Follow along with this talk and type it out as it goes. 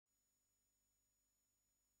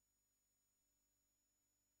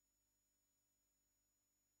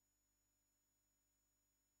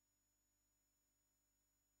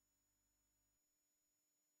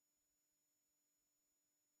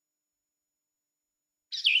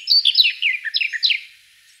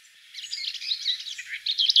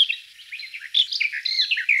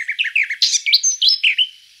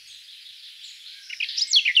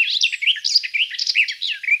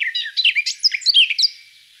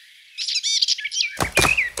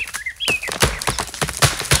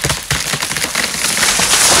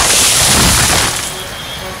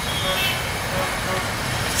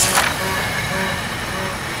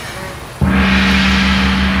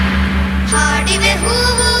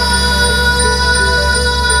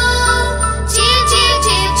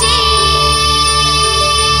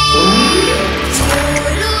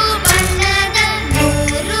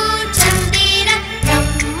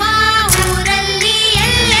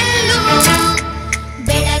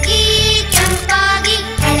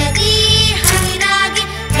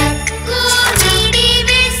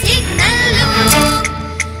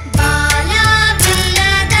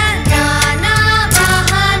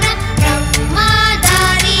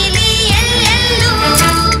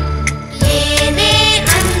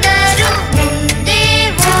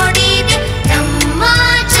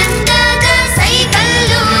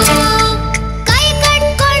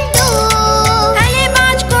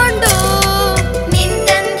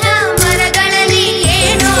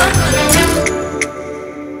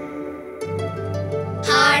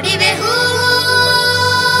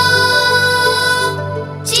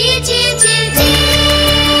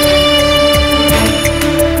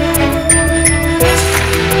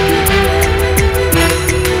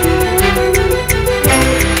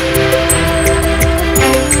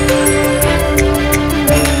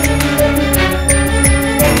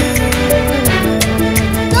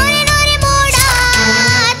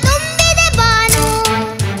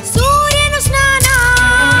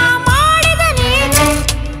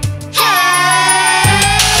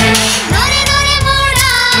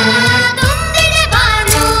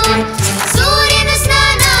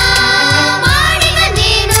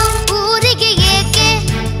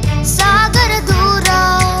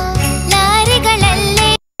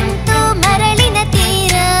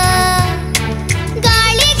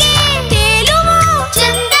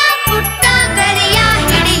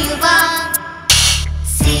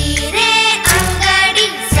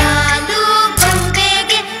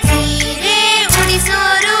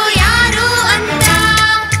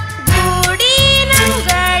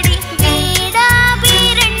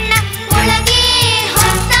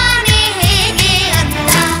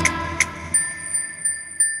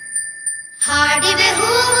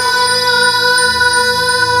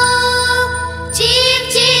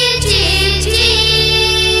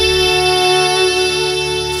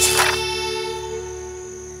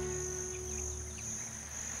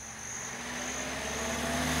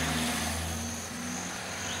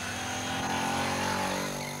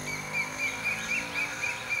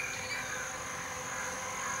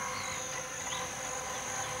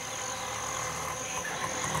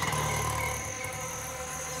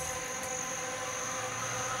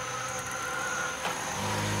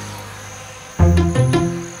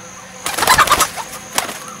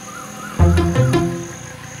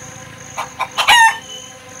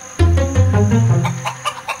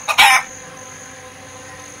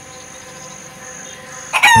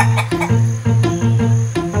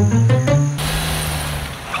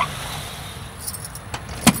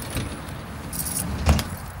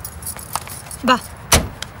ಬಾ,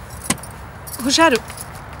 ಹುಷಾರು,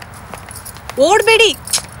 ಓಡ್ಬೇಡಿ.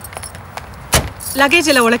 ಲಗೇಜ್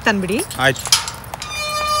ಎಲ್ಲ ಒಳಗೆ ತಂದ್ಬಿಡಿ. ಆಯ್ತು,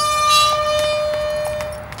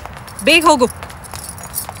 ಬೇಗ ಹೋಗು.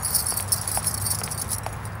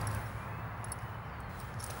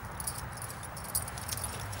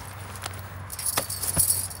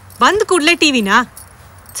 ಬಂದ್ ಕೂಡ್ಲೆ ಟಿವಿನಾ?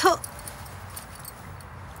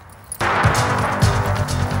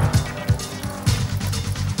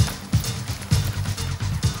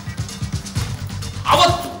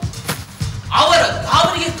 ಅವತ್ತು ಅವರ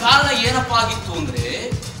ಗಾಬರಿಗೆ ಕಾರಣ ಏನಪ್ಪಾ ಆಗಿತ್ತು ಅಂದ್ರೆ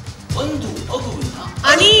ಒಂದು ಮಗುವಿನ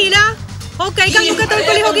ಅನಿಲ ಹೋಗಿ ಕೈ ಕಾಲು ಮುಖ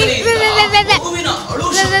ತೊಳ್ಕೊಳ್ಳಿ ಹೋಗಿ. ಮಗುವಿನ ಅಳು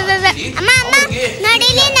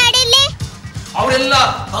ಅವರೆಲ್ಲ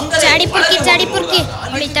ಜಾಡಿ ಪುರ್ಕಿ ಜಾಡಿ ಪುರ್ಕಿ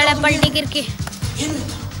ಹೊಡಿತಾಳೆ ಬಳ್ಳಿ ಗಿರ್ಕಿ.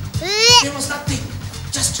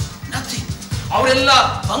 ಅವರೆಲ್ಲ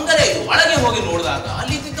ಬಂಗಲೆ ಒಳಗೆ ಹೋಗಿ ನೋಡಿದಾಗ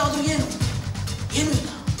ಅಲ್ಲಿ ಇದ್ದಿದ್ದಾದ್ರೂ ಏನು ಏನು ಇಲ್ಲ.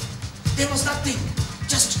 There was nothing,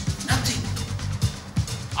 just nothing.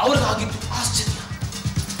 ಅವ್ರಿಗಾಗಿದ್ದು ಆಶ್ಚರ್ಯ.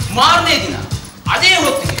 ಮಾರನೇ ದಿನ ಅದೇ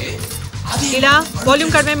ಹೊತ್ತಿಗೆ ಇಲ್ಲ,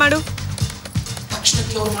 ವಾಲ್ಯೂಮ್ ಕಡಿಮೆ ಮಾಡು.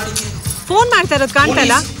 ತಕ್ಷಣಕ್ಕೆ ಅವ್ರು ಮಾಡಿದ್ದೇನು? ಫೋನ್ ಮಾಡ್ತಾ ಇರೋದು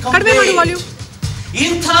ಕಾಣ್ತಲ್ಲ, ಕಡಿಮೆ ಮಾಡು ವಾಲ್ಯೂಮ್.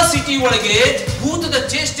 ಇಂಥ ಸಿಟಿ ಒಳಗೆ ಭೂತದ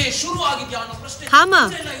ಚೇಷ್ಟೆ ಶುರು ಆಗಿದ್ಯಾ ಅನ್ನೋ ಪ್ರಶ್ನೆ. ಹಾಮ,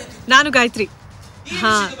 ನಾನು ಗಾಯತ್ರಿ.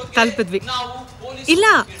 ಹಾ, ತಲುಪಿದ್ವಿ. ಇಲ್ಲ,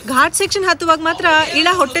 ಘಾಟ್ ಸೆಕ್ಷನ್ ಹತ್ತುವಾಗ ಮಾತ್ರ ಇಳ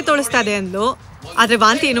ಹೊಟ್ಟೆ ತೋಳಿಸ್ತಾ ಇದೆ ಅಂದ್ಲು, ಆದ್ರೆ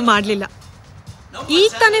ವಾಂತಿ ಏನು ಮಾಡ್ಲಿಲ್ಲ.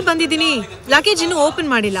 ಈಗ ತಾನೇ ಬಂದಿದ್ದೀನಿ, ಲಗೇಜ್ ಇನ್ನೂ ಓಪನ್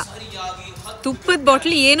ಮಾಡಿಲ್ಲ. ತುಪ್ಪದ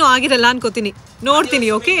ಬಾಟ್ಲಿ ಏನೂ ಆಗಿರಲ್ಲ ಅನ್ಕೋತೀನಿ, ನೋಡ್ತೀನಿ.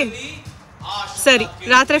 ಓಕೆ ಸರಿ,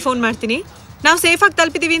 ರಾತ್ರಿ ಫೋನ್ ಮಾಡ್ತೀನಿ. ನಾವು ಸೇಫಾಗಿ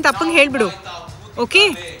ತಲುಪಿದೀವಿ ಅಂತ ಅಪ್ಪಂಗೆ ಹೇಳ್ಬಿಡು. ಓಕೆ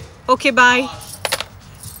ಓಕೆ, ಬಾಯ್.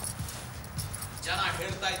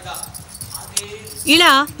 ಇಳ,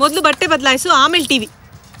 ಮೊದಲು ಬಟ್ಟೆ ಬದಲಾಯಿಸು, ಆಮೇಲೆ ಟಿವಿ.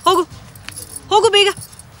 ಹೋಗು ಹೋಗು ಬೇಗ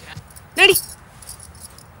ನಡಿ.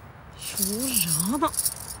 ರಾಮ,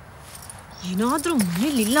 ಏನಾದರೂ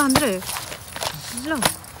ಮನೇಲಿ ಇಲ್ಲ ಅಂದರೆ ಇಲ್ಲ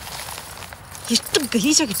ಎಷ್ಟು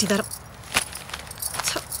ಗಲೀಜಾಗಿಟ್ಟಿದಾರೋ.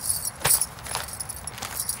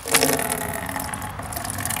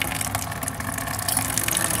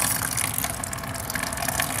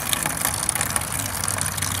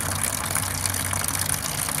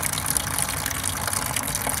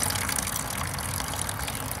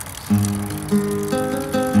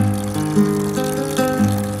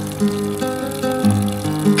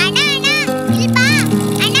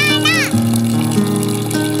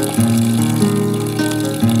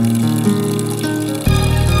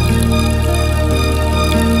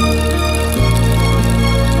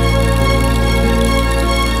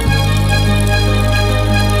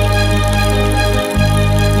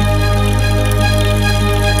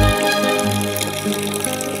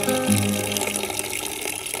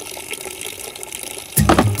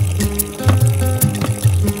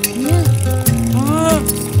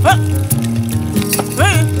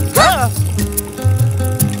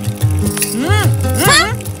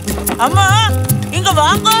 அம்மா இங்க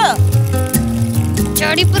வாங்க.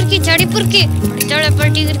 ಚಾಡಿ ಪುರ್ಕಿ ಹೊಡಿತಾಳೆ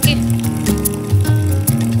ಪಲ್ಟಿಗಿರ್ಕಿ.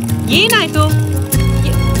 ಏನಾಯ್ತು?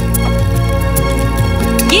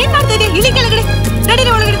 ಏನ್ ಮಾಡ್ತಾ ಇದೆಯಾ? ಇಳಿ ಕೆಳಗಡೆ,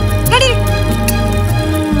 ನಡೀರಿ ಒಳಗಡೆ, ನಡೀರಿ.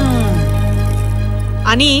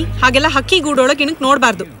 ಅನಿ, ಹಾಗೆಲ್ಲ ಹಕ್ಕಿ ಗೂಡೊಳಗೆ ಇಣಕ್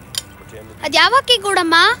ನೋಡ್ಬಾರ್ದು. ಅದ್ ಯಾವ ಅಕ್ಕಿ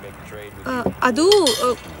ಗೂಡಮ್ಮ? ಅದು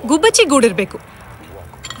ಗುಬ್ಬಚ್ಚಿ ಗೂಡಿರ್ಬೇಕು.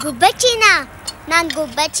 ಗುಬ್ಬಚ್ಚಿನ? ನಾನ್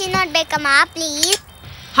ಗುಬ್ಬಚ್ಚಿ ನೋಡ್ಬೇಕಮ್ಮ ಪ್ಲೀಸ್.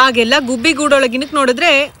 ಹಾಗೆಲ್ಲ ಗುಬ್ಬಿ ಗೂಡೊಳಗಿನಕ್ ನೋಡಿದ್ರೆ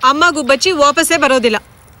ಅಮ್ಮ ಗುಬ್ಬಚ್ಚಿ ವಾಪಸ್ಸೇ ಬರೋದಿಲ್ಲ.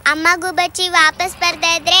 ಅಮ್ಮ ಗುಬ್ಬಚ್ಚಿ ವಾಪಸ್ ಬರ್ತಾ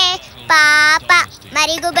ಇದ್ರೆ ಪಾಪ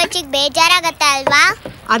ಮರಿ ಗುಬ್ಬಚ್ಚಿಗೆ ಬೇಜಾರಾಗತ್ತ ಅಲ್ವಾ?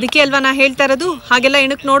 ಅದಕ್ಕೆ ಅಲ್ವಾ ನಾ ಹೇಳ್ತಾ ಇರೋದು ಹಾಗೆಲ್ಲ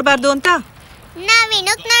ಇಣಕ್ ನೋಡ್ಬಾರ್ದು ಅಂತ. ನಾವ್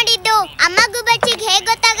ಇಣಕ್ ನೋಡಿದ್ದು ಅಮ್ಮ ಗುಬ್ಬಚ್ಚಿಗೆ ಹೇಗ್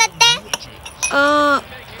ಗೊತ್ತಾಗತ್ತೆ?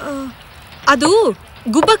 ಅದು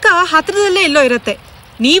ಗುಬ್ಬಕ್ಕ ಹತ್ರದಲ್ಲೇ ಎಲ್ಲೋ ಇರತ್ತೆ.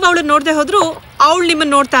 ನೀವ್ ಅವಳು ನೋಡ್ದೆ ಹೋದ್ರು ಅವಳು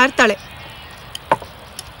ನಿಮ್ಮನ್ನ ನೋಡ್ತಾ ಇರ್ತಾಳೆ.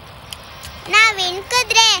 ನಾವ್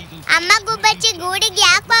ಇಣ್ಕಿದ್ರೆ ಅಮ್ಮ ಗುಬ್ಬಚ್ಚಿ ಗೂಡಿಗೆ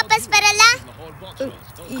ಯಾಕೆ ವಾಪಸ್ ಬರಲ್ಲ?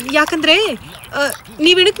 ಯಾಕಂದ್ರೆ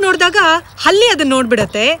ನೀವ್ ಇಣಕ್ ನೋಡಿದಾಗ ಹಲ್ಲಿ ಅದನ್ನ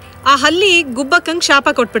ನೋಡ್ಬಿಡತ್ತೆ. ಆ ಹಲ್ಲಿ ಗುಬ್ಬಕ್ಕಂಗ್ ಶಾಪ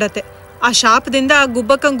ಕೊಟ್ಬಿಡತ್ತೆ. ಆ ಶಾಪದಿಂದ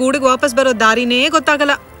ಗುಬ್ಬಕ್ಕಂಗ್ ಗೂಡಿಗೆ ವಾಪಸ್ ಬರೋ ದಾರಿನೇ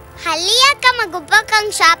ಗೊತ್ತಾಗಲ್ಲ. ಹಲ್ಲಿ ಯಾಕಮ್ಮ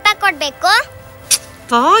ಗುಬ್ಬಕ್ಕಂಗ್ ಶಾಪ ಕೊಡ್ಬೇಕು?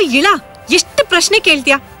 ಇಳ, ಎಷ್ಟು ಪ್ರಶ್ನೆ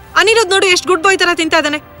ಕೇಳ್ತೀಯಾ? ಅನಿರೋದ್ ನೋಡು ಎಷ್ಟು ಗುಡ್ ಬಾಯ್ ತರ ತಿಂತಾ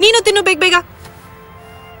ಇದ್ದಾನೆ. ನೀನು ತಿನ್ನು ಬೇಗ ಬೇಗ.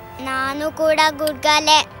 ನಾನು ಕೂಡ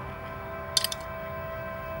ಗುಡ್ಗಾಲೆ.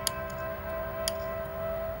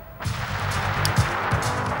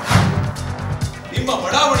 ನಿಮ್ಮ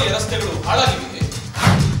ಬಡಾವಣೆಯ ರಸ್ತೆಗಳು ಹಾಳಾಗಿವೆ.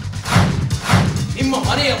 ನಿಮ್ಮ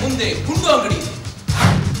ಮನೆಯ ಮುಂದೆ ಗುಂಡು ಅಂಗಡಿ ಇದೆ.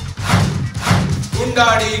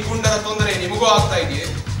 ಗುಂಡಾಡಿ ಗುಂಡರ ತೊಂದರೆ ನಿಮಗೂ ಆಗ್ತಾ ಇದೆಯೇ?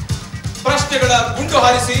 ಪ್ರಶ್ನೆಗಳ ಗುಂಡು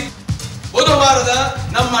ಹಾರಿಸಿ ಬುಧವಾರದ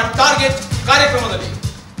ನಮ್ಮ ಟಾರ್ಗೆಟ್ ಕಾರ್ಯಕ್ರಮದಲ್ಲಿ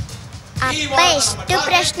ಅಪ್ಪ ಎಷ್ಟು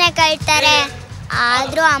ಪ್ರಶ್ನೆ ಕೇಳ್ತಾರೆ,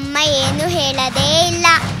 ಆದ್ರೂ ಅಮ್ಮ ಏನು ಹೇಳದೇ ಇಲ್ಲ.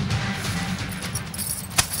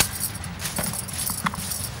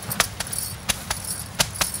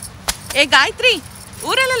 ಏ ಗಾಯತ್ರಿ,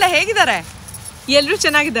 ಊರಲ್ಲೆಲ್ಲ ಹೇಗಿದ್ದಾರೆ? ಎಲ್ರೂ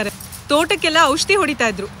ಚೆನ್ನಾಗಿದ್ದಾರೆ. ತೋಟಕ್ಕೆಲ್ಲ ಔಷಧಿ ಹೊಡಿತಾ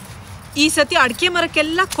ಇದ್ರು. ಈ ಸತಿ ಅಡಿಕೆ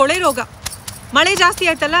ಮರಕ್ಕೆಲ್ಲ ಕೊಳೆ ರೋಗ. ಮಳೆ ಜಾಸ್ತಿ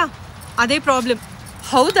ಆಯ್ತಲ್ಲ, ಅದೇ ಪ್ರಾಬ್ಲಮ್.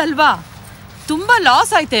 ಹೌದಲ್ವಾ? ತುಂಬಾ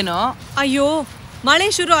ಲಾಸ್ ಆಯ್ತೇನೋ? ಅಯ್ಯೋ, ಮಳೆ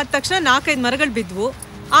ಶುರು ಆದ ತಕ್ಷಣ 4-5 ಮರಗಳು ಬಿದ್ವು.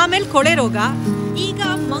 ಆಮೇಲೆ ಕೊಳೆ ರೋಗ, ಈಗ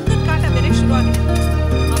ಮಂಗನ ಕಾಟ ಬೇರೆ ಶುರು ಆಗಿದೆ.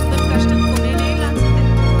 ಅಪ್ಪನ ಕಷ್ಟ ಕೊನೆನೇ ಇಲ್ಲ ಅನ್ಸುತ್ತೆ.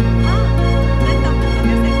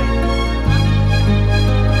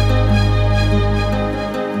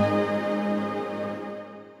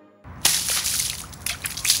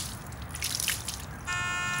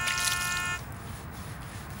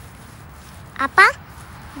 ಅಪ್ಪ,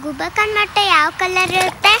 ಗುಬ್ಬಕ್ಕನ್ ಮೊಟ್ಟೆ ಯಾವ ಕಲರ್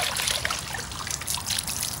ಇರುತ್ತೆ?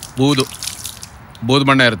 ಬೂದು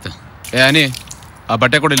ಬಣ್ಣ ಇರುತ್ತೆ. ಏ ಅನಿ, ಆ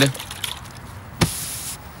ಬಟ್ಟೆ ಕೊಡಿಲ್ಲ.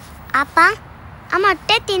 ಅಪ್ಪ, ಆ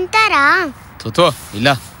ಮೊಟ್ಟೆ ತಿಂತಾರಾ? ಥೋ ಇಲ್ಲ,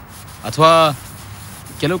 ಅಥವಾ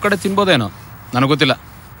ಕೆಲವು ಕಡೆ ತಿನ್ಬೋದೇನೋ, ನನಗೆ ಗೊತ್ತಿಲ್ಲ.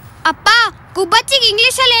 ಅಪ್ಪ, ಗುಬ್ಬಚ್ಚಿಗೆ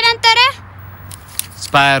ಇಂಗ್ಲಿಷಲ್ಲಿ ಏನಂತಾರೆ?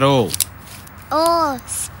 ಸ್ಪ್ಯಾರೋ. ಓ,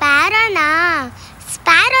 ಸ್ಪ್ಯಾರೋನಾ?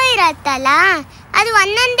 ಸ್ಪ್ಯಾರೋ ಇರತ್ತಲ್ಲ, ಅದು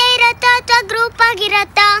ಒಂದೊಂದೇ ಇರತ್ತಾ ಅಥವಾ ಗ್ರೂಪ್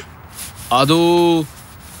ಆಗಿರತ್ತಾ? ಅದು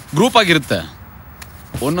ಗ್ರೂಪ್ ಆಗಿರುತ್ತೆ,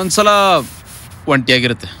 ಒಂದೊಂದ್ಸಲ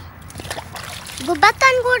ಒಂಟಿಯಾಗಿರುತ್ತೆ.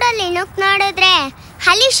 ಗುಬ್ಬಕ್ಕನ್ ಗೂಡಲ್ಲಿ ಇಣುಕ್ ನೋಡಿದ್ರೆ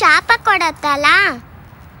ಹಲ್ಲಿ ಶಾಪ ಕೊಡತ್ತಲ್ಲ,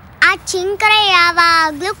 ಆ ಚಿಂಕರ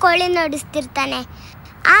ಯಾವಾಗ್ಲೂ ಕೋಳಿ ನೋಡಿಸ್ತಿರ್ತಾನೆ.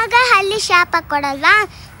 ಆಗ ಹಲ್ಲಿ ಶಾಪ ಕೊಡಲ್ವಾ?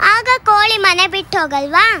 ಆಗ ಕೋಳಿ ಮನೆ ಬಿಟ್ಟು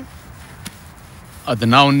ಹೋಗಲ್ವಾ?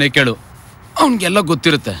 ಅದನ್ನ ಅವನ್ನೇ ಕೇಳು, ಅವನಿಗೆಲ್ಲ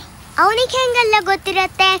ಗೊತ್ತಿರುತ್ತೆ. ಅವನಿಗೆ ಹೆಂಗೆಲ್ಲ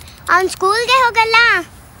ಗೊತ್ತಿರತ್ತೆ? ಅವನ್ ಸ್ಕೂಲ್ಗೆ ಹೋಗಲ್ಲ.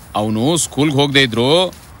 ಅವನು ಸ್ಕೂಲ್ಗೆ ಹೋಗದೆ ಇದ್ರು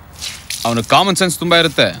ಅವನು ಕಾಮನ್ ಸೆನ್ಸ್ ತುಂಬಾ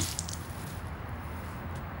ಇರುತ್ತೆ.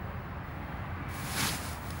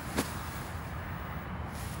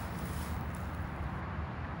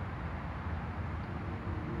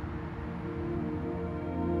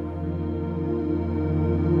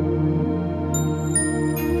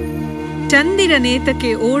 ಚಂದಿರ ನೇತಕ್ಕೆ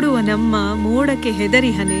ಓಡುವ ನಮ್ಮ ಮೋಡಕ್ಕೆ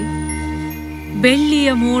ಹೆದರಿಹನೆ, ಬೆಳ್ಳಿಯ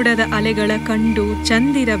ಮೋಡದ ಅಲೆಗಳ ಕಂಡು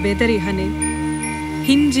ಚಂದಿರ ಬೆದರಿಹನೆ,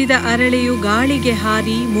 ಹಿಂಜಿದ ಅರಳೆಯು ಗಾಳಿಗೆ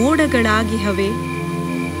ಹಾರಿ ಮೋಡಗಳಾಗಿಹವೆ,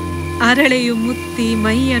 ಅರಳೆಯು ಮುತ್ತಿ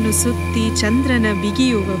ಮೈಯನ್ನು ಸುತ್ತಿ ಚಂದ್ರನ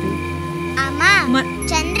ಬಿಗಿಯುವವೆ.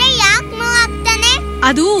 ಚಂದ್ರ ಯಾಕೆ ಮೂವ್ ಆಗ್ತಾನೆ?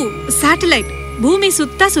 ಅದು ಸ್ಯಾಟಲೈಟ್ ಭೂಮಿ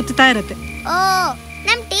ಸುತ್ತಾ ಇರತ್ತೆ. ಓ,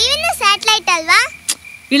 ನಮ್ ಟಿವಿನ ಸ್ಯಾಟಲೈಟ್ ಅಲ್ವಾ?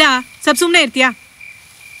 ಇಲ್ಲ, ಸ್ವಲ್ಪ ಸುಮ್ಮನೆ ಇರ್ತೀಯಾ?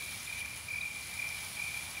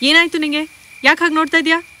 ಏನಾಯ್ತು ನಿಂಗೆ? ಯಾಕೆ ಹಾಗೆ ನೋಡ್ತಾ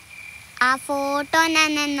ಇದೀಯಾ? ಆ ಫೋಟೋ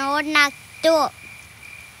ನನ್ನ ನೋಡ್ನಾಕ್ತು.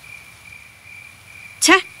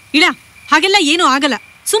 ಛೇ, ಇಲ್ಲ, ಹಾಗೆಲ್ಲ ಏನೂ ಆಗಲ್ಲ.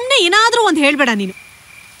 ಸುಮ್ಮನೆ ಏನಾದ್ರೂ ಒಂದು ಹೇಳ್ಬೇಡ ನೀನು.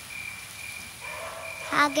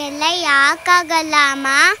 ಹಾಗೆಲ್ಲ ಯಾಕಾಗಲ್ಲ ಅಮ್ಮ?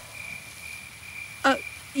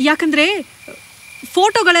 ಯಾಕಂದ್ರೆ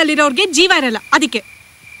ಫೋಟೋಗಳಲ್ಲಿರೋರ್ಗೆ ಜೀವ ಇರಲ್ಲ, ಅದಕ್ಕೆ.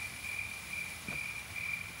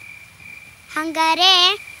 ಹಂಗಾರೆ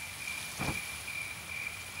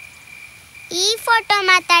ಈ ಫೋಟೋ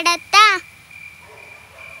ಮಾತಾಡತ್ತಾ?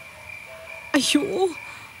 ಅಯ್ಯೋ,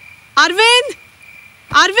 ಅರವಿಂದ್,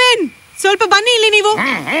 ಅರವಿಂದ್, ಸ್ವಲ್ಪ ಬನ್ನಿ ಇಲ್ಲಿ ನೀವು.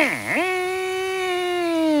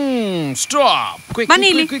 ಸ್ಟಾಪ್, ಕ್ವಿಕ್, ಬನ್ನಿ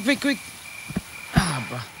ಇಲ್ಲಿ. Quick quick quick.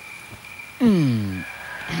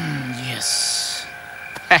 ಎಸ್.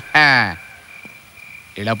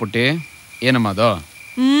 ಇಲ್ಲ ಪುಟ್ಟಿ, ಏನಮ್ಮ ಅದು?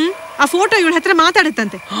 ಆ ಫೋಟೋ ಇವಳ ಹತ್ರ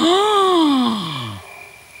ಮಾತಾಡುತ್ತಂತೆ.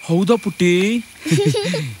 ಹೌದಾ ಪುಟ್ಟಿ?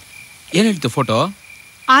 ಏನ್ ಹೇಳ್ತು ಫೋಟೋ?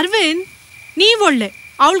 ಅರವಿಂದ್, ನೀವೊಳ್ಳೆ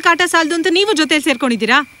ಅವಳ ಕಾಟ ಸಾಲದು ಅಂತ ನೀವು ಜೊತೆಲಿ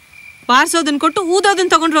ಸೇರ್ಕೊಂಡಿದ್ದೀರಾ. ಬಾರ್ಸೋದನ್ ಕೊಟ್ಟು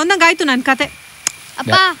ಊದೋದನ್ ತಗೊಂಡ್ರು ಅಂದಂಗಾಯ್ತು ನನ್ನ ಕತೆ.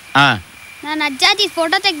 ಅಪ್ಪ, ನಾನು ಅಜ್ಜಾಜಿ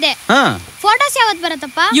ಫೋಟೋ ತೆಗ್ದೆ. ಫೋಟೋಸ್ ಯಾವತ್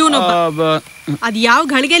ಬರತ್ತಪ್ಪ? ಇವನೊಬ್ಬ ಅದ್ ಯಾವ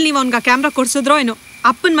ಘಳಿಗೆಲ್ ನೀವು ಅವ್ನ್ಗ ಕ್ಯಾಮ್ರಾ ಕೊಡ್ಸಿದ್ರೋ ಏನೋ.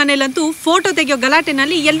 ಅಪ್ಪನ ಮನೇಲಂತೂ ಫೋಟೋ ತೆಗಿಯೋ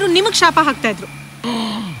ಗಲಾಟೆನಲ್ಲಿ ಎಲ್ರು ನಿಮಗ್ ಶಾಪ ಹಾಕ್ತಾ ಇದ್ರು.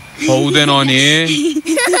 ಹೌದೇನೋ?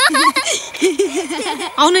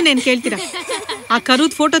 ಅವನನ್ನೇನ್ ಕೇಳ್ತೀರಾ? ಆ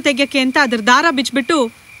ಕರುದ್ ಫೋಟೋ ತೆಗಿಯಕ್ಕೆ ಅಂತ ಅದ್ರ ದಾರ ಬಿಚ್ಬಿಟ್ಟು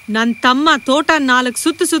ನನ್ ತಮ್ಮ ತೋಟ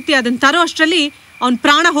 4 ಸುತ್ತಿ ಅದನ್ನ ತರೋ ಅಷ್ಟ್ರಲ್ಲಿ ಅವನ್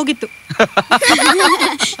ಪ್ರಾಣ ಹೋಗಿತ್ತು.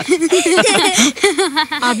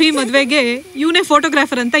 ಅಭಿ ಮದ್ವೆಗೆ ಇವನೇ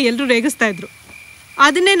ಫೋಟೋಗ್ರಾಫರ್ ಅಂತ ಎಲ್ರು ರೇಗಿಸ್ತಾ ಇದ್ರು.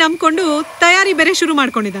 ಅದನ್ನೇ ನಂಬ್ಕೊಂಡು ತಯಾರಿ ಬೇರೆ ಶುರು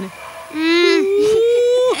ಮಾಡ್ಕೊಂಡಿದ್ದಾನೆ.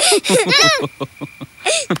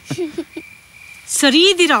 ಸರಿ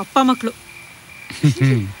ಇದ್ದೀರಾ ಅಪ್ಪ ಮಕ್ಕಳು.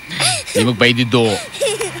 ನಿಮಗ್ ಬೈದಿದ್ದು.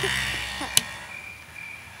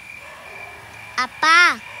 ಅಪ್ಪ,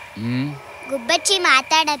 ಗುಬ್ಬಚ್ಚಿ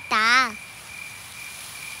ಮಾತಾಡತ್ತಾ?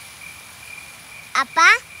 ಅಪ್ಪ,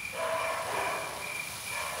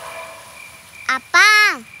 ಅಪ್ಪ,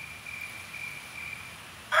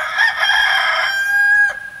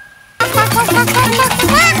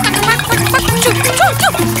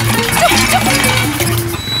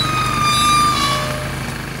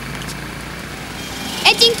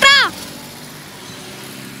 ಏ ಚಿಂಕ್ರಾ,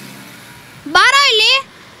 ಬಾರ ಇಲ್ಲಿ.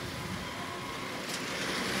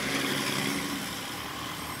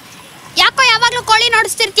 ಯಾಕೋ ಯಾವಾಗ್ಲೂ ಕೋಳಿ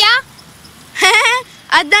ನೋಡಿಸ್ತಿರ್ತೀಯಾ?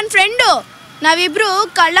 ಅದ್ ನನ್ನ ಫ್ರೆಂಡು. ನಾವಿಬ್ರು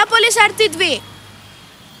ಕಳ್ಳ ಪೊಲೀಸ್ ಆಡ್ತಿದ್ವಿ.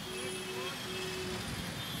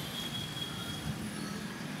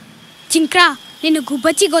 ಚಿಂಕ್ರಾ, ನಿನ್ನ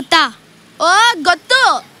ಗುಬ್ಬಚ್ಚಿ ಗೊತ್ತಾ? ಓ, ಗೊತ್ತು.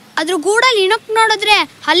 ಅದ್ರ ಗೂಡಲ್ಲಿ ಇಣಕ್ ನೋಡಿದ್ರೆ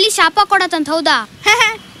ಅಲ್ಲಿ ಶಾಪ ಕೊಡತ್ತಂತ. ಹೌದಾ?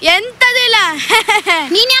 ಎಂತದಿಲ್ಲ.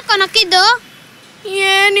 ನೀನ್ ಯಾಕೋ ನಕ್ಕಿದ್ದು?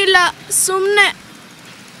 ಏನಿಲ್ಲ, ಸುಮ್ನೆ.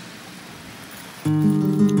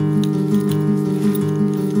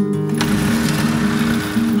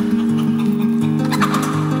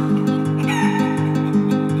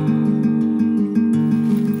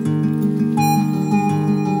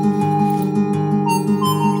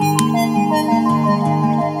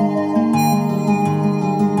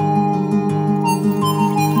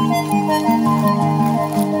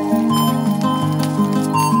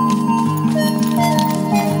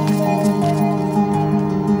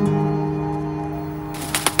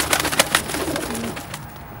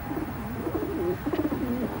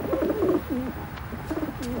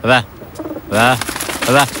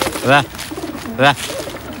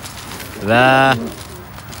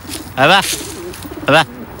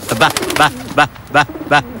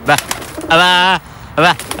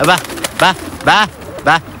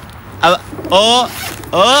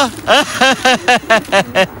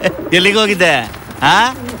 ಎಲ್ಲಿಗೆ ಹೋಗಿದ್ದೆ?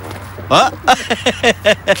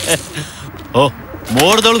 ಓ,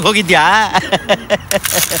 ಮೋಡದೊಳಗೆ ಹೋಗಿದ್ಯಾ?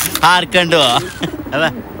 ಹಾರ್ಕೊಂಡು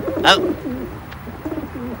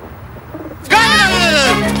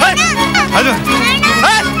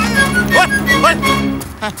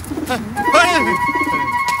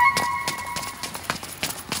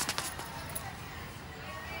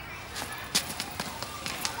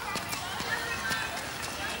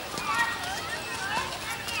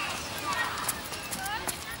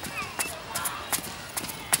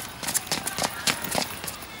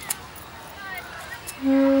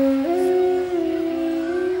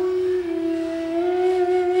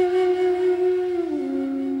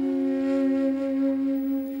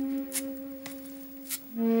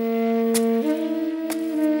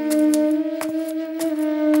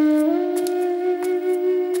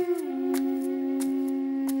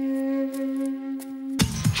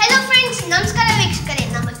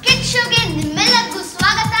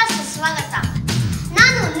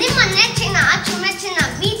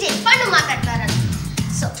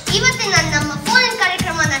ಜೊತೆ ನಾನು ನಮ್ಮ ಫೋನ್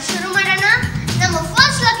ಕಾರ್ಯಕ್ರಮನ ಶುರು ಮಾಡೋಣ. ನಮ್ಮ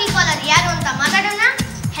ಫಸ್ಟ್ ಲಕ್ಕಿ ಕಾಲರ್ ಯಾರು ಅಂತ ಮಾತಾಡೋಣ.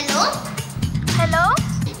 ಹೆಲೋ ಹಲೋ,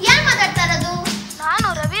 ಯಾರು ಮಾತಾಡ್ತಾ ಇರೋದು? ನಾನು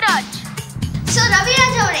ರವಿರಾಜ್. ಸೊ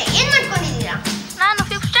ರವಿರಾಜ್ ಅವರೇ, ಏನ್ ಮಾಡ್ಕೊಂಡಿದ್ದೀರಾ? ನಾನು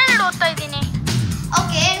 5th ಸ್ಟ್ಯಾಂಡರ್ಡ್ ಓದ್ತಾ ಇದ್ದೀನಿ.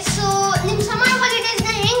 ಓಕೆ, ಸೊ ನಿಮ್ಮ ಸಮ್ಮರ್ ಹಾಲಿಡೇಸ್ನ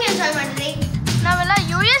ಹೆಂಗೆ ಎಂಜಾಯ್ ಮಾಡಿದ್ರಿ? ನಾವೆಲ್ಲ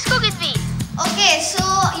US ಹೋಗಿದ್ವಿ. ಓಕೆ, ಸೊ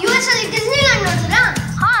US ಅಲ್ಲಿ ಡಿಸ್ನಿಲ್ಯಾಂಡ್ ನೋಡಿದ್ರಾ?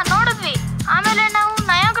 ಹಾ, ನೋಡಿದ್ವಿ. ಆಮೇಲೆ ನಾವು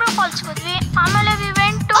ನಯಾಗ್ರಾ ಫಾಲ್ಸ್ ಹೋದ್ವಿ. ಆಮೇಲೆ we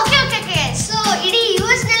went to okay okay okay, so ಇಡೀ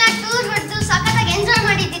US ನೆಲ್ಲ ಟೂರ್ ಹೊಡೆದು ಸಖತ್ತಾಗಿ ಎಂಜಾಯ್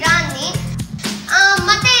ಮಾಡಿದ್ದೀರಾ ಅನ್ನಿ.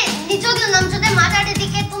 ಮತ್ತೆ ನಿಜವಾಗ್ಲೂ ನಮ್ಮ ಜೊತೆ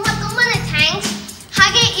ಮಾತಾಡೋದಕ್ಕೆ ತುಂಬಾನೇ ಥ್ಯಾಂಕ್ಸ್.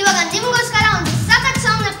 ಹಾಗೆ ಇವಾಗ ನಿಮಗೋಸ್ಕರ ಒಂದು ಸಖತ್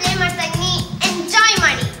ಸಾಂಗ್ನ ಪ್ಲೇ ಮಾಡ್ತಾ ಇದ್ದೀನಿ, ಎಂಜಾಯ್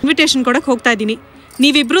ಮಾಡಿ. ಇನ್ವಿಟೇಷನ್ ಕೊಡಕ್ಕೆ ಹೋಗ್ತಾ ಇದ್ದೀನಿ.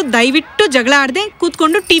 ನೀವಿಬ್ರು ದಯವಿಟ್ಟು ಜಗಳ ಆಡದೆ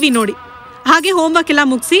ಕೂತ್ಕೊಂಡು ಟಿವಿ ನೋಡಿ. ಹಾಗೆ ಹೋಮ್ವರ್ಕ್ ಎಲ್ಲ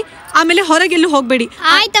ಮುಗಿಸಿ ಆಮೇಲೆ ಹೊರಗೆಲ್ಲೂ ಹೋಗಬೇಡಿ.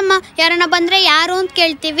 ಆಯ್ತಮ್ಮ, ಯಾರನ್ನ ಬಂದ್ರೆ ಯಾರು ಅಂತ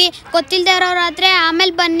ಕೇಳ್ತೀವಿ. ಗೊತ್ತಿಲ್ಲದೆ ಇರೋರಾದ್ರೆ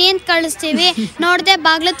ಆಮೇಲೆ ಬನ್ನಿ ಅಂತ ಕಳಿಸ್ತೀವಿ. ನೋಡದೆ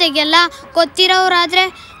ಬಾಗ್ಲು ತೆಗಿಯಲ್ಲ. ಗೊತ್ತಿರೋರಾದ್ರೆ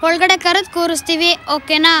ಒಳಗಡೆ ಕರೆದು ಕೂರಿಸ್ತೀವಿ.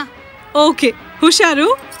 ಓಕೆನಾ? ಓಕೆ, ಹುಷಾರು.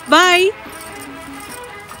 ಬಾಯ್.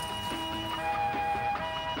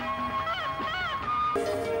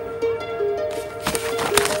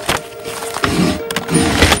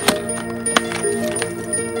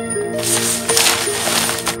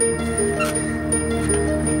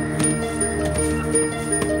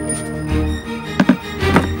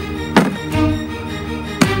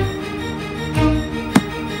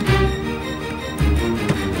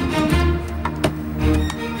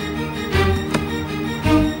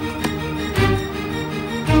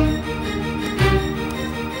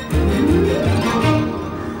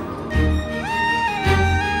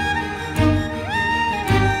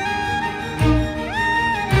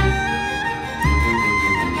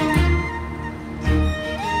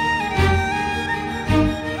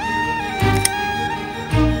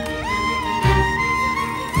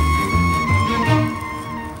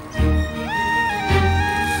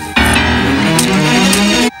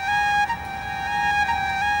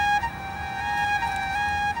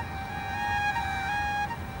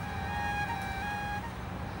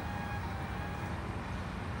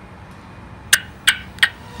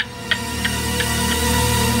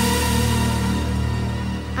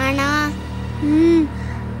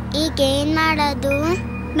 ಈಗೇನ್ ಮಾಡೋದು?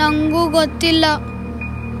 ನಂಗೂ ಗೊತ್ತಿಲ್ಲ.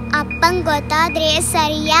 ಅಪ್ಪಂಗೆ ಗೊತ್ತಾದ್ರೆ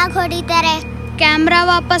ಸರಿಯಾಗಿ ಹೊಡಿತಾರೆ. ಕ್ಯಾಮ್ರಾ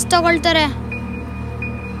ವಾಪಸ್ ತಗೊಳ್ತಾರೆ.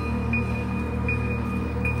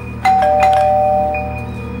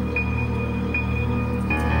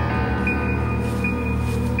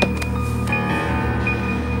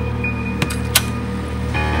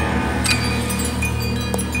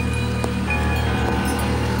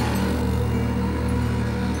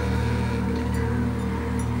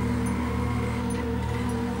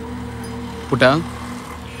 ಪುಟ,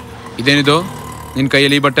 ಇದೇನಿದು ನಿನ್ನ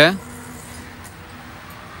ಕೈಯಲ್ಲಿ ಈ ಬಟ್ಟೆ?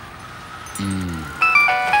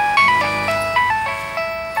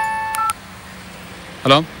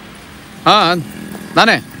 ಹಲೋ, ಹಾಂ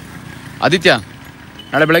ನಾನೇ ಆದಿತ್ಯ.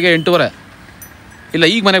 ನಾಳೆ ಬೆಳಗ್ಗೆ 8:15. ಇಲ್ಲ,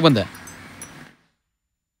 ಈಗ ಮನೆಗೆ ಬಂದೆ.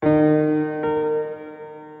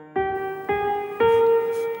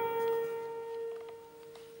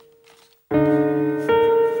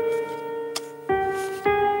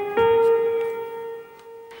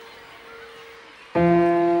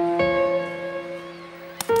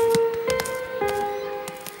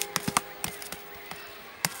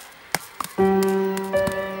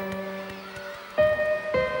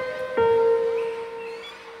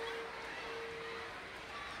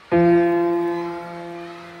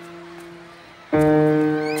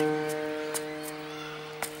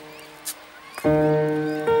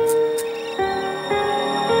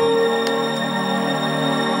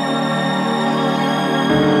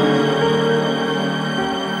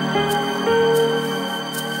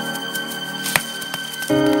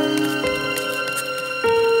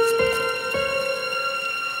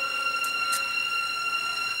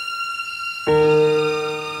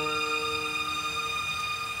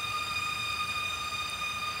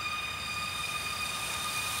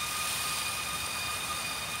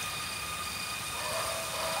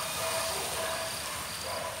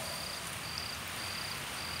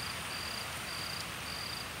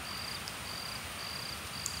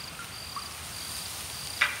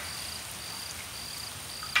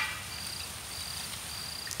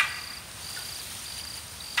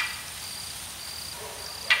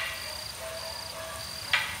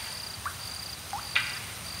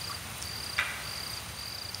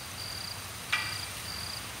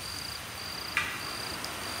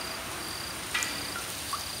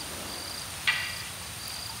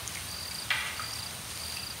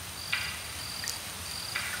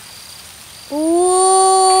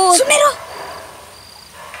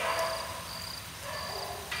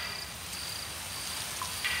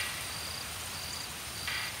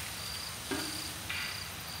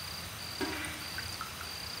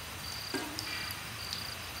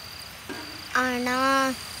 ಅಣ್ಣ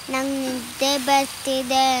ನಂಗೆ ನಿದ್ದೆ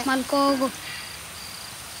ಬರ್ತಿದೆ, ಮಲ್ಕೋಗು.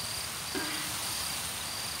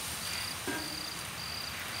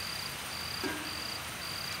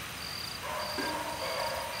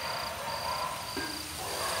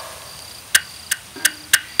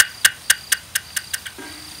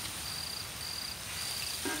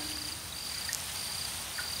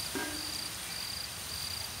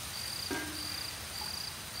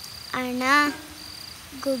 ಅಣ್ಣ,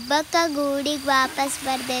 ಗುಬ್ಬಕ್ಕ ಗೂಡಿಗೆ ವಾಪಸ್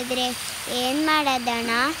ಬರ್ದಿದ್ರೆ ಏನು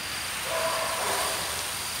ಮಾಡೋದಣ್ಣ?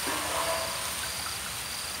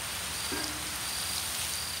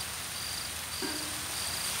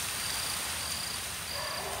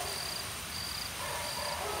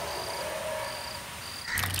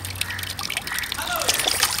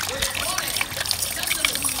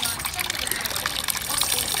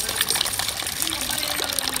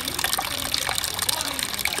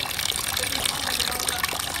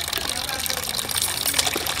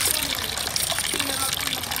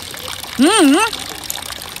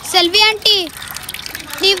 ಸೆಲ್ವಿ ಆಂಟಿ,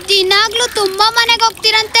 ನೀವು ದಿನಾಗ್ಲೂ ತುಂಬಾ ಮನೆಗೆ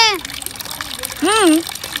ಹೋಗ್ತೀರಂತೆ.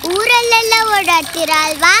 ಊರಲ್ಲೆಲ್ಲ ಓಡಾಡ್ತೀರಾ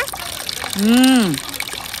ಅಲ್ವಾ?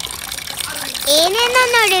 ಏನೇನೋ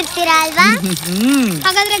ನೋಡಿರ್ತೀರಾ ಅಲ್ವಾ?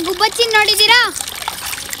 ಹಾಗಾದ್ರೆ ಗುಬ್ಬಚ್ಚಿ ನೋಡಿದೀರಾ?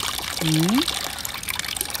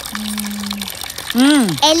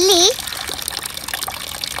 ಎಲ್ಲಿ?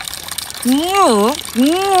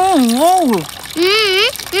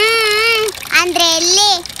 ಅಂದ್ರೆ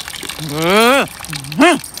ಎಲ್ಲಿ?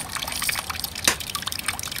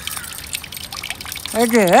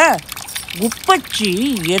 ಅದೇ ಗುಬ್ಬಚ್ಚಿ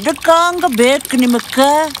ಎದಕ್ಕಾಂಗ ಬೇಕು ನಿಮಕ್ಕ?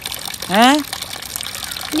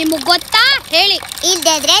 ನಿಮಗ್ ಗೊತ್ತಾ ಹೇಳಿ,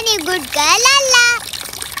 ಇಲ್ದಿದ್ರೆ ನೀವು ಗುಡ್ ಗರ್ಲ್ ಅಲ್ಲ.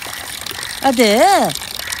 ಅದೇ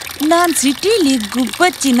ನಾನು ಸಿಟಿಲಿ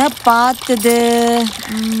ಗುಬ್ಬಚ್ಚಿನ ಪಾತದೆ.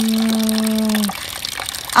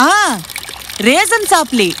 ರೇಸನ್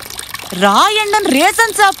ಸಾಪ್ಲಿ, ರಾಯಣ್ಣನ್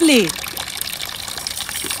ರೇಸನ್ ಸಾಪ್ಲಿ.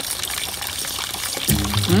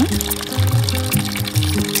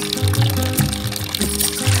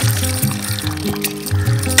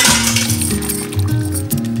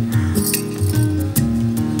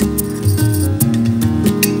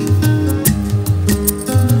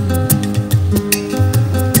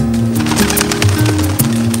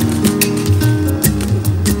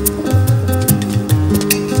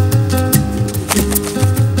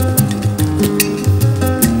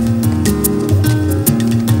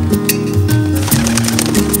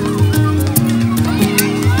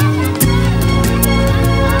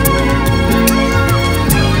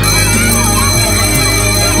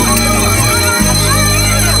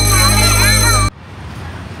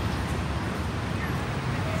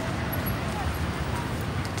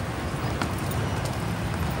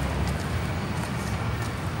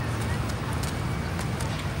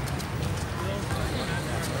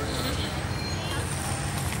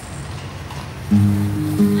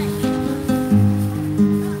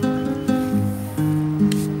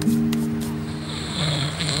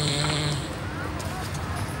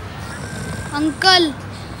 Uncle,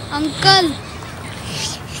 uncle.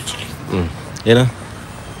 ಏನ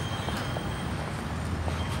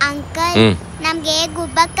ಅಂಕಲ್, ನಮ್ಗೆ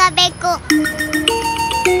ಗುಬ್ಬಕ್ಕ ಬೇಕು.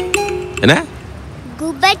 ಏನ?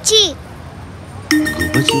 ಗುಬ್ಬಚ್ಚಿ.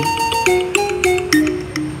 ಗುಬ್ಬಚ್ಚಿ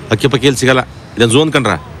ಅಕ್ಕಿ ಪಕ್ಕಿ ಇಲ್ಲಿ ಸಿಗಲ್ಲ. ಇದನ್ನು ಝೋನ್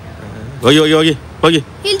ಕಂಡ್ರ? ಹೋಗಿ ಹೋಗಿ ಹೋಗಿ ಹೋಗಿ.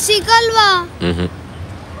 ಇಲ್ಲಿ ಸಿಗಲ್ವಾ?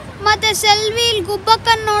 ಮತ್ತೆ ಸೆಲ್ವಿ ಇಲ್ಲಿ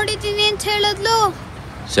ಗುಬ್ಬಕ್ಕನ್ ನೋಡಿದ್ದೀನಿ ಅಂತ ಹೇಳಿದ್ಲು.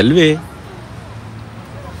 ಸೆಲ್ವಿ?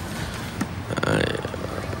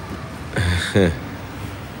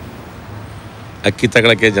 ಅಕ್ಕಿ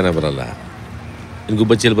ತಗೊಳಕ್ಕೆ ಜನ ಬರಲ್ಲ, ಇನ್ನು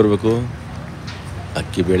ಗುಬ್ಬಚ್ಚಿಯಲ್ಲಿ ಬರಬೇಕು.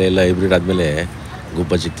 ಅಕ್ಕಿ ಬೇಳೆ ಎಲ್ಲ ಹೈಬ್ರಿಡ್ ಆದಮೇಲೆ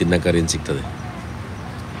ಗುಬ್ಬಚ್ಚಿಗೆ ತಿನ್ನಕ್ಕಾರೆ ಏನು ಸಿಗ್ತದೆ?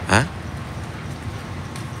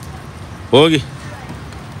 ಹೋಗಿ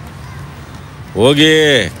ಹೋಗಿ.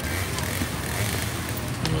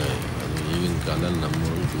 ಈಗಿನ ಕಾಲದಲ್ಲಿ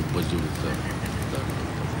ನಮ್ಮೂರಲ್ಲಿ ಗುಬ್ಬಚ್ಚಿ ಬಿಡ್ತಾರೆ.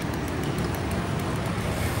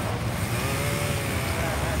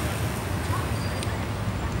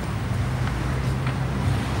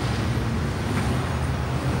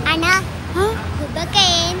 ಅಣ್ಣ, ಗುಬ್ಬಕ್ಕ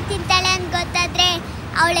ಏನ್ ತಿಂತಾಳೆ ಅಂತ ಗೊತ್ತಾದ್ರೆ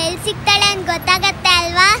ಅವಳು ಎಲ್ಲಿ ಸಿಗ್ತಾಳೆ ಅಂತ ಗೊತ್ತಾಗತ್ತೆ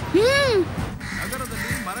ಅಲ್ವಾ?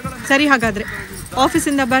 ಸರಿ, ಹಾಗಾದ್ರೆ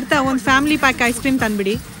ಆಫೀಸಿಂದ ಬರ್ತಾ ಒಂದು ಫ್ಯಾಮಿಲಿ ಪ್ಯಾಕ್ ಐಸ್ ಕ್ರೀಮ್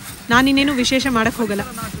ತಂದ್ಬಿಡಿ. ನಾನಿನ್ನೇನು ವಿಶೇಷ ಮಾಡಕ್ ಹೋಗಲ್ಲ.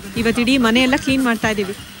 ಇವತ್ತಿಡೀ ಮನೆಯೆಲ್ಲ ಕ್ಲೀನ್ ಮಾಡ್ತಾ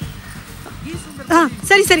ಇದ್ದೀವಿ.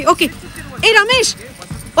 ಸರಿ ಸರಿ, ಓಕೆ. ಏ ರಮೇಶ್,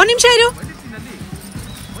 ಒಂದು ನಿಮಿಷ ಇರು.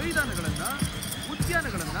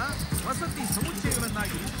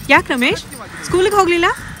 ಯಾಕೆ ರಮೇಶ್, ಸ್ಕೂಲಿಗೆ ಹೋಗ್ಲಿಲ್ಲ?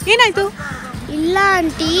 ಏನಾಯ್ತು? ಇಲ್ಲ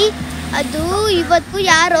ಆಂಟಿ, ಅದು ಇವತ್ತು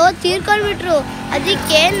ಯಾರೋ ತೀರ್ಕೊಂಡ್ಬಿಟ್ರು,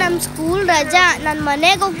 ಅದಕ್ಕೆ ನಮ್ಮ ಸ್ಕೂಲ್ ರಜಾ. ನಾನು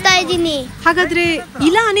ಮನೆಗೆ ಹೋಗ್ತಾ ಇದ್ದೀನಿ. ಹಾಗಾದ್ರೆ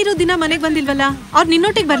ಇಲ್ಲ ಅನಿರೋ ದಿನ ಮನೆಗೆ ಬಂದಿಲ್ವಲ್ಲ? ಅವ್ರು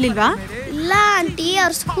ನಿನ್ನೊಟ್ಟಿಗೆ ಬರ್ಲಿಲ್ವಾ? ಇಲ್ಲ ಇಲ್ಲ ಆಂಟಿ,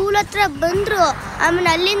 ಅವ್ರ ಸ್ಕೂಲ್ ಹತ್ರ ಬಂದ್ರು. ಆಮೇಲೆ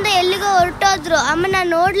ಅಲ್ಲಿಂದ ಎಲ್ಲಿಗೋ ಹೊರಟೋದ್ರು. ಅಮ್ಮನ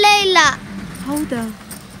ನೋಡ್ಲೇ ಇಲ್ಲ. ಹೌದಾ?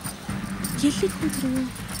 ಎಲ್ಲಿಗೆ ಹೋದ್ರು?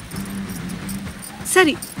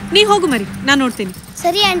 ಸರಿ, ನೀ ಹೋಗು ಮರಿ, ನಾನು ನೋಡ್ತೀನಿ.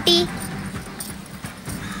 ಸರಿ ಆಂಟಿ.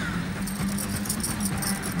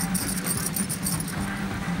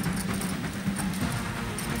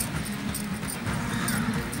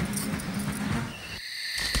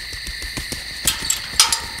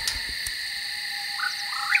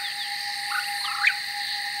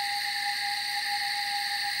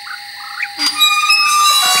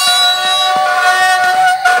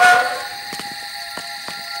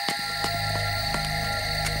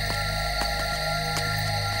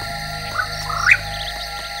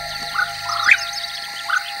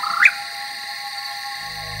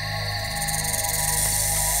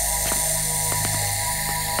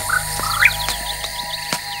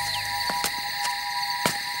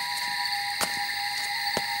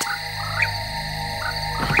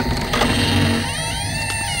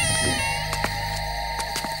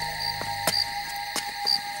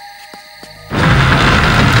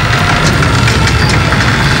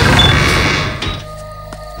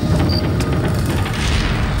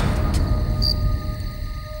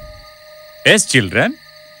 ಎಸ್ ಚಿಲ್ಡ್ರನ್,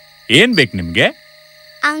 ಏನ್ ಬೇಕು ನಿಮ್ಗೆ?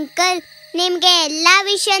 ಅಂಕಲ್, ನಿಮ್ಗೆ ಎಲ್ಲಾ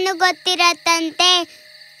ವಿಷಯನೂ ಗೊತ್ತಿರತ್ತಂತೆ.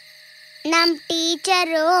 ನಮ್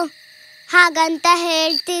ಟೀಚರು ಹಾಗಂತ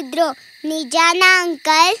ಹೇಳ್ತಿದ್ರು, ನಿಜಾನಾ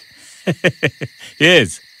uncle?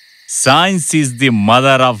 S, science is the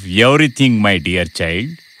mother of everything my dear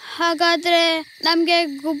child. ಹಾಗಾದ್ರೆ ನಮ್ಗೆ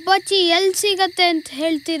ಗುಬ್ಬಚ್ಚಿ ಎಲ್ಲಿ ಸಿಗತ್ತೆ ಅಂತ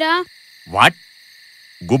ಹೇಳ್ತೀರಾ? What?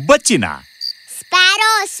 ಗುಬ್ಬಚ್ಚಿನ?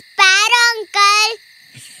 Sparrow uncle.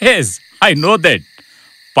 S, I know that.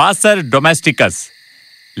 Passer domesticus.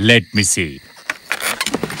 Let me see.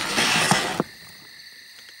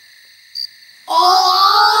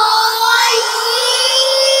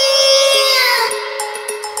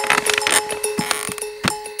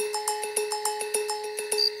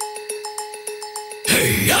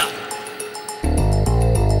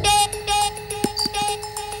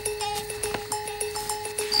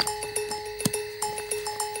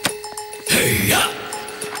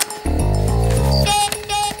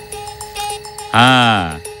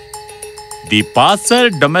 The passer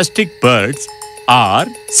domestic birds are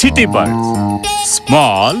city birds,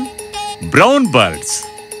 small brown birds,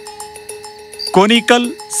 conical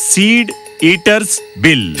seed eaters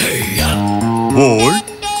bill, bold,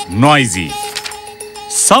 noisy.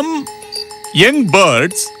 Some young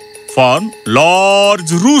birds form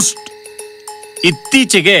large roost.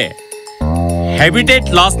 ಇತ್ತೀಚೆಗೆ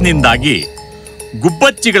habitat ಲಾಸ್ನಿಂದಾಗಿ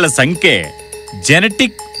ಗುಬ್ಬಚ್ಚಿಗಳ ಸಂಖ್ಯೆ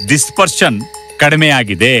genetic dispersion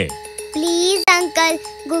ಕಡಿಮೆಯಾಗಿದೆ. Please uncle,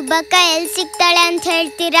 ಗುಬ್ಬಕ್ಕ ಎಲ್ಲಿ ಸಿಗ್ತಾಳೆ ಅಂತ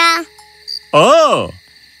ಹೇಳ್ತೀರಾ? ಓ,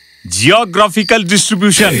 geographical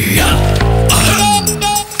distribution.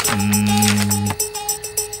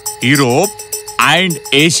 Europe and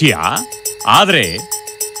Asia, ಆದ್ರೆ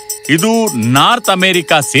ಇದು north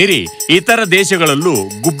America ಸೇರಿ ಇತರ ದೇಶಗಳಲ್ಲೂ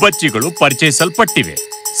ಗುಬ್ಬಚ್ಚಿಗಳು ಪರಿಚಯಿಸಲ್ಪಟ್ಟಿವೆ.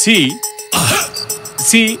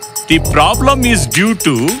 See the problem is due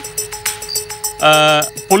to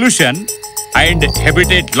pollution and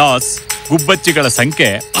habitat loss. ಗುಬ್ಬಚ್ಚಿಗಳ ಸಂಖ್ಯೆ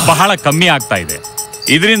ಬಹಳ ಕಮ್ಮಿ ಆಗ್ತಾ ಇದೆ.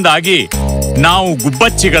 ಇದರಿಂದಾಗಿ ನಾವು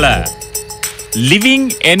ಗುಬ್ಬಚ್ಚಿಗಳ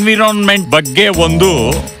ಲಿವಿಂಗ್ ಎನ್ವಿರಾನ್ಮೆಂಟ್ ಬಗ್ಗೆ ಒಂದು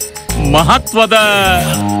ಮಹತ್ವದ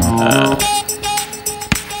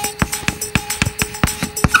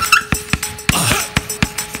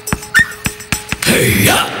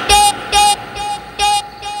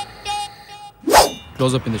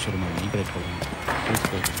ಕ್ಲೋಸ್ ಅಪ್ ಇಂದ ಶುರು ಮಾಡಿ.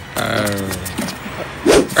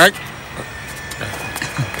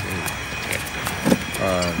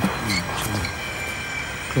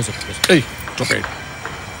 Close up. Hey, stop it.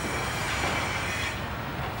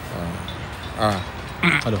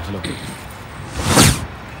 Hello.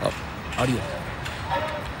 Audio.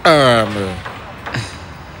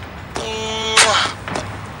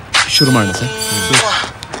 ಶುರು ಮಾಡೋಣ ಸರ್.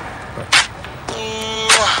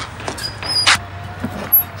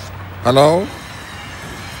 ಹಲೋ.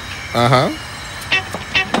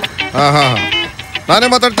 ನಾನೇ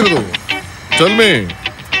ಮಾತಾಡ್ತಿರೋದು. Tell me.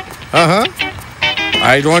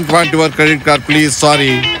 I don't want your credit card, please.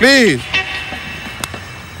 Sorry. Please.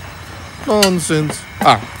 Nonsense.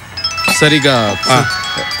 Sir, ಈಗ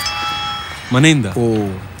ಮನೆಯಿಂದ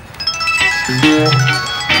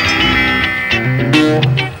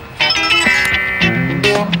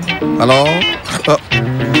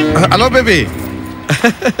ಹಲೋ ಬೇಬಿ.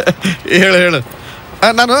 ಹೇಳು.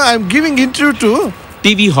 ನಾನು I am giving interview to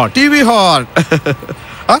TV hot.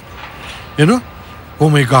 ಏನು? ಓ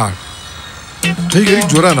ಮೈ god,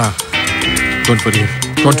 ಜ್ವರನಾ? Don't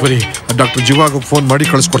worry, doctor ಜೀವಾಗ phone ಮಾಡಿ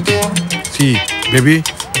ಕಳಿಸ್ಕೊಡ್ತೀನಿ. See, baby,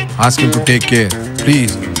 ask him to take care.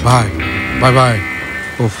 Please. Bye. Bye.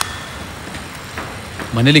 Oof.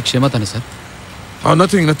 ಮನೇಲಿ ಕ್ಷೇಮ ತಾನೆ ಸರ್?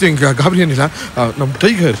 ನಥಿಂಗ್ ಗಾಬರಿ ಏನಿಲ್ಲ. ನಮ್ಮ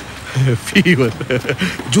ಟೈಗರ್ ಫೀವರ್.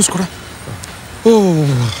 ಜ್ಯೂಸ್ ಕೊಡ. ಓ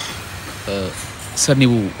ಸರ್,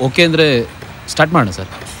 ನೀವು ಓಕೆ ಅಂದರೆ ಸ್ಟಾರ್ಟ್ ಮಾಡೋಣ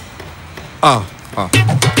ಸರ್.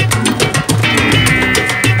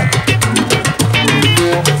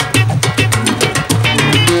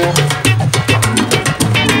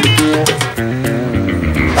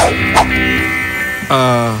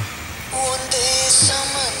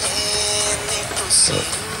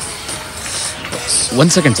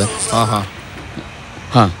 ಒಂದು ಸೆಕೆಂಡ್ ಸರ್.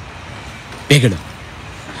 ಹಾಂ ಬೇಗ ಹೇಳು.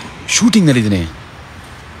 ಶೂಟಿಂಗ್ನಲ್ಲಿದ್ದೀನಿ.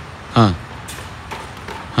 ಹಾಂ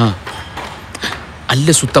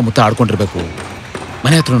ಅಲ್ಲೇ ಸುತ್ತಮುತ್ತ ಆಡ್ಕೊಂಡಿರ್ಬೇಕು.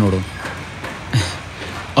 ಮನೆ ಹತ್ರ ನೋಡು.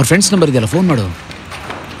 ಅವ್ರ ಫ್ರೆಂಡ್ಸ್ ನಂಬರ್ ಇದೆಯಲ್ಲ, ಫೋನ್ ಮಾಡು.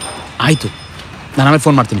 ಆಯಿತು, ನಾನು ಆಮೇಲೆ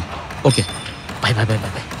ಫೋನ್ ಮಾಡ್ತೀನಿ. ಓಕೆ, ಬಾಯ್.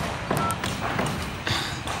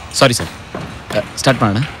 ಸಾರಿ ಸರ್, ಸ್ಟಾರ್ಟ್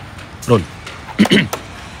ಮಾಡೋಣ. ರೋಲ್.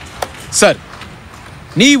 ಸರ್,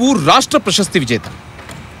 ನೀವು ರಾಷ್ಟ್ರ ಪ್ರಶಸ್ತಿ ವಿಜೇತ,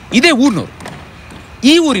 ಇದೇ ಊರಿನವರು.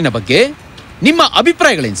 ಈ ಊರಿನ ಬಗ್ಗೆ ನಿಮ್ಮ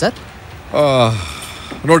ಅಭಿಪ್ರಾಯಗಳೇನು ಸರ್?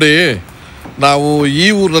 ನೋಡಿ, ನಾವು ಈ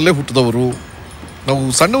ಊರಿನಲ್ಲೇ ಹುಟ್ಟಿದವರು. ನಾವು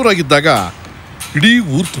ಸಣ್ಣವರಾಗಿದ್ದಾಗ ಇಡೀ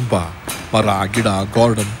ಊರು ತುಂಬ ಮರ, ಗಿಡ,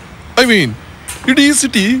 ಗಾರ್ಡನ್, ಇಡೀ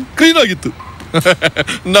ಸಿಟಿ ಕ್ಲೀನ್ ಆಗಿತ್ತು.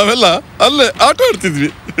 ನಾವೆಲ್ಲ ಅಲ್ಲೇ ಆಟ ಆಡ್ತಿದ್ವಿ.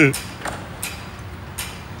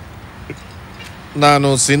 ನಾನು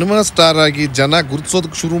ಸಿನಿಮಾ ಸ್ಟಾರ್ ಆಗಿ ಜನ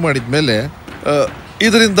ಗುರುತಿಸೋದಕ್ಕೆ ಶುರು ಮಾಡಿದ್ಮೇಲೆ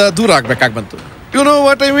ಇದರಿಂದ ದೂರ ಆಗ್ಬೇಕಾಗಿ ಬಂತು. You know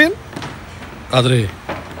what I mean? ಆದರೆ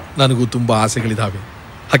ನನಗೂ ತುಂಬ ಆಸೆಗಳಿದ್ದಾವೆ.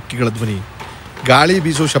 ಹಕ್ಕಿಗಳ ಧ್ವನಿ, ಗಾಳಿ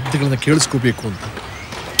ಬೀಸೋ ಶಬ್ದಗಳನ್ನ ಕೇಳಿಸ್ಕೋಬೇಕು ಅಂತ.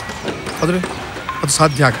 ಆದರೆ ಅದು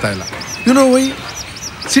ಸಾಧ್ಯ ಆಗ್ತಾ ಇಲ್ಲ. You know why?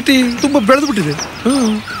 ಸಿಟಿ ತುಂಬ ಬೆಳೆದ್ಬಿಟ್ಟಿದೆ.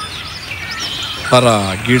 ಮರ,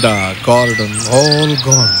 ಗಿಡ, ಗಾರ್ಡನ್ ಆಲ್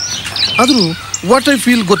ಗಾನ್. ಆದರೂ ವಾಟ್ ಐ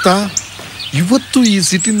ಫೀಲ್ ಗೊತ್ತಾ? ಇವತ್ತು ಈ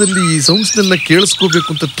ಸಿಟಿನಲ್ಲಿ ಈ ಸೌಂಡ್ಸ್ನೆಲ್ಲ ಕೇಳಿಸ್ಕೋಬೇಕು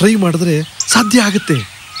ಅಂತ ಟ್ರೈ ಮಾಡಿದ್ರೆ ಸಾಧ್ಯ ಆಗುತ್ತೆ.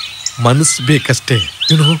 ಮನಸ್ಸು ಬೇಕಷ್ಟೇ.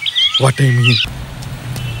 You know what I mean?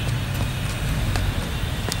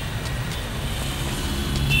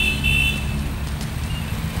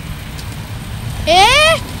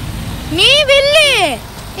 ನೀವಿಲ್ಲಿ?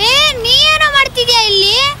 ನೀ ಏನೋ ಮಾಡ್ತಿದ್ಯಾ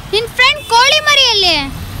ಇಲ್ಲಿ? ನಿನ್ ಫ್ರೆಂಡ್ ಕೋಳಿ ಮರಿಯಲ್ಲಿ?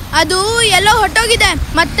 ಅದು ಎಲ್ಲೋ ಹೊಟ್ಟೋಗಿದೆ.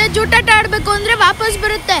 ಮತ್ತೆ ಜೂಟಾಟ ಆಡ್ಬೇಕು ಅಂದ್ರೆ ವಾಪಸ್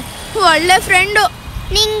ಬರುತ್ತೆ. ಒಳ್ಳೆ ಫ್ರೆಂಡು.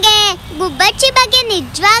 ನಿಂಗೆ ಗುಬ್ಬಚ್ಚಿ ಬಗ್ಗೆ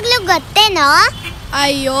ನಿಜವಾಗ್ಲೂ ಗೊತ್ತೇನೋ?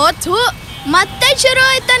 ಅಯ್ಯೋ ಥೂ, ಮತ್ತೆ ಶುರು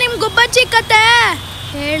ಆಯ್ತಾ ನಿಮ್ ಗುಬ್ಬಚ್ಚಿ ಕತೆ?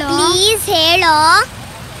 ಹೇಳೋ ಪ್ಲೀಸ್, ಹೇಳೋ.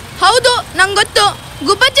 ಹೌದು, ನಂಗೆ ಗೊತ್ತು.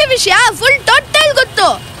 ಗುಬ್ಬಚ್ಚಿ ವಿಷಯ ಫುಲ್ ಟೋಟಲ್ ಗೊತ್ತು.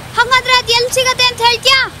 ಹಾಗಾದ್ರೆ ಅದು ಎಲ್ಲಿ ಸಿಗತ್ತೆ ಅಂತ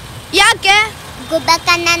ಹೇಳ್ತೀಯಾ? ಯಾಕೆ?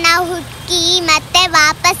 ಗುಬ್ಬಕ್ಕನ್ನ ನಾವು ಹುಡುಕಿ ಮತ್ತೆ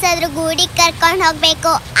ವಾಪಸ್ ಅದ್ರ ಗೂಡಿಗೆ ಕರ್ಕೊಂಡು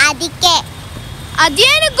ಹೋಗ್ಬೇಕು. ಅದಕ್ಕೆ.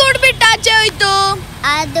 ಅದೇನು ಗೂಡು ಬಿಟ್ಟು ಆಚೆ ಹೋಯ್ತು?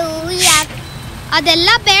 ಅದು ಅದೆಲ್ಲ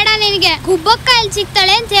ಬೇಡ ನಿನಗೆ. ಗುಬ್ಬಕ್ಕ ಎಲ್ಲಿ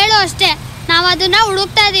ಸಿಗ್ತಾಳೆ ಅಂತ ಹೇಳು ಅಷ್ಟೇ. ನಾವು ಅದನ್ನ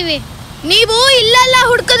ಹುಡುಕ್ತಾ ಇದೀವಿ. ನೀವು ಇಲ್ಲೆಲ್ಲ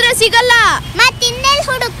ಹುಡುಕಿದ್ರೆ ಸಿಗಲ್ಲ. ಮತ್ತಿನ್ನೆಲ್ಲಿ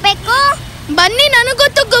ಹುಡುಕ್ಬೇಕು? ಬನ್ನಿ, ನನಗೆ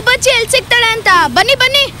ಗೊತ್ತು ಗುಬ್ಬಚ್ಚಿ ಎಲ್ಲಿ ಸಿಗ್ತಾಳೆ ಅಂತ. ಬನ್ನಿ.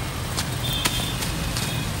 ಬನ್ನಿ.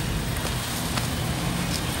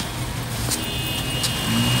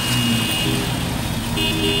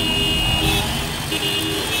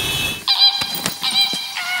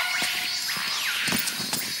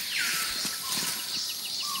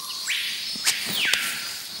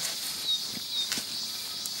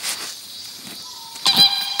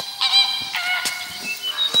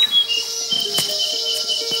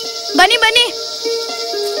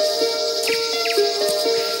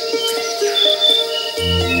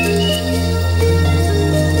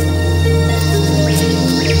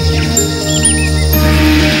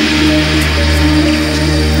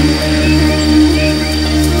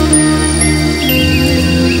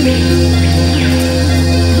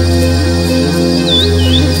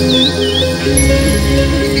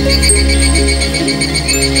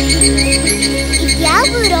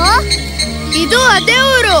 ಯಾವೂರು? ಇದು ಅದೇ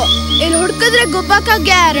ಊರು. ಇಲ್ಲಿ ಹುಡುಕಿದ್ರೆ ಗುಬ್ಬಕ್ಕ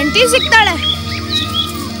ಗ್ಯಾರಂಟಿ ಸಿಗ್ತಾಳೆ.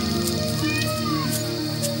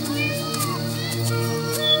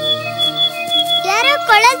 ಯಾರೋ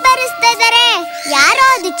ಕೊಳಲ್ ಬಾರಿಸ್ತಾ ಇದಾರೆ. ಯಾರೋ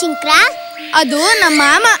ಅದು ಚಿಂಕ್ರ? ಅದು ನಮ್ಮ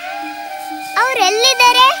ಮಾಮ.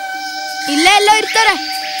 ಅವ್ರೆಲ್ಲಿದ್ದಾರೆ? ಇಲ್ಲೇ ಎಲ್ಲೋ ಇರ್ತಾರೆ.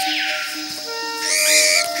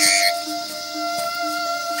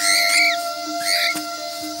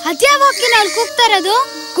 ಅದ್ಯಾವಾಕಿನ ಅಲ್ಲಿ ಕೂಗ್ತಾ ಇರೋದು?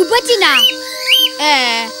 ಗುಬ್ಬಚ್ಚಿನ?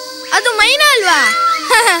 ಅದು ಮೈನಾ ಅಲ್ವಾ?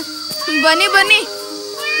 ಬನ್ನಿ.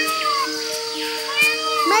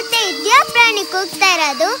 ಮತ್ತೆ ಇದ್ಯಾ ಪ್ರಾಣಿ ಕೂಗ್ತಾ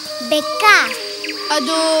ಇರೋದು? ಬೆಕ್ಕ?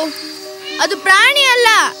 ಅದು ಪ್ರಾಣಿ ಅಲ್ಲ,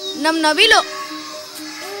 ನಮ್ ನವಿಲು.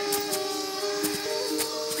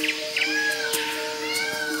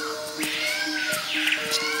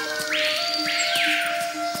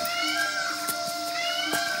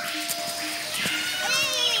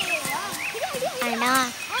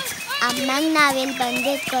 ಅಮ್ಮಂಗೆ ನಾವಿಲ್ಲಿ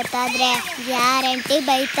ಬಂದಿದ್ದು ಗೊತ್ತಾದ್ರೆ ಗ್ಯಾರಂಟಿ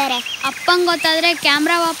ಬೈತಾರೆ. ಅಪ್ಪಂಗೆ ಗೊತ್ತಾದ್ರೆ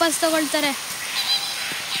ಕ್ಯಾಮ್ರಾ ವಾಪಸ್ ತಗೊಳ್ತಾರೆ.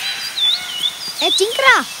 ಚಿಂಕ್ರ,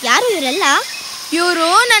 ಯಾರು ಇವರೆಲ್ಲ? ಇವರು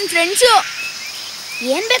ನನ್ನ ಫ್ರೆಂಡ್ಸು.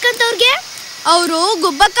 ಏನ್ ಬೇಕಂತ ಅವ್ರಿಗೆ? ಅವರು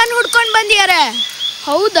ಗುಬ್ಬಕ್ಕನ್ ಹುಡ್ಕೊಂಡು ಬಂದಿದ್ದಾರೆ.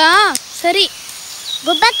 ಹೌದಾ, ಸರಿ.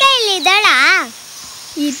 ಗುಬ್ಬಕ್ಕ ಇಲ್ಲಿ ಇದ್ದಾಳ?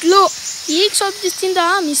 ಇದ್ಲು, ಈಗ ಸ್ವಲ್ಪ ದಿವಸದಿಂದ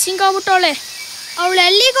ಮಿಸ್ಸಿಂಗ್ ಆಗ್ಬಿಟ್ಟವಳೆ. ಅವಳು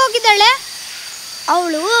ಎಲ್ಲಿಗೆ ಹೋಗಿದ್ದಾಳೆ?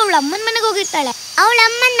 ಅವಳು ಅವಳ ಅಮ್ಮನ ಮನೆಗೆ ಹೋಗಿರ್ತಾಳೆ. ಅವಳ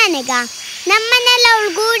ಅಮ್ಮನ ಮನೆಗ? ನಮ್ಮನೆಲ್ಲ ಅವಳು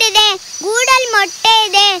ಗೂಡಿದೆ, ಗೂಡಲ್ಲಿ ಮೊಟ್ಟೆ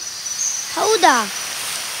ಇದೆ. ಹೌದಾ?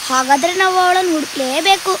 ಹಾಗಾದ್ರೆ ನಾವು ಅವಳನ್ನು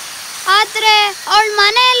ಹುಡುಕ್ಲೇಬೇಕು. ಆದ್ರೆ ಅವಳ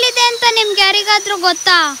ಮನೆ ಎಲ್ಲಿದೆ ಅಂತ ನಿಮ್ಗೆ ಯಾರಿಗಾದ್ರೂ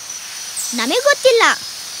ಗೊತ್ತಾ? ನಮಗೆ ಗೊತ್ತಿಲ್ಲ.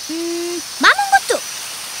 ಮಾಮ ಗೊತ್ತು.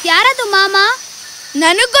 ಯಾರದು ಮಾಮ?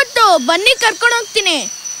 ನನಗೆ ಗೊತ್ತು, ಬನ್ನಿ ಕರ್ಕೊಂಡು ಹೋಗ್ತೀನಿ.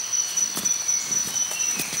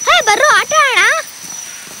 ಹೇ ಬರ್ರೋ, ಆಟ ಆಡ.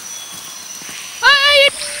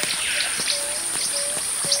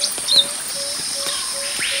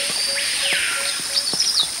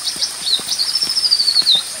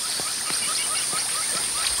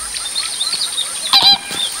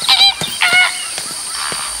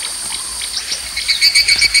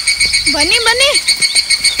 ಬನ್ನಿ ಬನ್ನಿ,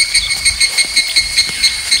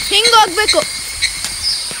 ಹಿಂಗೆ ಹೋಗ್ಬೇಕು.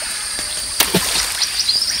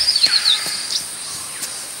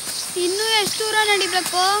 ಇನ್ನೂ ಎಷ್ಟು ದೂರ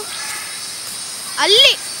ನಡಿಬೇಕು?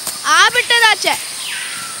 ಅಲ್ಲಿ ಆ ಬೆಟ್ಟದಾಚೆ.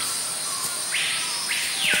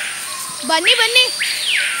 ಬನ್ನಿ ಬನ್ನಿ.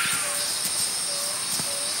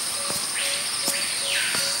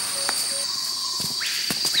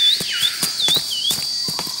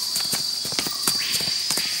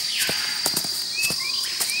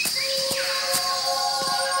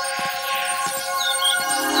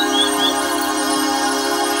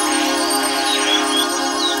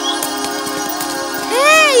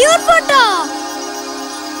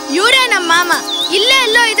 ಇವರೇ ನಮ್ಮ ಮಾಮ. ಇಲ್ಲೇ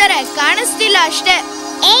ಎಲ್ಲೋ ಇದ್ದಾರೆ, ಕಾಣಿಸ್ತಿಲ್ಲ ಅಷ್ಟೇ.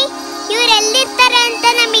 ಇವರೆಲ್ಲಿರ್ತಾರೆ ಅಂತ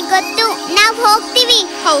ನಮಗೆ ಗೊತ್ತು, ನಾವು ಹೋಗ್ತೀವಿ.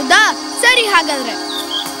 ಹೌದಾ, ಸರಿ. ಹಾಗಾದ್ರೆ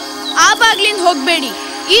ಆ ಬಾಗ್ಲಿಂದ ಹೋಗ್ಬೇಡಿ,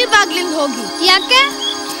 ಈ ಬಾಗ್ಲಿಂದ ಹೋಗಿ. ಯಾಕೆ?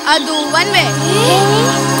 ಅದು one way.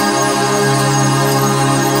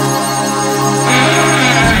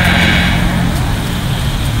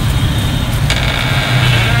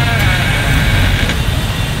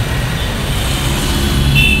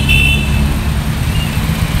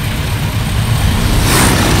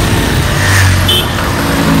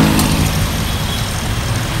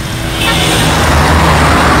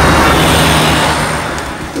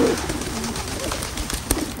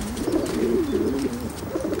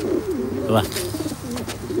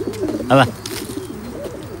 Apa?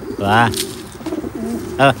 Wah.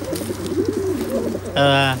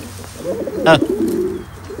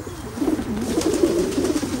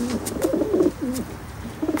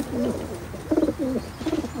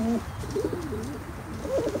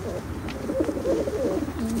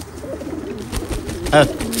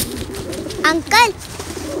 Uncle,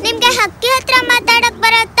 ನಿಮ್ಗೆ ಹಕ್ಕಿ ಹತ್ರ ಮಾತಾಡಕ್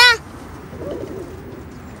ಬರತ್ತಾ?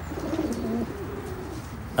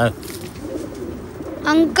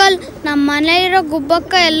 ಅಂಕಲ್, ನಮ್ಮ ಮನೆಯಲ್ಲಿರೋ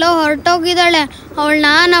ಗುಬ್ಬಕ್ಕ ಎಲ್ಲೋ ಹೊರಟೋಗಿದ್ದಾಳೆ. ಅವಳನ್ನ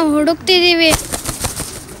ನಾವು ಹುಡುಕ್ತಿದೀವಿ.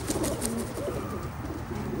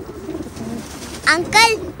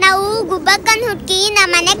 ಅಂಕಲ್, ನಾವು ಗುಬ್ಬಕ್ಕನ್ ಹುಡುಕಿ ನಮ್ಮ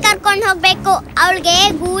ಮನೆಗೆ ಕರ್ಕೊಂಡು ಹೋಗ್ಬೇಕು. ಅವಳಿಗೆ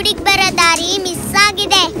ಗೂಡಿಗೆ ಬರೋ ದಾರಿ ಮಿಸ್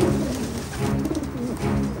ಆಗಿದೆ.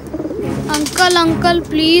 Uncle uncle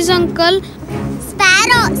please uncle.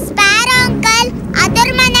 Sparrow sparrow uncle, ಅದರ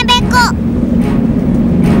ಮನೆ ಬೇಕು.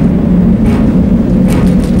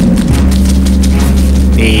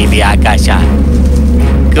 ನೀಲಿ ಆಕಾಶ,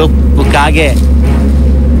 ಕಪ್ಪು ಕಾಗೆ,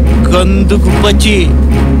 ಕಂದು ಗುಬ್ಬಚ್ಚಿ,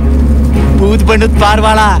 ಬೂದ್ ಬಣ್ಣದ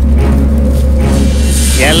ಪಾರಿವಾಳ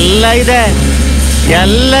ಎಲ್ಲ ಇದೆ,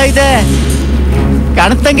 ಎಲ್ಲ ಇದೆ.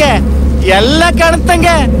 ಕಾಣುತ್ತಂಗೆ, ಎಲ್ಲ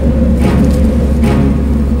ಕಾಣುತ್ತಂಗೆ.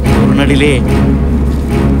 ನಡಿಲಿ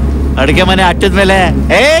ಅಡುಗೆ ಮನೆ ಅಟ್ಟದ ಮೇಲೆ.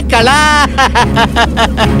 ಕಳ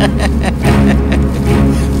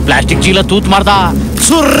ಪ್ಲಾಸ್ಟಿಕ್ ಚೀಲ ತೂತ್ ಮಾಡ್ದ,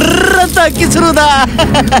 ಸುರ್ರಂತ ಕಿಸ್ರುದ,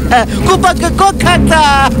 ಕುಪ್ಪಕ್ಕ ಕೊಕ್ಕ ಹಾಕ್ತ.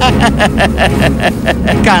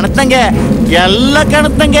 ಕಾಣುತ್ತಂಗೆ, ಎಲ್ಲ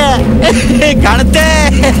ಕಾಣುತ್ತಂಗೆ, ಕಾಣುತ್ತೆ.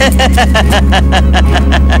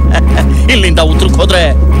 ಇಲ್ಲಿಂದ ಉತ್ತರಕ್ಕೆ ಹೋದ್ರೆ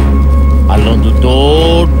ಅಲ್ಲೊಂದು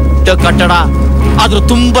ದೊಡ್ಡ ಕಟ್ಟಡ, ಆದ್ರೂ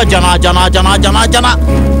ತುಂಬಾ ಜನ ಜನ ಜನ ಜನ ಜನ.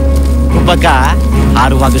 ಕುಪ್ಪಕ್ಕ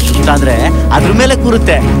ಹಾರುವಾಗ ಸುಸ್ತಾದ್ರೆ ಅದ್ರ ಮೇಲೆ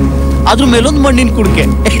ಕೂರುತ್ತೆ, ಅದ್ರ ಮೇಲೊಂದು ಮಣ್ಣಿನ ಕುಡಿಕೆ.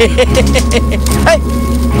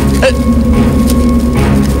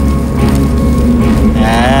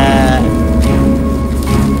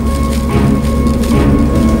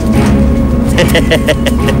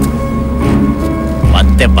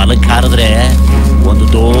 ಮತ್ತೆ ಬಲಕ್ಕೆ ಹಾರಿದ್ರೆ ಒಂದು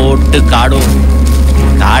ದೊಡ್ಡ ಕಾಡು,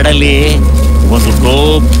 ಕಾಡಲ್ಲಿ ಒಂದು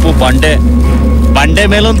ಗೋಪು ಬಂಡೆ, ಬಂಡೆ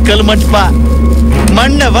ಮೇಲೊಂದು ಕಲ್ಲು ಮಂಟಪ.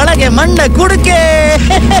 ಮಣ್ಣ ಒಳಗೆ ಮಣ್ಣ ಕುಡುಕೆ.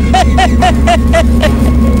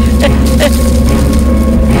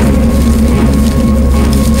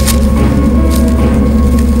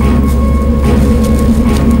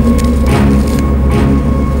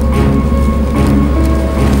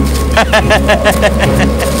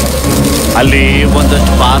 ಅಲ್ಲಿ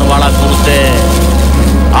ಒಂದಷ್ಟು ಪಾರಿವಾಳ ಕೂರುತ್ತೆ,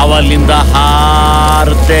 ಅವಲ್ಲಿಂದ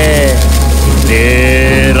ಹಾರುತ್ತೆ,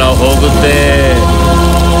 ನೇರ ಹೋಗುತ್ತೆ,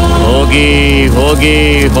 ಹೋಗಿ ಹೋಗಿ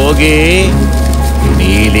ಹೋಗಿ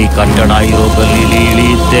ನೀಲಿ ಕಟ್ಟಡ ಇರೋ ಗಲ್ಲಿಲಿ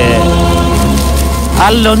ಇಳಿಯುತ್ತೆ.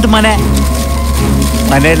 ಅಲ್ಲೊಂದು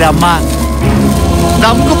ಮನೇಲಿ ಅಮ್ಮ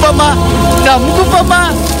ನಮ್ಗುಪ್ಪಮ್ಮ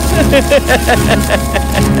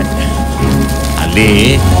ಅಲ್ಲಿ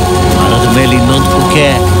ಮರದ ಮೇಲೆ ಇನ್ನೊಂದು ಕುಕ್ಕೆ,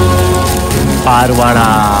 ಪಾರಿವಾಳ,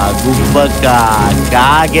 ಗುಬ್ಬಕ್ಕ,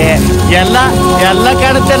 ಕಾಗೆ ಎಲ್ಲ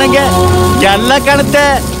ಕಾಣುತ್ತೆ ನಂಗೆ,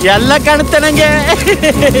 ಎಲ್ಲ ಕಾಣುತ್ತೆ ನಂಗೆ.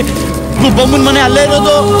 ಗುಬ್ಬಮ್ಮನ ಮನೆ ಅಲ್ಲೇ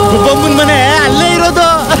ಇರೋದು.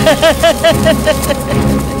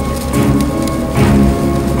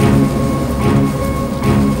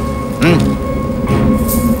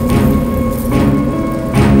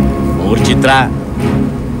 ಮೂರು ಚಿತ್ರ,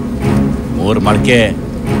 3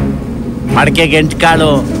 ಮಡಕೆಗೆ 8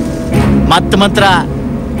 ಕಾಳು, ಮಾತ್ರ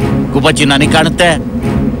ಗುಬ್ಬಚ್ಚಿ ನನಗೆ ಕಾಣುತ್ತೆ,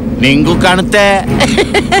 ನಿಂಗೂ ಕಾಣುತ್ತೆ.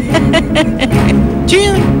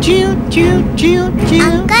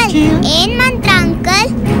 ಏನ್ ಮಂತ್ರ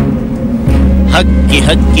ಅಂಕಲ್? ಹಕ್ಕಿ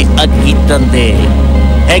ಅಕ್ಕಿ ತಂದೆ,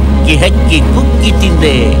 ಹೆಕ್ಕಿ ಕುಕ್ಕಿ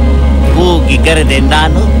ತಿಂದೆ, ಕೂಗಿ ಕರೆದೆ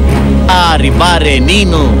ನಾನು, ಆರಿ ಬಾರೆ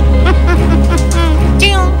ನೀನು.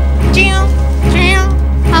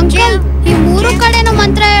 ಅಂಕಲ್, ಈ 3 ಕಡೆನೂ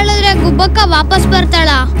ಮಂತ್ರ ಹೇಳಿದ್ರೆ ಗುಬ್ಬಕ್ಕ ವಾಪಸ್ ಬರ್ತಾಳ?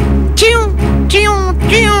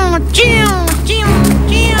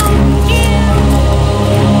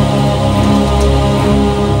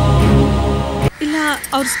 ಇಲ್ಲ,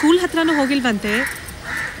 ಅವ್ರ ಸ್ಕೂಲ್ ಹತ್ರನೂ ಹೋಗಿಲ್ವಂತೆ.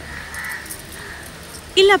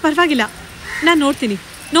 ಇಲ್ಲ, ಪರವಾಗಿಲ್ಲ, ನಾನು ನೋಡ್ತೀನಿ,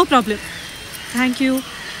 ನೋ ಪ್ರಾಬ್ಲಮ್. Thank you.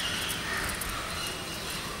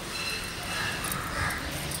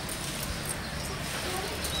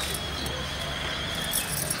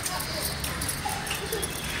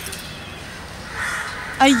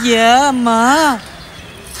 ಅಯ್ಯ ಅಮ್ಮ,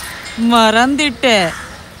 ಮರಂದಿಟ್ಟೆ.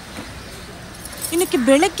 ಇನ್ನಕ್ಕೆ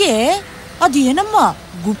ಬೆಳಗ್ಗೆ ಅದೇನಮ್ಮ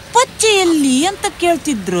ಗುಬ್ಬಚ್ಚಿಯಲ್ಲಿ ಅಂತ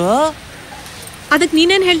ಕೇಳ್ತಿದ್ರು. ಅದಕ್ಕೆ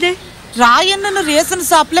ನೀನೇನು ಹೇಳ್ದೆ? ರಾಯಣ್ಣನ ರೇಸನ್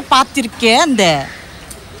ಸಾಪ್ಲೆ ಪಾತಿರ್ಕೆ ಅಂದೆ.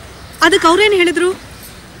 ಅದಕ್ಕೆ ಅವ್ರೇನು ಹೇಳಿದ್ರು?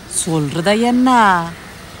 சொல்றதையென்ன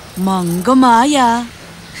ಮಂಗಮಾಯ.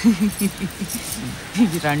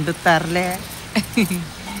 ಎರಡು ತರ್ಲೆ.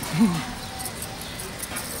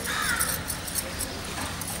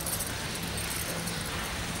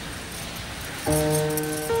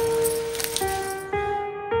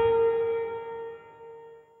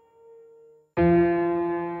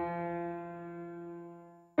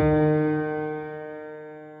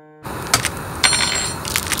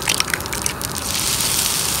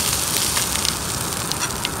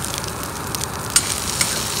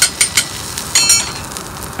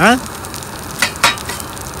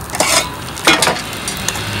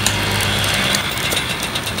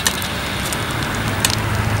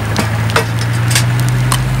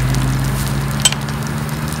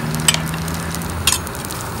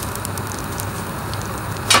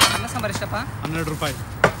 ಎಷ್ಟಪ್ಪ? 12 ರೂಪಾಯಿ.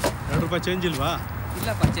 2 ರೂಪಾಯಿ ಚೇಂಜ್ ಇಲ್ವಾ?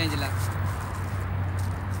 ಇಲ್ಲಪ್ಪ, ಚೇಂಜ್ ಇಲ್ಲ.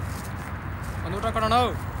 ಒಂದು ಊಟ ಕೊಡೋಣ.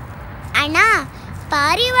 ಅಣ್ಣ,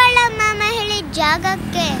 ಪಾರಿವಾಳ ಮಾಮ ಹೇಳಿದ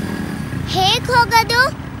ಜಾಗಕ್ಕೆ ಹೇಗೆ ಹೋಗೋದು?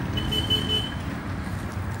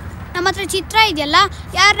 ನಮ್ಮ ಹತ್ರ ಚಿತ್ರ ಇದೆಯಲ್ಲ,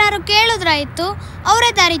 ಯಾರನ್ನಾರು ಕೇಳಿದ್ರಾಯ್ತು,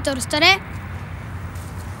 ಅವರೇ ದಾರಿ ತೋರಿಸ್ತಾರೆ.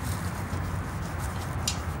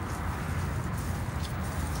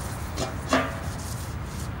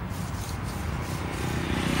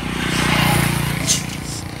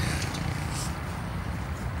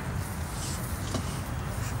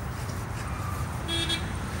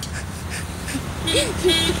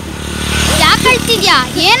 ಯಾಕೆ ಅಳ್ತಿದ್ಯಾ?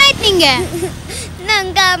 ಏನಾಯ್ತು ನಿಂಗೆ?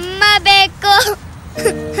 ನಂಗೆ ಅಮ್ಮ ಬೇಕು.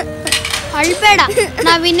 ಅಳ್ಬೇಡ,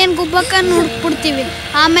 ನಾವ್ ಇನ್ನೇನು ಗುಬ್ಬಕ್ಕ ಹುಡ್ಕ್ಬಿಡ್ತೀವಿ.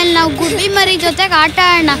 ಆಮೇಲೆ ನಾವು ಗುಬ್ಬಿ ಮರಿ ಜೊತೆಗೆ ಆಟ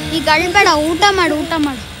ಆಡೋಣ. ಈಗ ಅಳ್ಬೇಡ, ಊಟ ಮಾಡು.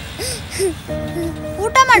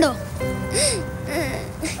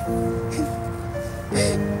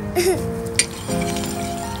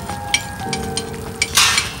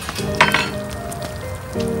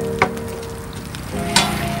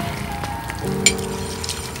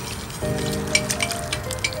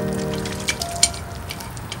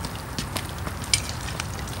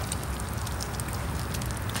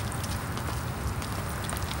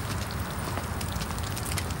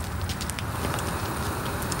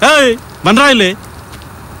 ಏಯ್, ಬನ್ರಾ ಇಲ್ಲಿ.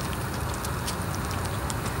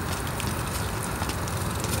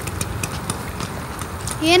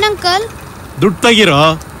 ಏನಂಕಲ್? ದುಡ್ಡು ತೆಗಿರೋ.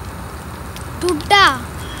 ದುಡ್ಡ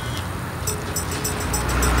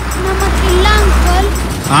ನಮ್ಮ ಇಲ್ಲ ಅಂಕಲ್.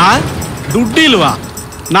 ದುಡ್ಡಿಲ್ವಾ?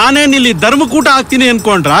 ನಾನೇನಿಲ್ಲಿ ಧರ್ಮಕೂಟ ಹಾಕ್ತೀನಿ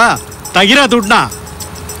ಅನ್ಕೊಂಡ್ರ? ತೆಗಿರ ದುಡ್ಡನ್ನ.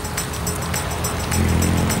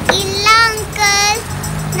 ಇಲ್ಲ ಅಂಕಲ್,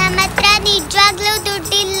 ನಮ್ಮ ಹತ್ರ ನಿಜವಾಗ್ಲೂ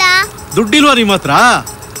ದುಡ್ಡಿಲ್ಲ. ದುಡ್ಡಿಲ್ವಾ ನಿಮ್ಮ ಹತ್ರ?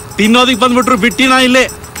 ತಿನ್ನೋದಿಕ್ ಬಂದ್ಬಿಟ್ರು ಬಿಟ್ಟಿನ ಇಲ್ಲೇ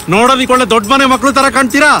ನೋಡೋದಿಕ್ ಒಳ್ಳೆ ದೊಡ್ಡ ಮನೆ ಮಕ್ಳು ತರ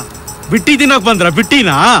ಕಾಣ್ತೀರಾ. ಬಿಟ್ಟಿ ತಿನ್ನಕ್ ಬಂದ್ರ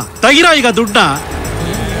ಬಿಟ್ಟಿನ? ತೆಗಿರ ಈಗ ದುಡ್ಡನ್ನ.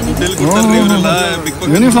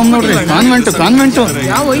 ಯೂನಿಫಾರ್ಮ್ ನೋಡ್ರಿ, ಕಾನ್ವೆಂಟ್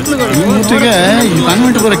ಮೂತಿಗೆ ಈ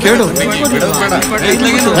ಕಾನ್ವೆಂಟ್ ಬರೋ ಕೇಳು.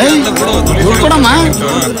 ದುಡ್ಡು ಕೊಡಮ್ಮ,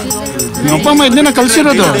 ನಿಮ್ಮ ಅಪ್ಪ ಅಮ್ಮ ಇದನ್ನ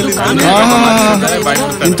ಕಲ್ಸಿರೋದು.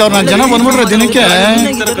 ಇಂಥವ್ರು 4 ಜನ ಬಂದ್ಬಿಟ್ರೆ ದಿನಕ್ಕೆ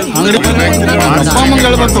ಅಂಗಡಿ ಅಪ್ಪ ಅಮ್ಮಂಗೆ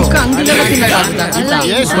ಹೇಳ್ಬೇಕು.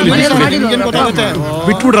 ಗೊತ್ತಾಗುತ್ತೆ.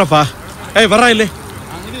 ಬಿಟ್ಬಿಡ್ರಪ್ಪ. ಬರ ಇಲ್ಲಿ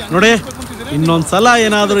ನೋಡಿ, ಇನ್ನೊಂದ್ಸಲ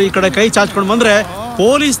ಏನಾದ್ರು ಈ ಕಡೆ ಕೈ ಚಾಚ್ಕೊಂಡು ಬಂದ್ರೆ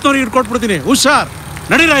ಪೊಲೀಸ್ನವ್ರಿಗೆ ಇಟ್ಕೊಟ್ಬಿಡ್ತೀನಿ. ಹುಷಾರ್,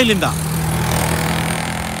 ನಡೀರಾ ಇಲ್ಲಿಂದ.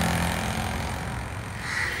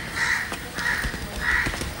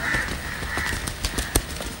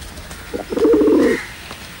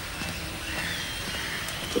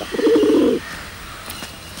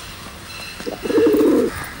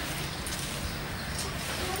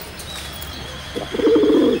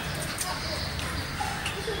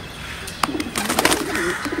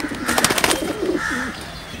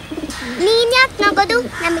 ನೀನ್ ಯಾಕೆ ನಗೋದು?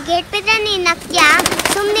 ನಮಗೆ ಗೇಟ್ ಬಿದ್ರೆ ನೀನ್ ನಗ್ತ್ಯಾ?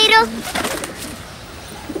 ಸುಮ್ನಿರು.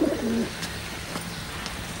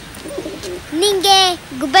 ನಿಂಗೆ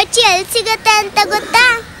ಗುಬ್ಬಚ್ಚಿ ಎಲ್ಲಿ ಸಿಗತ್ತೆ ಅಂತ ಗೊತ್ತಾ?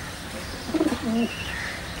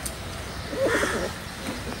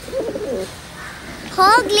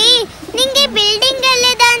 ಹೋಗ್ಲಿ, ನಿಂಗೆ ಬಿಲ್ಡಿಂಗ್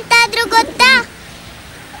ಎಲ್ಲಿದೆ ಅಂತಾದ್ರೂ ಗೊತ್ತಾ?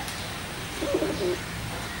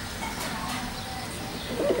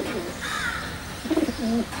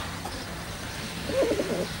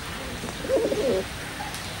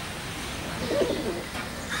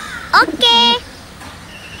 Okay,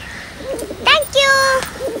 thank you.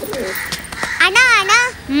 ಅಣ್ಣ ಅಣ್ಣ,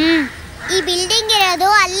 ಈ ಬಿಲ್ಡಿಂಗ್ ಇರೋದು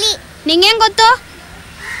ಅಲ್ಲಿ. ನಿಂಗೆ ಗೊತ್ತು?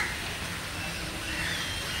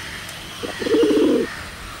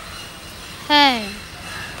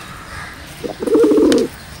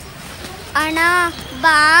 ಅಣ್ಣ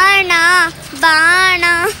ಬಾಣ ಬಾಣ.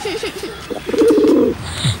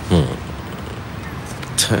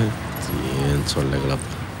 ಏನು ಸೊಳ್ಳೆಗಳಪ್ಪ,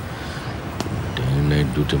 ಡೇ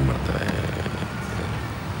ನೈಟ್ ಡ್ಯೂಟಿ ಮಾಡ್ತಾರೆ.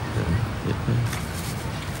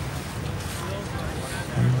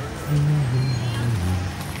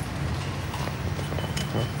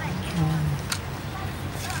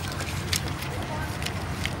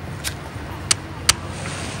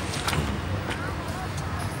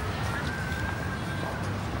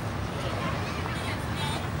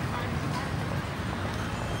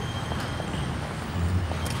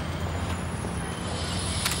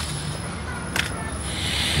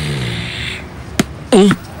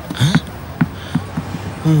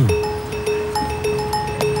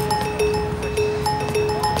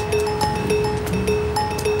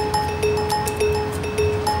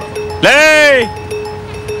 ಲೇ,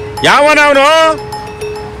 ಯಾವನವನು?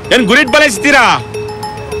 ಏನ್ ಗುರಿಟ್ ಬಲಾಯಿಸ್ತೀರಾ?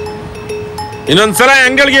 ಇನ್ನೊಂದ್ಸಲ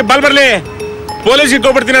ಅಂಗಡಿಗೆ ಬಲ್ ಬರ್ಲಿ, ಪೊಲೀಸ್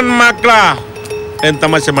ಇಟ್ಕೊಬಿಡ್ತೀನಿ ನನ್ನ ಮಕ್ಕಳ. ಏನ್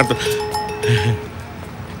ತಮಾಷೆ ಮಾಡ್ತಾರೆ.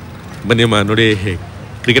 ಬನ್ನಿ ಅಮ್ಮ, ನೋಡಿ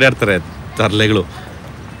ಕ್ರಿಕೆಟ್ ಆಡ್ತಾರೆ ತರ್ಲೆಗಳು.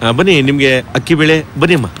 ಬನ್ನಿ, ನಿಮ್ಗೆ ಅಕ್ಕಿ ಬೇಳೆ.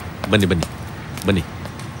 ಬನ್ನಿ ಅಮ್ಮ, ಬನ್ನಿ ಬನ್ನಿ ಬನ್ನಿ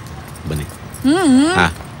ಬನ್ನಿ.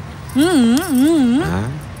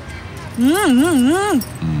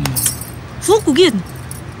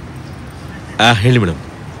 ಹೇಳಿ ಮೇಡಮ್.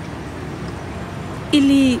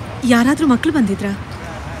 ಇಲ್ಲಿ ಯಾರಾದ್ರೂ ಮಕ್ಳು ಬಂದಿದ್ರಾ?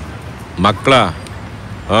 ಮಕ್ಕಳ?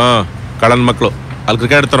 ಕಳನ್ ಮಕ್ಕಳು ಅಲ್ಲಿ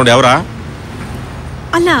ಕ್ರಿಕೆಟ್ ಆಡ್ತಾರೆ ನೋಡಿ, ಅವರ?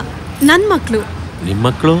 ಅಲ್ಲ, ನನ್ ಮಕ್ಳು. ನಿಮ್ಮ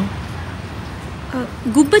ಮಕ್ಕಳು?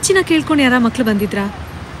 ಗುಬ್ಬಚ್ಚಿನ ಕೇಳ್ಕೊಂಡು ಯಾರ ಮಕ್ಳು ಬಂದಿದ್ರಾ?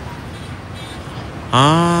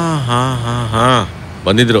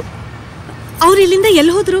 ಬಂದಿದ್ರು. ಅವ್ರು ಇಲ್ಲಿಂದ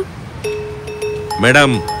ಎಲ್ಲಿ ಹೋದ್ರು?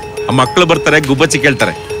 ಮೇಡಮ್, ಆ ಮಕ್ಕಳು ಬರ್ತಾರೆ, ಗುಬ್ಬಚ್ಚಿ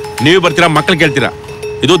ಕೇಳ್ತಾರೆ. ನೀವು ಬರ್ತೀರಾ, ಮಕ್ಳು ಕೇಳ್ತೀರಾ?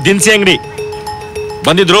 ಇದು ದಿನಸಿ ಅಂಗಡಿ.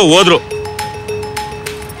 ಬಂದಿದ್ರು, ಹೋದ್ರು.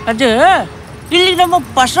 ಅದೇ ಇಲ್ಲಿ ನಮ್ಮ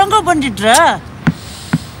ಪಸಂಗ ಬಂದಿದ್ರ?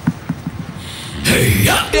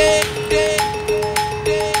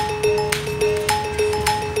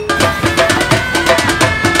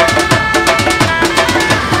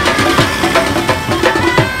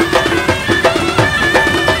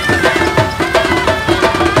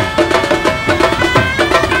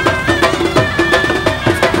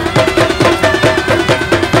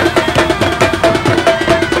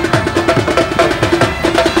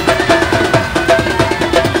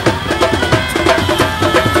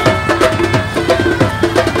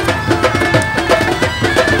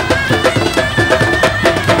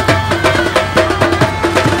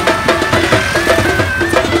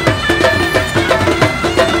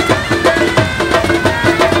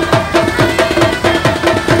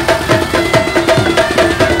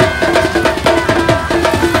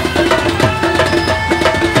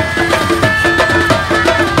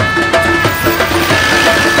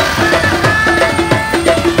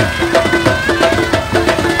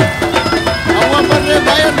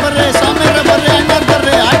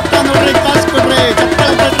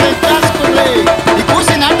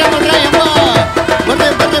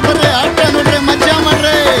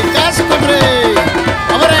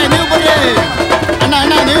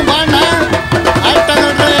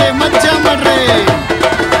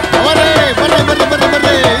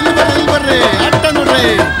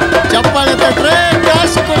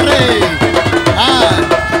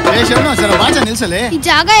 ಶರಣ ಸರ ಬಾಚ ನಿಲ್ಸಲೆ. ಈ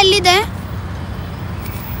ಜಾಗ ಎಲ್ಲಿದೆ?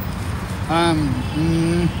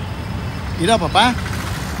 ಇದ ಪಾಪ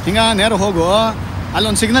ಹಿಂಗ ನೇರ ಹೋಗು,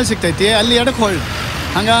 ಅಲ್ಲೊಂದು ಸಿಗ್ನಲ್ ಸಿಗ್ತೈತಿ, ಅಲ್ಲಿ ಎಡಕ್ಕೆ ಹೊಳ್ಳು.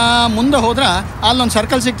 ಹಂಗ ಮುಂದೆ ಹೋದ್ರ ಅಲ್ಲೊಂದು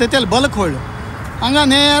ಸರ್ಕಲ್ ಸಿಗ್ತೈತಿ, ಅಲ್ಲಿ ಬಲಕ್ಕೆ ಹೊಳ್ಳು. ಹಂಗ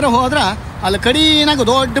ನೇರ ಹೋದ್ರ ಅಲ್ಲಿ ಕಡಿನಾಗ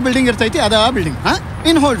ದೊಡ್ಡ ಬಿಲ್ಡಿಂಗ್ ಇರ್ತೈತಿ, ಅದ ಬಿಲ್ಡಿಂಗ್. ಹಾಂ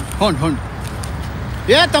ಇನ್ನು ಹೊಂಡು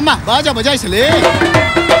ಏ ತಮ್ಮ ಬಾಜ ಬಜಾಯಿಸಲಿ.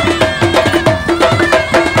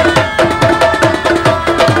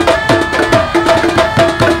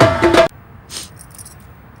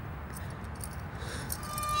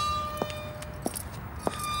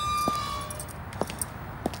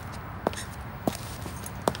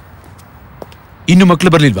 ಇನ್ನು ಮಕ್ಕಳು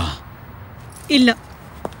ಬರ್ಲಿಲ್ವಾ? ಇಲ್ಲ.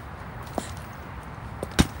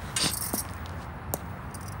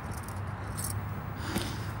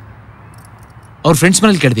 ಅವ್ರ ಫ್ರೆಂಡ್ಸ್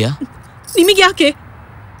ಮನೇಲಿ ಕೇಳಿದ್ಯಾ? ನಿಮಗೆ ಯಾಕೆ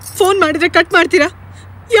ಫೋನ್ ಮಾಡಿದ್ರೆ ಕಟ್ ಮಾಡ್ತೀರಾ?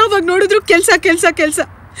 ಯಾವಾಗ ನೋಡಿದ್ರು ಕೆಲ್ಸ ಕೆಲ್ಸ ಕೆಲ್ಸ.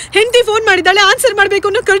 ಹೆಂಡತಿ ಫೋನ್ ಮಾಡಿದಾಳೆ, ಆನ್ಸರ್ ಮಾಡ್ಬೇಕು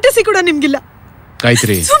ಅನ್ನೋ ಕರ್ಟಸಿ ಕೂಡ ನಿಮ್ಗಿಲ್ಲ.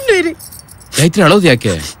 ಗಾಯತ್ರಿ ಸುಮ್ಮನೆ ಇರಿ. ಗಾಯತ್ರಿ ಅಳೋದು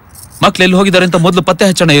ಯಾಕೆ? ಮಕ್ಳು ಎಲ್ಲಿ ಹೋಗಿದ್ದಾರೆ ಅಂತ ಮೊದಲು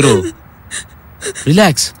ಪತ್ತೆ ಹಚ್ಚೋಣ. ಇರು,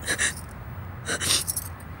 ರಿಲ್ಯಾಕ್ಸ್.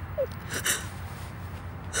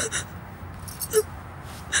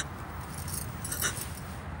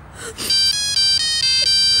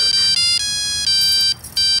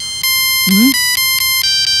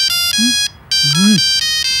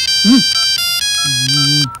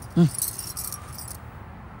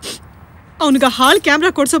 ಅವನಿಗೆ ಹಾಲ್ ಕ್ಯಾಮ್ರಾ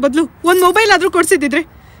ಕೊಡ್ಸೋ ಬದಲು ಒಂದ್ ಮೊಬೈಲ್ ಆದ್ರೂ ಕೊಡ್ಸಿದ್ರೆ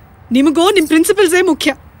ನಿಮಗೋ ನಿಮ್ ಪ್ರಿನ್ಸಿಪಲ್ಸೇ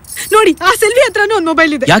ಮುಖ್ಯ. ನೋಡಿ, ಆ ಸೆಲ್ವಿ ಹತ್ರನೂ ಒಂದ್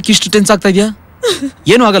ಮೊಬೈಲ್ ಇದೆ. ಯಾಕೆ ಇಷ್ಟು ಟೆನ್ಸ್ ಆಗ್ತಾ ಇದೆಯಾ?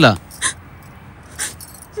 ಏನೂ ಆಗಲ್ಲ.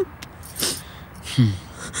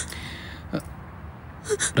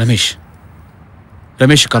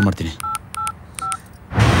 ರಮೇಶ್ ಕಾಲ್ ಮಾಡ್ತೀನಿ.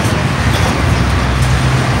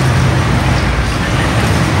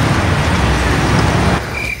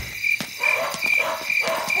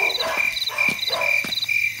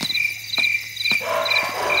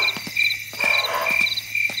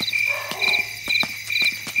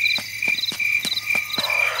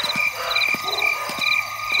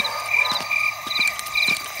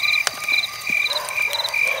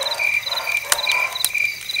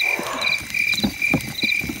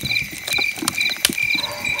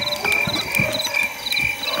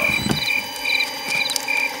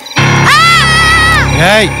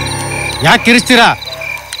 ಯಾಕೆ ಕಿರಿಸ್ತೀರಾ?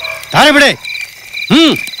 ದಾರಿ ಬಿಡಿ.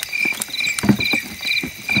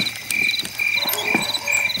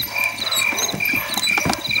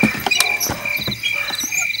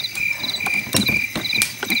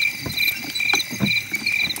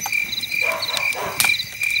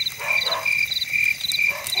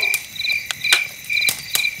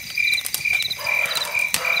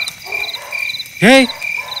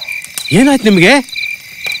 ಏನಾಯ್ತು ನಿಮ್ಗೆ?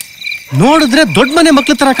 ನೋಡಿದ್ರೆ ದೊಡ್ಡ ಮನೆ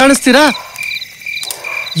ಮಕ್ಳ ತರ ಕಾಣಿಸ್ತೀರಾ.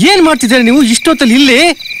 ಏನ್ ಮಾಡ್ತಿದ್ದೀರಾ ನೀವು ಇಷ್ಟೊತ್ತಲ್ಲಿ ಇಲ್ಲಿ?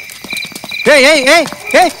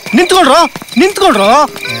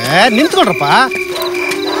 ನಿಂತ್ಕೊಳ್ರಪ್ಪ.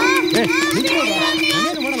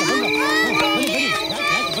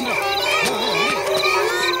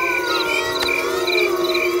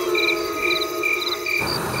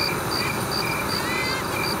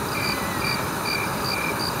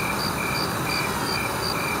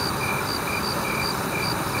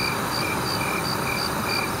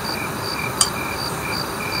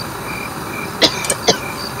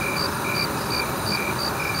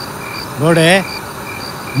 ನೋಡೆ,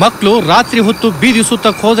 ಮಕ್ಕಳು ರಾತ್ರಿ ಹೊತ್ತು ಬೀದಿ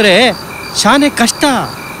ಸುತ್ತಕ್ಕೆ ಹೋದ್ರೆ ಶಾನೆ ಕಷ್ಟ.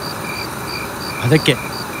 ಅದಕ್ಕೆ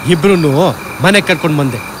ಇಬ್ರು ಮನೆಗೆ ಕರ್ಕೊಂಡು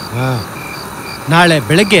ಬಂದೆ. ನಾಳೆ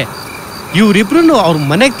ಬೆಳಗ್ಗೆ ಇವರಿಬ್ರು ಅವ್ರ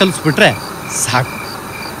ಮನೆಗೆ ತಲುಪಿಸ್ಬಿಟ್ರೆ ಸಾಕು.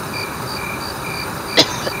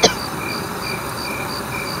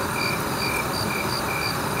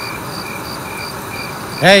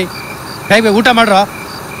 ಬೇಗ ಊಟ ಮಾಡ್ರೋ.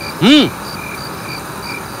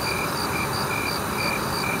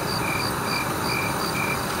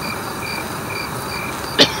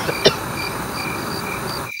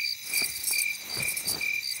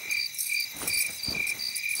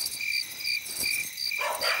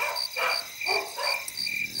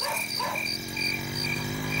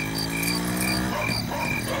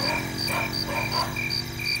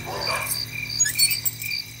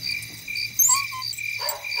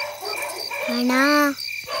 ಅಣ್ಣ,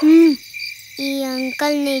 ಈ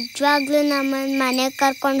ಅಂಕಲ್ ನಿಜವಾಗ್ಲೂ ನಮ್ಮನ್ನ ಮನೆಗೆ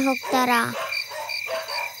ಕರ್ಕೊಂಡು ಹೋಗ್ತಾರಾ?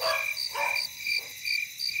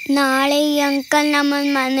 ನಾಳೆ ಈ ಅಂಕಲ್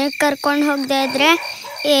ನಮ್ಮನ್ನ ಮನೆಗೆ ಕರ್ಕೊಂಡು ಹೋಗದೆ ಇದ್ರೆ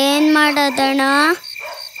ಏನು ಮಾಡೋದಣ್ಣ?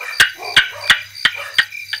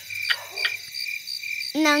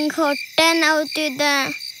 ನಂಗೆ ಹೊಟ್ಟೆ ನೋವ್ತಿದೆ,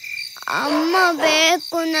 ಅಮ್ಮ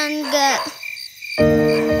ಬೇಕು ನನಗೆ.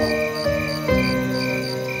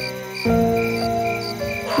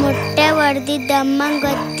 ಮೊಟ್ಟೆ ಹೊಡೆದಿದ್ದ ಅಮ್ಮಂಗೆ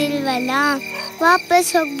ಗೊತ್ತಿಲ್ವಲ್ಲ, ವಾಪಸ್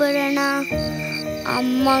ಹೋಗ್ಬಿಡೋಣ.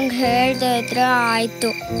 ಅಮ್ಮಂಗೆ ಹೇಳ್ದೆ ಇದ್ರೆ ಆಯ್ತು.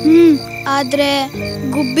 ಆದ್ರೆ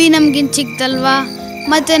ಗುಬ್ಬಿ ನಮ್ಗಿನ್ ಚಿಕ್ಕದಲ್ವಾ,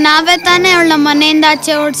 ಮತ್ತೆ ನಾವೇ ತಾನೇ ಅವಳ ಮನೆಯಿಂದ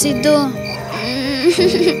ಆಚೆ ಓಡಿಸಿದ್ದು.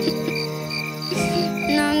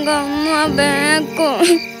 ನಂಗೆ ಅಮ್ಮ ಬೇಕು.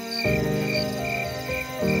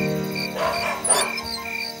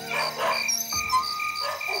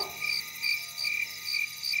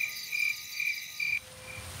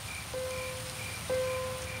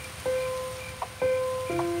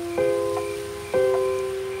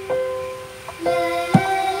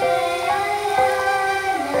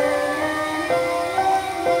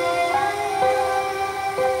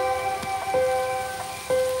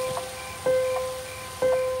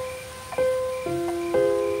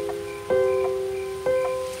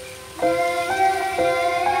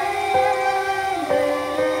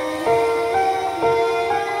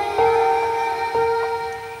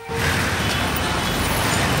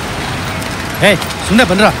 ಸುಮ್ಮನೆ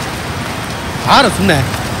ಬಂದ್ರ ಯಾರು ಸುಮ್ಮನೆ?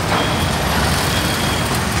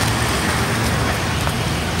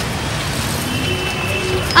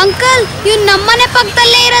 ಅಂಕಲ್, ಇವ್ನು ನಮ್ಮನೆ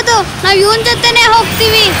ಪಕ್ಕದಲ್ಲೇ ಇರೋದು. ನಾವ್ ಇವನ್ ಜೊತೆನೆ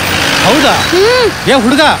ಹೋಗ್ತೀವಿ. ಹೌದಾ? ಏ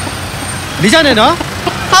ಹುಡುಗ, ನಿಜಾನೇನೋ?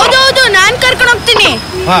 ಹೌದೌದು, ನಾನ್ ಕರ್ಕೊಂಡು ಹೋಗ್ತೀನಿ.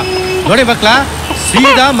 ಹಾ ನೋಡಿ ಮಕ್ಳ,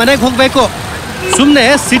 ಸೀದಾ ಮನೆಗೆ ಹೋಗ್ಬೇಕು. ಸುಮ್ಮನೆ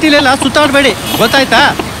ಸಿಟಿಲೆಲ್ಲ ಸುತ್ತಾಡ್ಬೇಡಿ, ಗೊತ್ತಾಯ್ತಾ?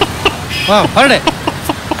 ಹಾ ಹೊರಡೆ.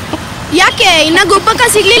 ಯಾಕೆ ಇನ್ನ ಗುಬ್ಬಕ್ಕ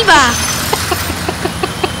ಸಿಗ್ಲಿಲ್ವಾ?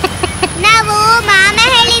 ನಾವು ಮಾಮ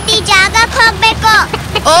ಹೇಳಿದ್ದ ಜಾಗಕ್ಕೆ ಹೋಗ್ಬೇಕು.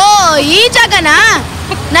 ಓ, ಈ ಜಾಗನಾ?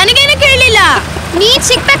 ನನಗೇನು ಕೇಳಲಿಲ್ಲ. ನೀನ್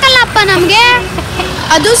ಸಿಗ್ಬೇಕಲ್ಲ ಅಪ್ಪ ನಮ್ಗೆ.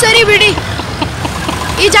 ಅದು ಸರಿ ಬಿಡಿ,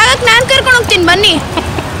 ಈ ಜಾಗಕ್ಕೆ ನಾನ್ ಕರ್ಕೊಂಡು ಹೋಗ್ತೀನಿ, ಬನ್ನಿ.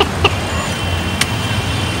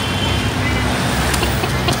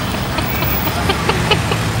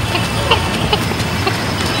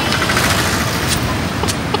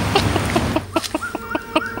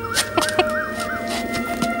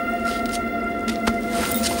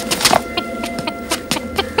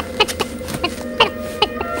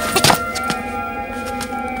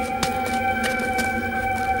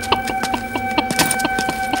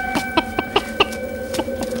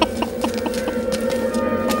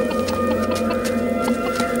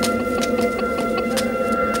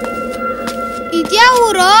 ಇದ್ಯಾ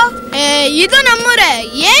ಊರು? ಇದು ನಮ್ಮೂರೇ.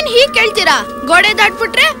 ಏನ್ ಹೀಗ್ ಕೇಳ್ತೀರಾ? ಗೋಡೆ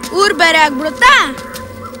ದಾಟ್ಬಿಟ್ರೆ ಊರ್ ಬೇರೆ ಆಗ್ಬಿಡುತ್ತಾ?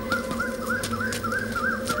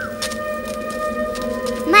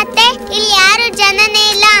 ಮತ್ತೆ ಇಲ್ಲಿ ಯಾರು ಜನನೇ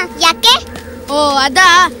ಇಲ್ಲ, ಯಾಕೆ? ಓ ಅದಾ,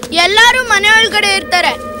 ಎಲ್ಲಾರು ಮನೆ ಒಳಗಡೆ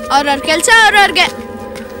ಇರ್ತಾರೆ. ಅವ್ರವ್ರ ಕೆಲ್ಸ ಅವ್ರವ್ರಿಗೆ.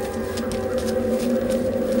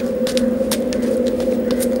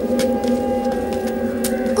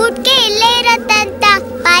 ಕುಟ್ಕೆ ಇಲ್ಲೇ ಇರತ್ತಂತ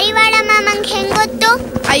ಪಾರಿವಾಳ ಮಾಮಂಗೆ ಹೆಂಗ್ ಗೊತ್ತು?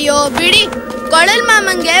 ಅಯ್ಯೋ ಬಿಡಿ, ಕೊಳಲ್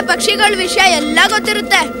ಮಾಮಂಗೆ ಪಕ್ಷಿಗಳ ವಿಷಯ ಎಲ್ಲ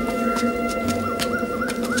ಗೊತ್ತಿರುತ್ತೆ.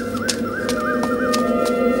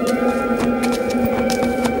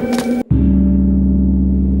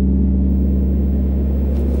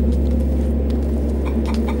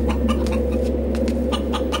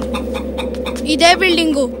 ಇದೇ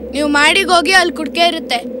ಬಿಲ್ಡಿಂಗು. ನೀವು ಮಾಡಿಗೆ ಹೋಗಿ ಅಲ್ಲಿ ಕುಡ್ಕೆ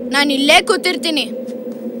ಇರುತ್ತೆ. ನಾನು ಇಲ್ಲೇ ಕೂತಿರ್ತೀನಿ.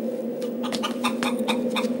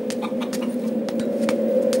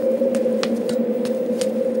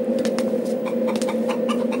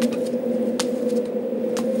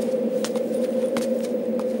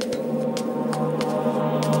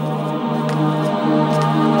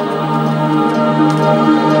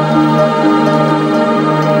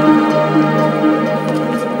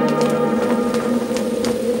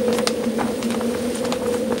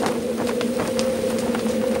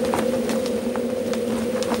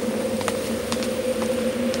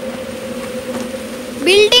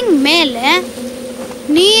 ಬಿಲ್ಡಿಂಗ್ ಮೇಲೆ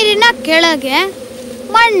ನೀರಿನ ಕೆಳಗೆ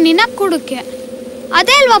ಮಣ್ಣಿನ ಕುಡುಕೆ.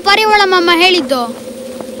 ಅದೇ ಅಲ್ವಾ ಪಾರಿವಾಳ ಮಾಮ ಹೇಳಿದ್ದು?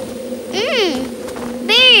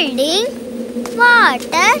 Building,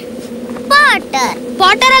 water, water.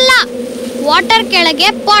 ವಾಟರ್ ಅಲ್ಲ, ವಾಟರ್ ಕೆಳಗೆ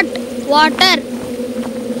ಪಾಟ್, ವಾಟರ್.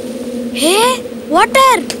 ಹೇ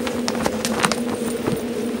ವಾಟರ್.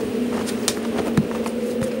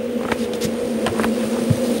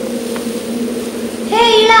 ಹೇ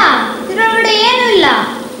ಇಲ್ಲ, ಇದರೊಳಗಡೆ ಏನೂ ಇಲ್ಲ.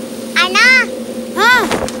 ಅಣ್ಣ,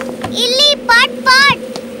 ಇಲ್ಲಿ ಪಾಟ್ ಪಾಟ್.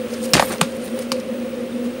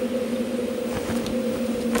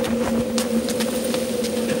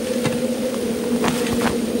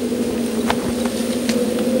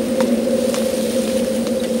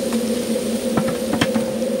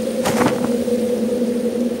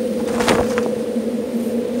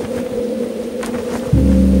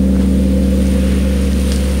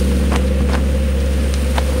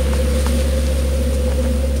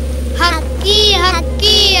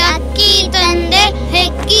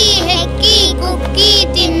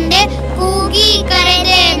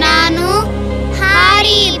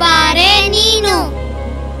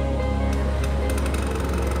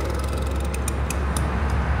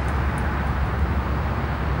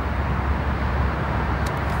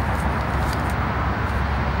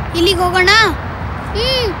 ಇಲ್ಲಿಗೆ ಹೋಗೋಣ.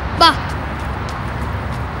 ಬಾ.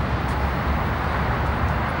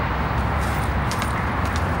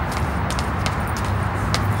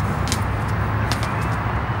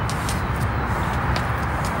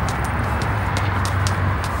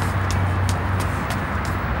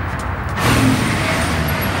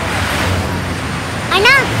 ಅಣ್ಣ,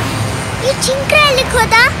 ಈ ಚಿಂಕ್ರೆ ಎಲ್ಲಿಗೆ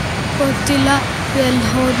ಹೋದ? ಗೊತ್ತಿಲ್ಲ, ಎಲ್ಲಿ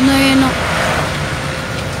ಹೋದ್ನೋ ಏನೋ.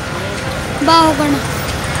 ಬಾ ಹೋಗೋಣ.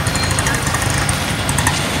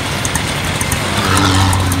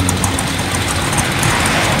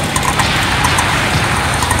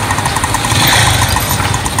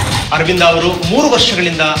 ಅರವಿಂದ ಅವರು 3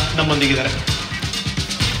 ವರ್ಷಗಳಿಂದ ನಮ್ಮೊಂದಿಗಿದ್ದಾರೆ.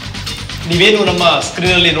 ನೀವೇನು ನಮ್ಮ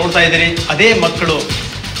ಸ್ಕ್ರೀನಲ್ಲಿ ನೋಡ್ತಾ ಇದ್ದೀರಿ ಅದೇ ಮಕ್ಕಳು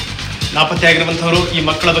ನಾಪತ್ತೆಯಾಗಿರುವಂಥವರು. ಈ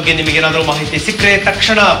ಮಕ್ಕಳ ಬಗ್ಗೆ ನಿಮಗೇನಾದರೂ ಮಾಹಿತಿ ಸಿಕ್ಕರೆ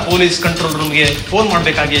ತಕ್ಷಣ ಪೊಲೀಸ್ ಕಂಟ್ರೋಲ್ ರೂಮ್ಗೆ ಫೋನ್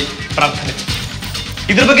ಮಾಡಬೇಕಾಗಿ ಪ್ರಾರ್ಥನೆ.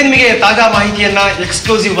 ಇದ್ರ ಬಗ್ಗೆ ನಿಮಗೆ ತಾಜಾ ಮಾಹಿತಿಯನ್ನ,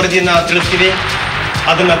 ಎಕ್ಸ್ಕ್ಲೂಸಿವ್ ವರದಿಯನ್ನ ತಿಳಿಸ್ತೀವಿ.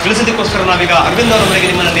 ಅದನ್ನ ತಿಳಿಸೋದಕ್ಕೋಸ್ಕರ ನಾವೀಗ ಅರವಿಂದ್ ಅವರ ಮನೆಗೆ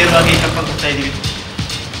ನಿಮ್ಮನ್ನ ನೇರವಾಗಿ ಕರ್ಕೊಂಡು ಹೋಗ್ತಾ ಇದ್ದೀವಿ.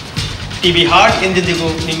 ಟಿವಿ ಹಾರ್ಟ್ ಎಂದೆಂದಿಗೂ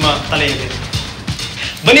ನಿಮ್ಮ ತಲೆಯಿದೆ.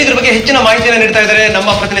 ಬನ್ನಿ, ಇದ್ರ ಬಗ್ಗೆ ಹೆಚ್ಚಿನ ಮಾಹಿತಿಯನ್ನು ನೀಡ್ತಾ ಇದ್ದಾರೆ ನಮ್ಮ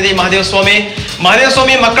ಪ್ರತಿನಿಧಿ ಮಹಾದೇವ ಸ್ವಾಮಿ. ಮಹಾದೇವ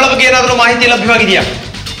ಸ್ವಾಮಿ, ಮಕ್ಕಳ ಬಗ್ಗೆ ಏನಾದರೂ ಮಾಹಿತಿ ಲಭ್ಯವಾಗಿದೆಯಾ?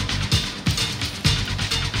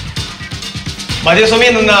 ಮಹಾದೇವ ಸ್ವಾಮಿ,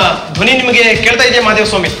 ನನ್ನ ಧ್ವನಿ ನಿಮಗೆ ಕೇಳ್ತಾ ಇದೆಯಾ? ಮಹಾದೇವ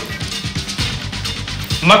ಸ್ವಾಮಿ,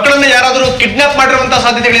 ಮಕ್ಕಳನ್ನ ಯಾರಾದರೂ ಕಿಡ್ನಾಪ್ ಮಾಡಿರುವಂತಹ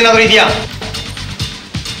ಸಾಧ್ಯತೆಗಳೇನಾದರೂ ಇದೆಯಾ?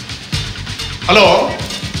 ಹಲೋ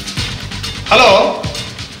ಹಲೋ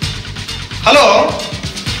ಹಲೋ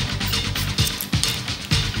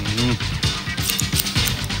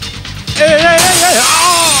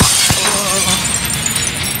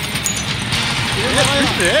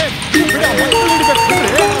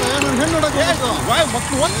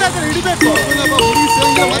ಮಕ್ಕಳು ಒಂದಾದ್ರೆ ಹಿಡಿಬೇಕು.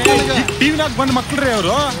 ಟಿವಿನಾಗ ಬಂದ್ ಮಕ್ಕಳ್ರಿ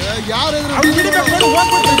ಅವರು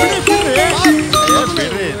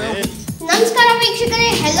ನಮಸ್ಕಾರ ವೀಕ್ಷಕರೇ,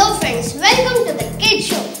 hello friends, welcome to the kid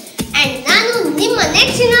show. And ನಾನು ನಿಮ್ಮ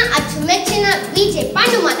ನೆಚ್ಚಿನ ಅಚ್ಚುಮೆಚ್ಚಿನ ವಿಜೆ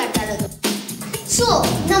ಪಾಂಡು ಮಾತಾಡ್ತಾ ಇರೋದು. ಸೊ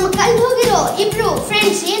ನಮ್ಮ ಕಳೆದು ಹೋಗಿರೋ ಇಬ್ರು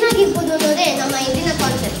ಫ್ರೆಂಡ್ಸ್ ಏನಾಗಿರ್ಬೋದು ಅನ್ನೋದೇ ನಮ್ಮ ಇಂದಿನ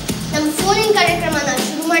ಕಾನ್ಸೆಪ್ಟ್. ನಮ್ಮ ಫೋನಿನ ಕಾರ್ಯಕ್ರಮನ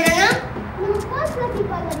ಶುರು ಮಾಡೋಣ. ನಮ್ಮ ಫಸ್ಟ್ ಲಕ್ಕಿ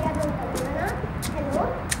ಕಾಲರ್ ಯಾರು ಅಂತ ನೋಡೋಣ. ಹೆಲೋ,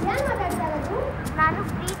 ಯಾರು ಮಾತಾಡ್ತಾ ಇರೋದು? ನಾನು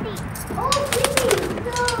ಪ್ರೀತಿ. ಓ ಪ್ರೀತಿ,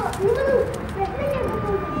 ಸೊ ನಿಮ್ಮನ್ನು ಪ್ರಶ್ನೆ ಕೇಳಬೇಕು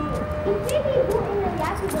ಅಂತಿದ್ದೀನಿ. ಈ ಪ್ರೀತಿ ಭೂಮಿಯಲ್ಲಿ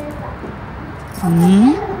ಯಾಕಿದೆ ಅಂತ.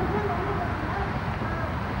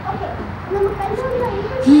 ಓಕೆ, ನಮ್ಮ ಕಳೆದು ಹೋಗಿರೋ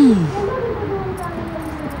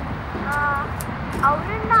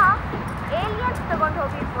ಅವರನ್ನ ಏಲಿಯನ್ಸ್ ತಗೊಂಡು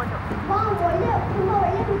ಹೋಗಿರ್ಬೋದು. ಒಳ್ಳೆ, ತುಂಬ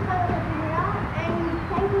ಒಳ್ಳೆ ಉತ್ತರ ಕೊಟ್ಟಿದ್ದೀರಾ. And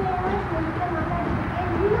thank you very much ನಿಮ್ಮ ಜೊತೆ ಮಾತಾಡೋದಕ್ಕೆ.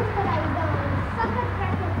 ನಿಮಗೋಸ್ಕರ ಈಗ ಸಖತ್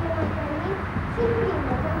ಟ್ರ್ಯಾಕ್ ಪ್ಲೇ ಮಾಡ್ತಾ ಇದ್ದೀನಿ,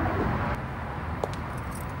 ಸಿಂಪ್ಲಿಯಿಂದ ಜಂಪಲ್.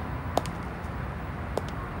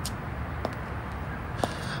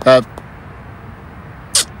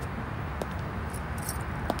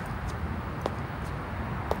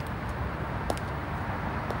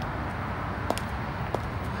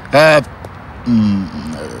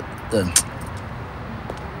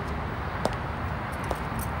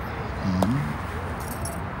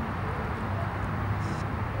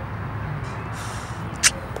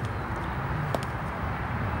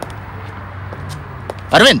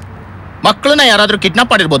 ಅರವಿಂದ್, ಮಕ್ಕಳನ್ನ ಯಾರಾದ್ರೂ ಕಿಡ್ನಾಪ್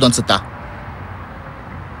ಮಾಡಿರ್ಬೋದು ಅನ್ಸುತ್ತಾ?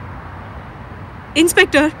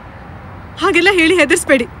 ಇನ್ಸ್ಪೆಕ್ಟರ್, ಹಾಗೆಲ್ಲ ಹೇಳಿ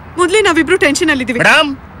ಹೆದರ್ಸ್ಬೇಡಿ. ಮೊದಲೇ ನಾವಿಬ್ರು tension ಅಲ್ಲಿದ್ದೀವಿ. Madam,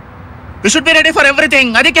 we should be ready for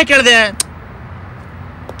everything. ಅದಕ್ಕೆ ಕೇಳಿದೆ.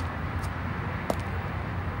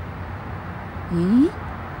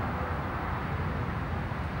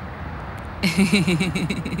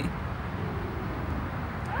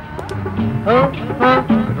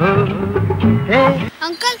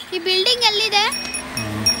 ಅಂಕಲ್, ಈ ಬಿಲ್ಡಿಂಗ್ ಎಲ್ಲಿದೆ?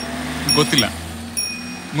 ಗೊತ್ತಿಲ್ಲ,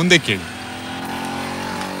 ಮುಂದೆ ಕೇಳಿ.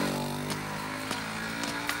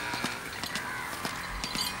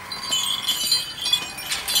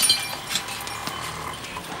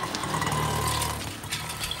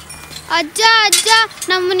 ಅಜ್ಜ ಅಜ್ಜ,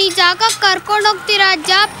 ನಮ್ಮನ್ನ ಈ ಜಾಗಕ್ಕೆ ಕರ್ಕೊಂಡು ಹೋಗ್ತೀರಾ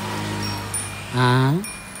ಅಜ್ಜ?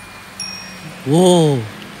 ಓ,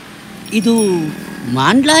 ಇದು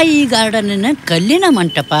ಮಾಂಡ್ಲಾಯಿ ಗಾರ್ಡನಿನ ಕಲ್ಲಿನ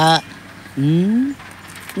ಮಂಟಪ.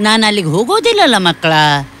 ನಾನು ಅಲ್ಲಿಗೆ ಹೋಗೋದಿಲ್ಲಲ್ಲ ಮಕ್ಕಳ.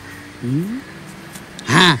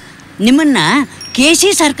 ಹಾಂ, ನಿಮ್ಮನ್ನು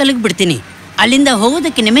KC ಸರ್ಕಲ್ಗೆ ಬಿಡ್ತೀನಿ. ಅಲ್ಲಿಂದ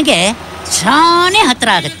ಹೋಗೋದಕ್ಕೆ ನಿಮಗೆ ಶಾನೆ ಹತ್ತಿರ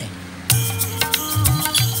ಆಗುತ್ತೆ.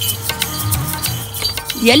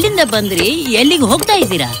 ಎಲ್ಲಿಂದ ಬಂದ್ರಿ? ಎಲ್ಲಿಗೆ ಹೋಗ್ತಾ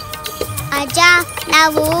ಇದ್ದೀರಾ? ಅಜ್ಜ,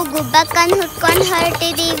 ನಾವು ಗುಬ್ಬಕ್ಕನ್ ಹುಟ್ಕೊಂಡು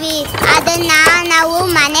ಹೊರಟಿದೀವಿ. ಅದನ್ನ ನಾವು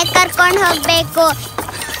ಮನೆ ಕರ್ಕೊಂಡು ಹೋಗ್ಬೇಕು.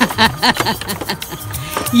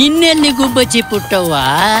 ಇನ್ನೆಲ್ಲಿ ಗುಬ್ಬಚ್ಚಿ ಪುಟ್ಟವ್ವ?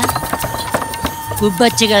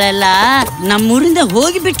 ಗುಬ್ಬಚ್ಚಿಗಳೆಲ್ಲ ನಮ್ಮೂರಿಂದ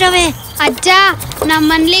ಹೋಗಿಬಿಟ್ಟವೆ. ಅಜ್ಜ,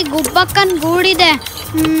 ನಮ್ಮಲ್ಲಿ ಗುಬ್ಬಕ್ಕನ್ ಗೂಡಿದೆ.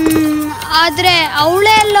 ಆದ್ರೆ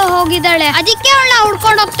ಅವಳೇ ಎಲ್ಲೋ ಹೋಗಿದ್ದಾಳೆ. ಅದಕ್ಕೆ ಅವಳನ್ನ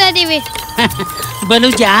ಹುಡ್ಕೊಂಡು ಹೋಗ್ತಾ ಇದೀವಿ.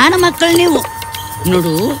 ಬಲು ಜಾಣ ಮಕ್ಕಳು ನೀವು.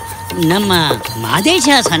 ನೋಡು, ನಮ್ಮ ಮಾದೇಶ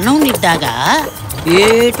ಸಣ್ಣವನಿದ್ದಾಗ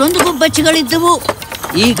ಏಟೊಂದು ಗುಬ್ಬಚ್ಚಿಗಳಿದ್ದವು.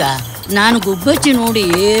 ಈಗ ನಾನು ಗುಬ್ಬಚ್ಚಿ ನೋಡಿ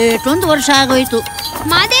ಏಟೊಂದು ವರ್ಷ ಆಗೋಯ್ತು.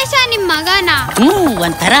 ಮಾದೇಶ ನಿಮ್ ಮಗನ?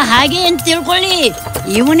 ಒಂಥರ ಹಾಗೆ ಅಂತ ತಿಳ್ಕೊಳ್ಳಿ.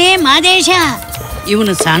 ಇವನೇ ಮಾದೇಶ.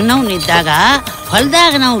 ಇವನು ಸಣ್ಣವನಿದ್ದಾಗ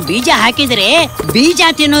ಹೊಲದಾಗ ನಾವು ಬೀಜ ಹಾಕಿದ್ರೆ ಬೀಜ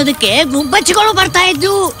ತಿನ್ನೋದಕ್ಕೆ ಗುಬ್ಬಚ್ಚಿಗಳು ಬರ್ತಾ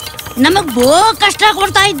ಇದ್ವು. ನಮಗ್ ಕಷ್ಟ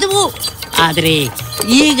ಕೊಡ್ತಾ ಇದ್ವು. ಆದ್ರೆ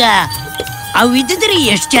ಈಗ ಅವು ಇದ್ದಿದ್ರೆ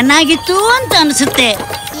ಎಷ್ಟು ಚೆನ್ನಾಗಿತ್ತು ಅಂತ ಅನ್ಸುತ್ತೆ.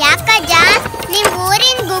 ಯಾಕಜ್ಜ ನಿಮ್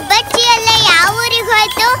ಊರಿನ ಗುಬ್ಬಚ್ಚಿ ಎಲ್ಲ ಯಾವ ಊರಿಗೆ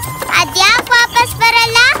ಹೋಯ್ತು? ಅದ್ಯಾಕೆ ವಾಪಸ್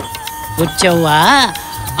ಬರಲ್ಲ? ಹುಚ್ಚವ್ವ,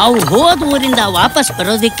 ಅವು ಹೋದ ಊರಿಂದ ವಾಪಸ್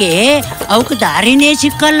ಬರೋದಕ್ಕೆ ಅವಕ್ಕೆ ದಾರಿನೇ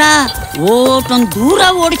ಸಿಕ್ಕಲ್ಲ. ಓಟೊಂದು ದೂರ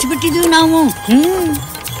ಓಡಿಸ್ಬಿಟ್ಟಿದ್ವಿ ನಾವು.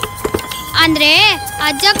 ಅಂದ್ರೆ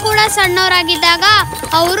ಅಜ್ಜ ಕೂಡ ಸಣ್ಣವರಾಗಿದ್ದಾಗ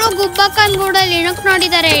ಅವರು ಗುಬ್ಬಕ್ಕನ್ ಗೂಡಲ್ಲಿ ಇಣಕ್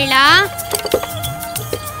ನೋಡಿದಾರೆ ಹೇಳ?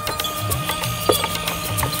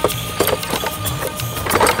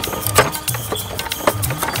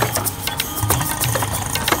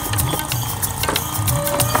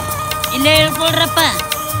 ಇಲ್ಲೇ ಹೇಳ್ಕೊಡ್ರಪ್ಪ.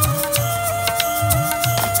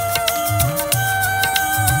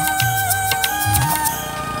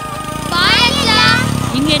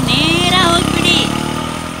 ಹಿಂಗೆ ನೇರ ಹೋಗ್ಬಿಡಿ.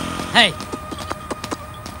 ಹೈ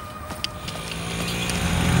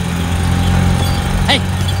ಹೈ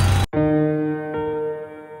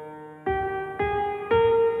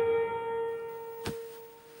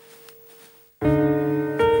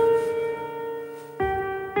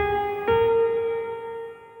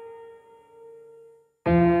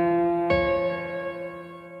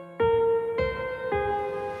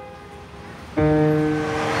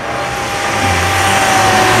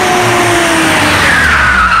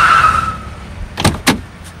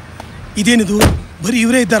ಇದೇನಿದು? ಬರೀ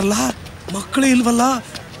ಇವರೇ ಇದ್ದಾರಲ್ಲ, ಮಕ್ಕಳೇ ಇಲ್ವಲ್ಲ.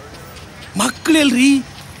 ಮಕ್ಕಳೆಲ್ರಿ?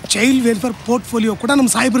 ಚೈಲ್ಡ್ ವೆಲ್ಫೇರ್ ಪೋರ್ಟ್ಫೋಲಿಯೋ ಕೂಡ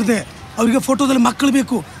ನಮ್ಮ ಸಾಹೇಬ್ರದೆ. ಅವರಿಗೆ ಫೋಟೋದಲ್ಲಿ ಮಕ್ಕಳು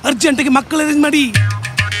ಬೇಕು. ಅರ್ಜೆಂಟಾಗಿ ಮಕ್ಕಳು ಅರೇಂಜ್ ಮಾಡಿ.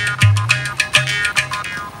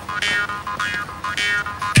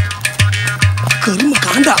 ಕರ್ಮ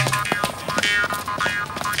ಕಾಂಡ.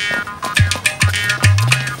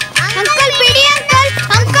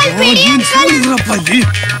 ಇದ್ರಪ್ಪ ಇಲ್ಲಿ.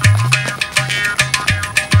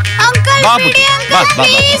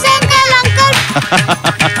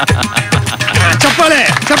 ಚಪ್ಪಾಳೆ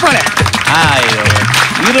ಚಪ್ಪಾಳೆ. ಅಯ್ಯೋ,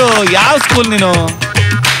 ಇರು. ಯಾವ ಸ್ಕೂಲ್ ನೀನು?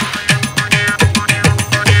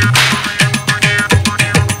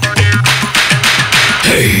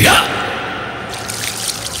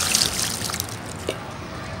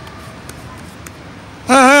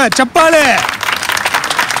 ಚಪ್ಪಾಳೆ.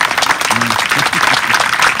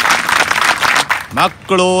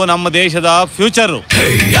 ಮಕ್ಕಳು ನಮ್ಮ ದೇಶದ ಫ್ಯೂಚರು.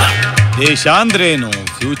 ದೇಶ ಅಂದ್ರೇನು,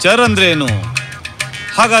 ಫ್ಯೂಚರ್ ಅಂದ್ರೇನು?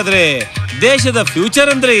 ಹಾಗಾದ್ರೆ ದೇಶದ ಫ್ಯೂಚರ್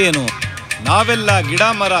ಅಂದ್ರೆ ಏನು? ನಾವೆಲ್ಲ ಗಿಡ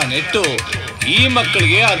ಮರ ನೆಟ್ಟು ಈ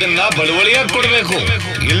ಮಕ್ಕಳಿಗೆ ಅದನ್ನ ಬಳುವಳಿಯಾಗಿ ಕೊಡ್ಬೇಕು.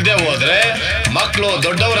 ಇಲ್ದೆ ಹೋದ್ರೆ ಮಕ್ಕಳು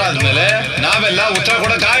ದೊಡ್ಡವರಾದ್ಮೇಲೆ ನಾವೆಲ್ಲ ಉತ್ತರ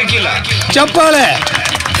ಕೊಡಕ್ ಆಗಿಲ್ಲ. ಚಪ್ಪಾಳೆ.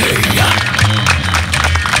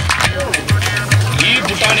 ಈ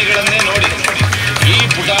ಪುಟಾಣಿಗಳನ್ನೇ ನೋಡಿ. ಈ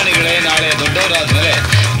ಪುಟಾಣಿಗಳೇ ನಾಳೆ ದೊಡ್ಡವರಾದ್ಮೇಲೆ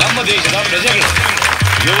ನಮ್ಮ ದೇಶದ ಪ್ರಜೆಗಳು.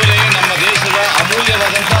 ಇವರೇ ನಮ್ಮ ದೇಶದ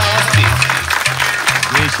ಅಮೂಲ್ಯವಾದಂತಹ ಆಸ್ತಿ.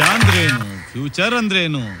 ದೇಶ ಅಂದ್ರೇನು, ಫ್ಯೂಚರ್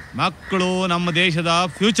ಅಂದ್ರೇನು? ಮಕ್ಕಳು ನಮ್ಮ ದೇಶದ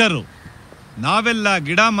ಫ್ಯೂಚರು. ನಾವೆಲ್ಲ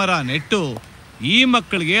ಗಿಡ ಮರ ನೆಟ್ಟು ಈ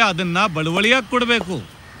ಮಕ್ಕಳಿಗೆ ಅದನ್ನ ಬಳುವಳಿಯಾಗಿ ಕೊಡ್ಬೇಕು.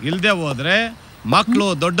 ಇಲ್ದೆ ಹೋದ್ರೆ ಮಕ್ಕಳು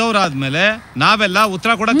ದೊಡ್ಡವರಾದ್ಮೇಲೆ ನಾವೆಲ್ಲ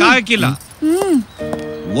ಉತ್ತರ ಕೊಡಕ್ ಆಗಿಲ್ಲ.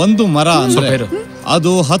 ಒಂದು ಮರ ಅಂದ್ರೆ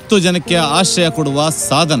ಅದು 10 ಜನಕ್ಕೆ ಆಶ್ರಯ ಕೊಡುವ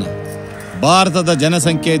ಸಾಧನ. ಭಾರತದ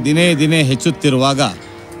ಜನಸಂಖ್ಯೆ ದಿನೇ ದಿನೇ ಹೆಚ್ಚುತ್ತಿರುವಾಗ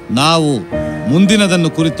ನಾವು ಮುಂದಿನದನ್ನು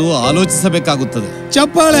ಕುರಿತು ಆಲೋಚಿಸಬೇಕಾಗುತ್ತದೆ.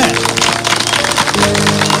 ಚಪ್ಪಾಳೆ.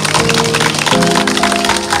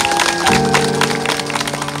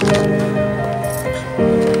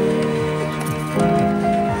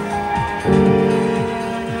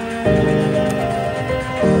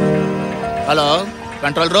 Hello,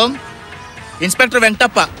 control room. Inspector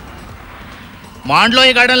Venkatappa.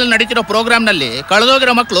 ಮಾಂಡ್ಲೋಯಿ garden ಅಲ್ಲಿ ನಡೀತಿರೋ ಪ್ರೋಗ್ರಾಮ್ನಲ್ಲಿ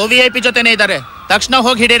ಕಳೆದೋಗಿರೋ ಮಕ್ಕಳು VIP ಜೊತೆನೇ ಇದ್ದಾರೆ. ತಕ್ಷಣ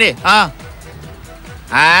ಹೋಗಿ ಹಿಡೀರಿ.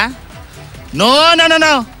 No no no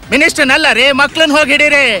no, minister ಅಲ್ಲ ರೀ, ಮಕ್ಕಳನ್ನ ಹೋಗಿ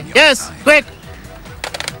ಹಿಡೀರಿ. S, quick.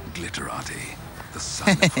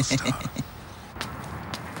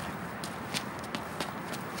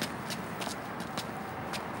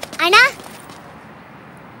 ಅಣ್ಣ,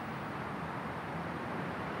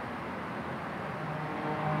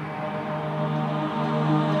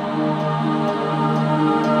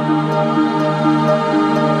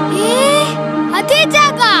 ಅದೇ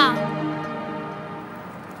ಜಾಗ.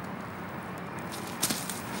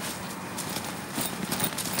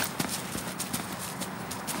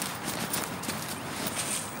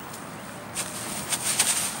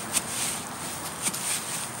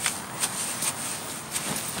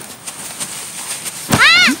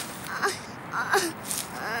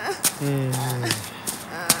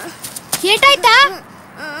 ಏಟಾಯ್ತಾ?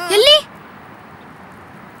 ಎಲ್ಲಿ?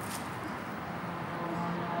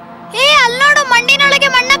 ಅಲ್ಲಿ ನೋಡು, ಮಣ್ಣಿನೊಳಗೆ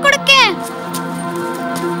ಮಣ್ಣ ಕೊಡಕ್ಕೆ.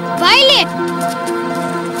 ಬಾಯ್ಲಿ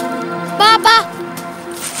ಬಾ ಬಾ.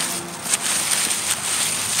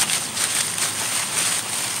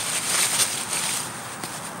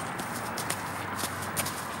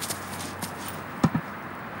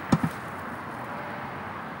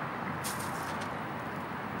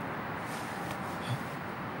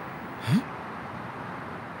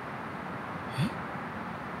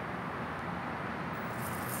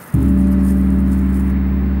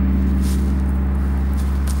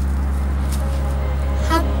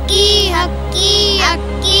 ಹಕ್ಕಿ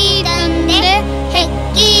ಅಕ್ಕಿ ತಂದೆ,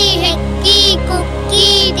 ಹೆಕ್ಕಿ ಹೆಕ್ಕಿ ಕುಕ್ಕಿ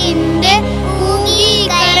ತಿಂದೆ, ಕೂಗಿ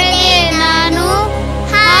ಕರೆದೆ ನಾನು,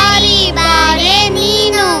 ಹಾರಿ ಬಾರೆ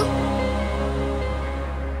ನೀನು.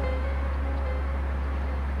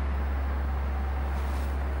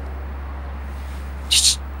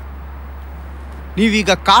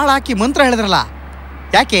 ನೀವೀಗ ಕಾಳು ಹಾಕಿ ಮಂತ್ರ ಹೇಳಿದ್ರಲ್ಲ,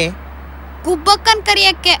 ಯಾಕೆ? ಗುಬ್ಬಕ್ಕನ್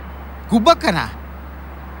ಕರಿಯಕ್ಕೆ. ಗುಬ್ಬಕ್ಕನ?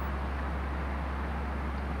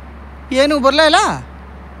 ಏನು ಬರ್ಲೇ ಇಲ್ಲ?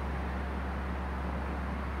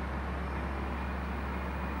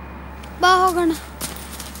 ಬಾ ಹೋಗೋಣ.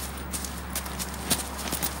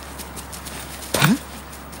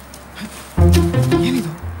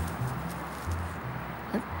 ಏನಿದು?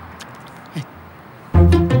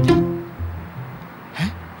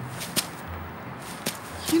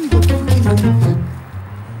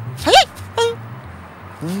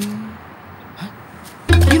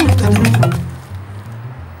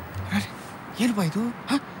 ಏನು ಬಾ ಇದು?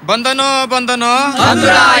 ಬಂದನೋ ಬಂದನೋ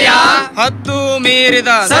ಸದುರಾಯ, ಹತ್ತು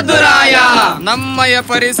ಮೀರಿದ ಸದುರಾಯ, ನಮ್ಮಯ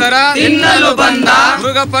ಪರಿಸರ ತಿನ್ನಲು ಬಂದ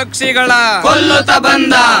ಮೃಗ ಪಕ್ಷಿಗಳ ಕೊಲ್ಲುತ್ತ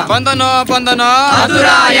ಬಂದ. ಬಂದನೋ ಬಂದನೋ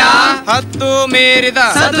ಸದುರಾಯ, ಹತ್ತು ಮೀರಿದ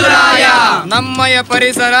ಸದುರಾಯ, ನಮ್ಮಯ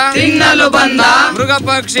ಪರಿಸರ ತಿನ್ನಲು ಬಂದ ಮೃಗ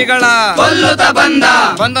ಪಕ್ಷಿಗಳ ಕೊಲ್ಲುತ್ತ ಬಂದ.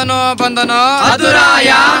 ಬಂದನೋ ಬಂದನೋ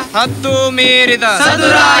ಸದುರಾಯ, ಹತ್ತು ಮೀರಿದ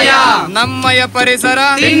ಸದುರಾಯ, ನಮ್ಮಯ ಪರಿಸರ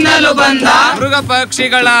ತಿನ್ನಲು ಬಂದ ಮೃಗ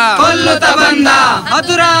ಪಕ್ಷಿಗಳ ಕೊಲ್ಲುತ್ತ ಬಂದ.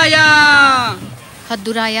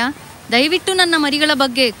 ಹದ್ದುರಾಯ, ದಯವಿಟ್ಟು ನನ್ನ ಮರಿಗಳ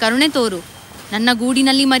ಬಗ್ಗೆ ಕರುಣೆ ತೋರು. ನನ್ನ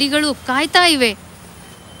ಗೂಡಿನಲ್ಲಿ ಮರಿಗಳು ಕಾಯ್ತಾ ಇವೆ.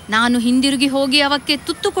 ನಾನು ಹಿಂದಿರುಗಿ ಹೋಗಿ ಅವಕ್ಕೆ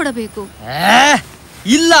ತುತ್ತು ಕೊಡಬೇಕು.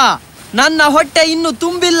 ಇಲ್ಲ, ನನ್ನ ಹೊಟ್ಟೆ ಇನ್ನು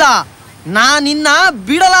ತುಂಬಿಲ್ಲ, ನಾನಿನ್ನ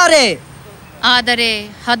ಬಿಡಲಾರೆ. ಆದರೆ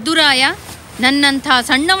ಹದ್ದುರಾಯ, ನನ್ನಂಥ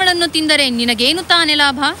ಸಣ್ಣವಳನ್ನು ತಿಂದರೆ ನಿನಗೇನು ತಾನೇ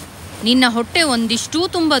ಲಾಭ? ನಿನ್ನ ಹೊಟ್ಟೆ ಒಂದಿಷ್ಟೂ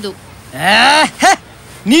ತುಂಬದು.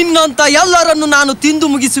 ನಿನ್ನಂತ ಎಲ್ಲರನ್ನು ನಾನು ತಿಂದು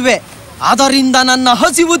ಮುಗಿಸುವೆ, ಅದರಿಂದ ನನ್ನ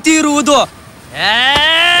ಹಸಿವು ತೀರುವುದು.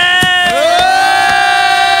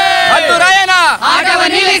 ಹದ್ದುರಾಯನ ಆಟವ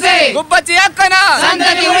ನಿಲ್ಲಿಸಿ, ಗುಬ್ಬಚ್ಚಿ ಅಕ್ಕನ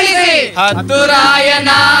ಸಂತತಿ ಉಳಿಸಿ.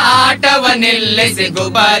 ಹದ್ದುರಾಯನ ಆಟವ ನಿಲ್ಲಿಸಿ,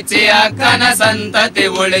 ಗುಬ್ಬಚ್ಚಿ ಅಕ್ಕನ ಸಂತತಿ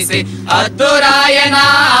ಉಳಿಸಿ. ಹದ್ದುರಾಯನ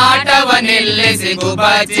ಆಟವ ನಿಲ್ಲಿಸಿ,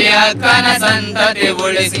 ಗುಬ್ಬಚ್ಚಿ ಅಕ್ಕನ ಸಂತತಿ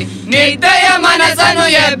ಉಳಿಸಿ. ನಿದ್ದೆಯ ಮನಸ್ಸನ್ನು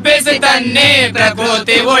ಎಬ್ಬಿಸಿ ತನ್ನಿ,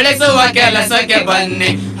 ಪ್ರಕೃತಿ ಉಳಿಸುವ ಕೆಲಸಕ್ಕೆ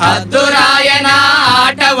ಬನ್ನಿ. ಹದ್ದುರಾಯನ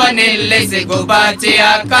ಆಟವ ನಿಲ್ಲಿಸಿ, ಗುಬ್ಬಚ್ಚಿ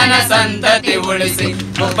ಅಕ್ಕನ ಸಂತತಿ ಉಳಿಸಿ.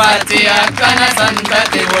 ಗುಬ್ಬಚ್ಚಿ ಅಕ್ಕನ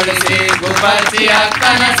ಸಂತತಿ ಉಳಿಸಿ, ಗುಬ್ಬಚ್ಚಿ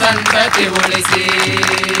ಅಕ್ಕನ ಸಂತತಿ ಉಳಿಸಿ.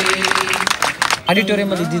 ಆಡಿಟೋರಿಯಂ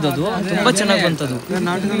ಅಲ್ಲಿ ಇದ್ದಿದ್ದು ತುಂಬಾ ಚೆನ್ನಾಗಿ ಬಂತದು.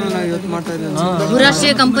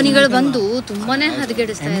 ಬಹುರಾಷ್ಟ್ರೀಯ ಕಂಪನಿಗಳು ಬಂದು ತುಂಬಾನೇ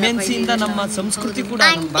ಹದಗೆಡಿಸ್ತಾ ಇದ್ದಾರೆ. ನಮ್ಮ ಸಂಸ್ಕೃತಿ ಕೂಡ.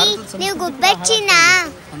 ನೀವು ಗುಬ್ಬಚ್ಚಿನ?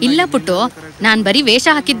 ಇಲ್ಲ ಪುಟ್ಟು, ನಾನ್ ಬರೀ ವೇಷ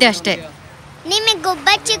ಹಾಕಿದ್ದೆ ಅಷ್ಟೇ. ನಿಮಗೆ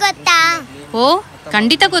ಗುಬ್ಬಚ್ಚಿ ಗೊತ್ತಾ? ಓ,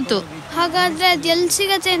 ಖಂಡಿತ ಗೊತ್ತು. ಹಾಗಾದ್ರೆ ಅದು ಎಲ್ಲಿ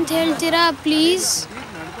ಸಿಗತ್ತೆ ಅಂತ ಹೇಳ್ತೀರಾ ಪ್ಲೀಸ್?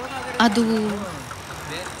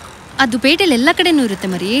 ಅದು ಪೇಟೆಯಲ್ಲಿ ಎಲ್ಲ ಕಡೆನೂ ಇರುತ್ತೆ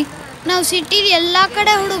ಮರಿ. ನಾವು ಸಿಟಿಲಿ ಎಲ್ಲ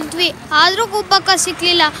ಕಡೆ ಹುಡುಕ್ದ್ವಿ, ಆದರೂ ಗುಬ್ಬಕ್ಕ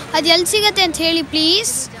ಸಿಕ್ಲಿಲ್ಲ. ಅದು ಎಲ್ಲಿ ಸಿಗತ್ತೆ ಅಂತ ಹೇಳಿ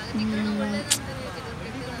ಪ್ಲೀಸ್.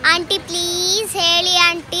 ಆಂಟಿ ಪ್ಲೀಸ್ ಹೇಳಿ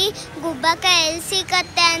ಆಂಟಿ, ಗುಬ್ಬಕ್ಕ ಎಲ್ಲಿ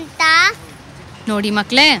ಸಿಗತ್ತೆ ಅಂತ. ನೋಡಿ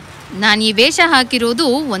ಮಕ್ಳೇ, ನಾನು ಈ ವೇಷ ಹಾಕಿರೋದು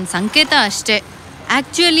ಒಂದು ಸಂಕೇತ ಅಷ್ಟೇ.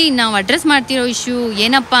 ಆಕ್ಚುಲಿ ನಾವು ಅಡ್ರೆಸ್ ಮಾಡ್ತಿರೋ ಇಶ್ಯೂ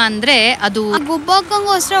ಏನಪ್ಪಾ ಅಂದ್ರೆ, ಅದು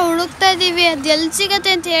ಗುಬ್ಬಕ್ಕಂಗೋಸ್ಕರ ಹುಡುಕ್ತಾ ಇದೀವಿ. ಅದು ಎಲ್ಲಿ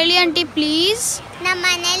ಸಿಗತ್ತೆ ಅಂತ ಹೇಳಿ ಆಂಟಿ ಪ್ಲೀಸ್. ನಮ್ಮ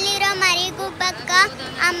ಮನೇಲಿರೋ ಮರಿ ಗುಬ್ಬಕ್ಕ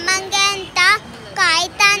ಅಮ್ಮಂಗೆ ಅಂತ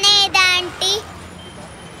ಕಾಯ್ತಾನೆ ಇದೆ ಆಂಟಿ.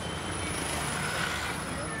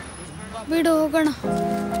 ಬಿಡು ಹೋಗೋಣ.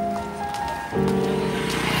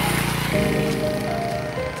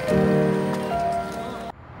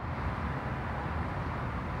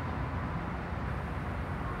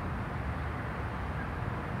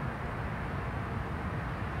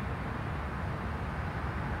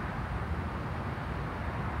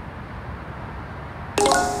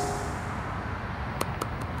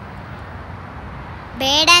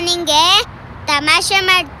 ಬೇಡ, ನಿಂಗೆ ತಮಾಷೆ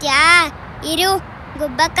ಮಾಡ್ತ್ಯಾ? ಇರು,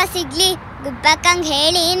 ಗುಬ್ಬಕ್ಕ ಸಿಗ್ಲಿ, ಗುಬ್ಬಕ್ಕಂಗೆ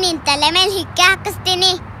ಹೇಳಿ ನಿನ್ ತಲೆ ಮೇಲೆ ಹಿಕ್ಕೆ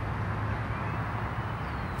ಹಾಕಿಸ್ತೀನಿ.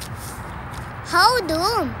 ಹೌದು,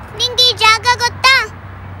 ನಿಂಗೆ ಈ ಜಾಗ ಗೊತ್ತಾ?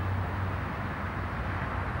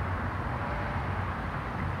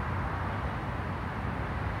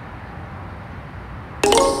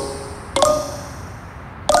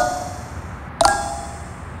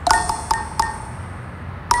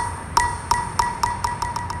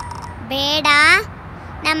 ಬೇಡ,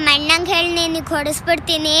 ನಮ್ಮ ಅಣ್ಣಂಗೆ ಹೇಳಿ ನಿನಗೆ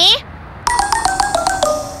ಹೊಡಿಸ್ಬಿಡ್ತೀನಿ.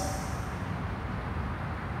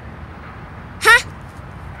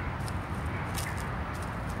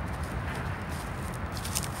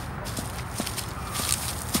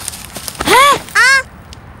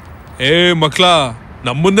 ಏ ಮಕ್ಳ,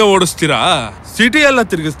 ನಮ್ಮನ್ನೇ ಓಡಿಸ್ತೀರಾ? ಸಿಟಿ ಎಲ್ಲ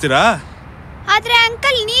ತಿರುಗಿಸ್ತೀರಾ? ಆದ್ರೆ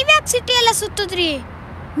ಅಂಕಲ್, ನೀವ್ಯಾಕೆ ಸಿಟಿ ಎಲ್ಲ ಸುತ್ತಿದ್ರಿ?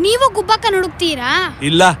 ನೀವು ಗುಬ್ಬಕ್ಕನ ಹುಡುಕ್ತೀರಾ?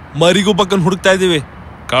 ಇಲ್ಲ, ಮರಿಗುಬ್ಬಕ್ಕನ್ ಹುಡುಕ್ತಾ ಇದೀವಿ.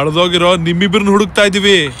 ಕಳೆದೋಗಿರೋ ನಿಮ್ಮಿಬ್ರನ್ನ ಹುಡುಕ್ತಾ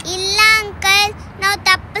ಇದೀವಿ. ಇಲ್ಲ ಅಂಕಲ್, ನಾವು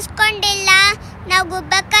ತಪ್ಪಿಸ್ಕೊಂಡಿಲ್ಲ, ನಾವು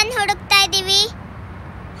ಗುಬ್ಬಕ್ಕನ್ ಹುಡುಕ್ತಾ ಇದೀವಿ.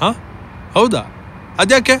 ಹೌದಾ?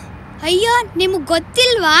 ಅದ್ಯಾಕೆ? ಅಯ್ಯೋ, ನಿಮಗ್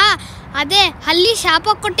ಗೊತ್ತಿಲ್ವಾ? ಅದೇ ಅಲ್ಲಿ ಶಾಪ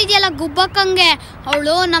ಕೊಟ್ಟಿದ್ಯಲ್ಲ ಗುಬ್ಬಕ್ಕಂಗೆ,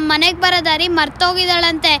 ಅವಳು ನಮ್ಮ ಮನೆಗೆ ಬರೋ ದಾರಿ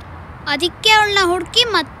ಮರ್ತೋಗಿದ್ದಾಳಂತೆ. ಅದಕ್ಕೆ ಅವಳನ್ನ ಹುಡುಕಿ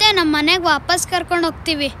ಮತ್ತೆ ನಮ್ಮ ಮನೆಗೆ ವಾಪಸ್ ಕರ್ಕೊಂಡು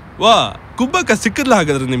ಹೋಗ್ತೀವಿ. ವಾ, ಗುಬ್ಬಕ್ಕ ಸಿಕ್ಕಿರ್ಲ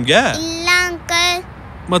ಹಾಗಾದ್ರೆ ನಿಮ್ಗೆ? ಇಲ್ಲ ಅಂಕಲ್.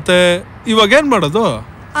 ಮತ್ತೆ ಇವಾಗ ಏನ್ ಮಾಡೋದು?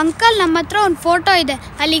 ಅಂಕಲ್, ನಮ್ಮ ಹತ್ರ ಒಂದು ಫೋಟೋ ಇದೆ,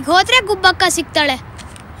 ಅಲ್ಲಿಗೆ ಹೋದ್ರೆ ಗುಬ್ಬಕ್ಕ ಸಿಗ್ತಾಳೆ.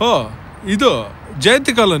 ಹೋ, ಇದು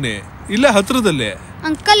ಜಯಂತಿ ಕಾಲೋನಿ, ಇಲ್ಲೇ ಹತ್ರದಲ್ಲಿ.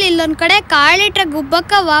 ಅಂಕಲ್, ಇಲ್ಲೊಂದ್ ಕಡೆ ಕಾಳಿಟ್ರೆ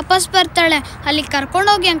ಗುಬ್ಬಕ್ಕ ವಾಪಸ್ ಬರ್ತಾಳೆ, ಅಲ್ಲಿ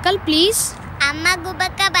ಕರ್ಕೊಂಡೋಗಿ ಅಂಕಲ್ ಪ್ಲೀಸ್. ಅಮ್ಮ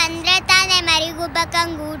ಗುಬ್ಬಕ್ಕ ಬಂದ್ರೆ ತಾನೇ ಮರಿ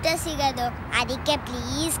ಗುಬ್ಬಕ್ಕಂಗೆ ಊಟ ಸಿಗೋದು, ಅದಕ್ಕೆ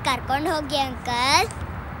ಪ್ಲೀಸ್ ಕರ್ಕೊಂಡು ಹೋಗಿ ಅಂಕಲ್.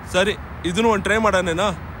 ಸರಿ, ಇದನ್ನು ಒಂದು ಟ್ರೈ ಮಾಡೋಣ.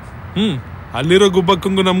 ಅಲ್ಲಿರೋ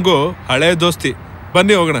ಗುಬ್ಬಕ್ಕಂಗೂ ನಮಗೂ ಹಳೆ ದೋಸ್ತಿ.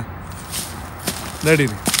 ಬನ್ನಿ ಹೋಗೋಣ,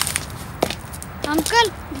 ನಡೀರಿ. ಅಂಕಲ್,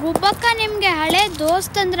 ಗುಬ್ಬಕ್ಕ ನಿಮ್ಗೆ ಹಳೆ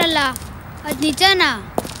ದೋಸ್ತ್ ಅಂದ್ರಲ್ಲ, ಅದ್ ನಿಜನಾ?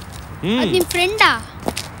 ಅದ್ ನಿಮ್ ಫ್ರೆಂಡಾ?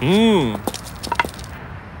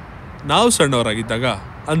 ನಾವು ಸಣ್ಣವರಾಗಿದ್ದಾಗ,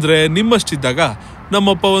 ಅಂದ್ರೆ ನಿಮ್ಮಷ್ಟಿದ್ದಾಗ,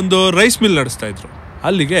 ನಮ್ಮಪ್ಪ ಒಂದು ರೈಸ್ ಮಿಲ್ ನಡೆಸ್ತಾ ಇದ್ರು.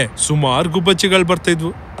 ಅಲ್ಲಿಗೆ ಸುಮಾರು ಗುಬ್ಬಚ್ಚಿಗಳು ಬರ್ತಾ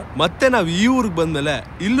ಇದ್ವು. ಮತ್ತೆ ನಾವು ಈ ಊರಿಗೆ ಬಂದ್ಮೇಲೆ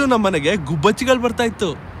ಇಲ್ಲೂ ನಮ್ಮ ಮನೆಗೆ ಗುಬ್ಬಚ್ಚಿಗಳು ಬರ್ತಾ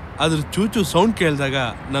ಇತ್ತು. ಅದ್ರ ಚೂಚು ಸೌಂಡ್ ಕೇಳಿದಾಗ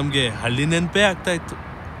ನಮ್ಗೆ ಹಳ್ಳಿ ನೆನಪೇ ಆಗ್ತಾ ಇತ್ತು.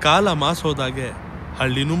 ಕಾಲ ಮಾಸ್ ಹೋದಾಗೆ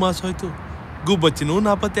ಹಳ್ಳಿನೂ ಮಾಸ್ ಹೋಯ್ತು, ಗುಬ್ಬಚ್ಚಿನೂ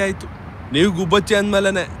ನಾಪತ್ತೆ ಆಯ್ತು. ನೀವು ಗುಬ್ಬಚ್ಚಿ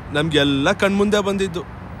ಅಂದ್ಮೇಲೆನೆ ನಮ್ಗೆಲ್ಲ ಕಣ್ಮುಂದೆ ಬಂದಿದ್ದು.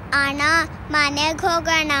 ಅಣ್ಣ, ಮನೆಗೆ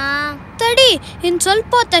ಹೋಗೋಣ. ತಡಿ, ಇನ್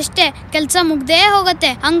ಸ್ವಲ್ಪ ಹೊತ್ತಷ್ಟೇ ಕೆಲ್ಸ ಮುಗ್ದೇ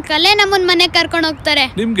ಹೋಗತ್ತೆ. ಅಂಕಲೇ ನಮ್ಮನ್ ಮನೆಗೆ ಕರ್ಕೊಂಡು ಹೋಗ್ತಾರೆ.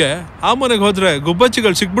 ನಿಮ್ಗೆ ಆ ಮನೆಗೆ ಹೋದ್ರೆ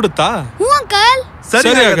ಗುಬ್ಬಚ್ಚಿಗಳು ಸಿಕ್ಬಿಡುತ್ತಾ? ಹ್ಞೂ ಅಂಕಲ್.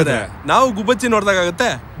 ಸರಿ ಆಗತ್ತೆ, ನಾವು ಗುಬ್ಬಚ್ಚಿ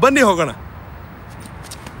ನೋಡ್ದಾಗತ್ತೆ. ಬನ್ನಿ ಹೋಗೋಣ.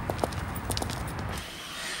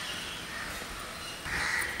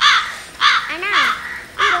 ಅಣ್ಣ,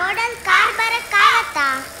 ಈ ರೋಡಲ್ಲಿ ಕಾರ್ ಬರಕ್ಕಾಗತ್ತಾ?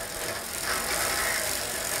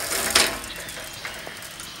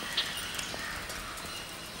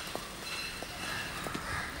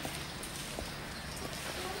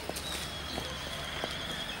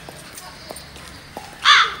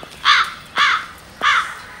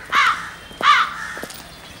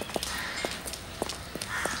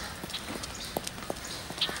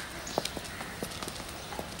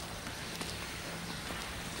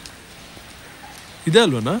 ಇದೆ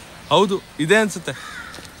ಅಲ್ವನಾ? ಹೌದು, ಇದೆ ಅನ್ಸುತ್ತೆ.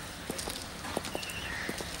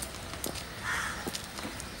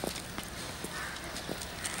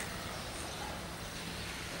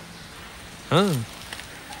 ಹಾ,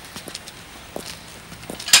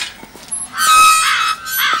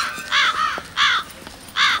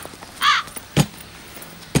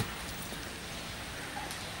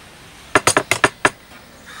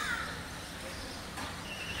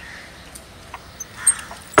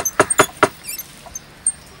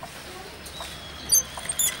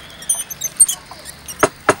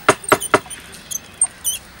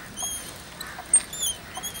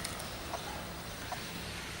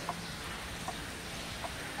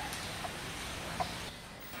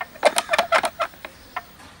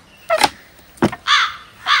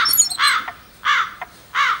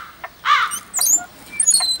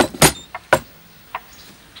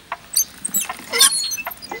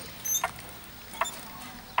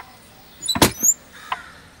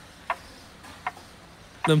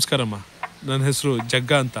 ನಮಸ್ಕಾರಮ್ಮ. ನನ್ನ ಹೆಸರು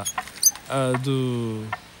ಜಗ್ಗ ಅಂತ. ಅದು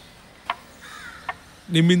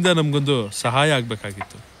ನಿಮ್ಮಿಂದ ನಮಗೊಂದು ಸಹಾಯ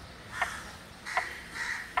ಆಗಬೇಕಾಗಿತ್ತು.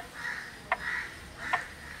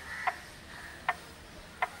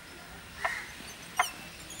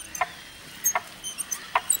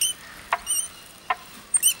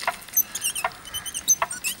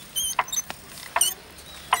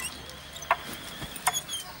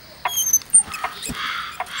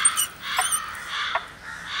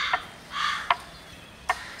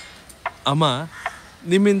 ಅಮ್ಮ,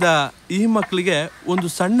 ನಿಮ್ಮಿಂದ ಈ ಮಕ್ಕಳಿಗೆ ಒಂದು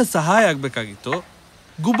ಸಣ್ಣ ಸಹಾಯ ಆಗಬೇಕಾಗಿತ್ತು.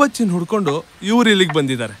 ಗುಬ್ಬಚ್ಚಿನ ಹುಡ್ಕೊಂಡು ಇವ್ರು ಇಲ್ಲಿಗೆ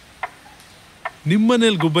ಬಂದಿದ್ದಾರೆ.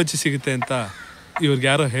 ನಿಮ್ಮನೇಲಿ ಗುಬ್ಬಚ್ಚಿ ಸಿಗುತ್ತೆ ಅಂತ ಇವ್ರಿಗೆ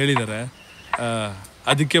ಯಾರೋ ಹೇಳಿದ್ದಾರೆ,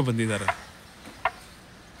 ಅದಕ್ಕೆ ಬಂದಿದ್ದಾರೆ.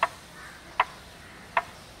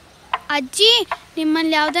 ಅಜ್ಜಿ,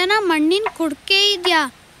 ನಿಮ್ಮಲ್ಲಿ ಯಾವ್ದಾನ ಮಣ್ಣಿನ ಕುಡ್ಕೆ ಇದೆಯಾ?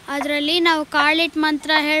 ಅದರಲ್ಲಿ ನಾವು ಕಾಳಿಟ್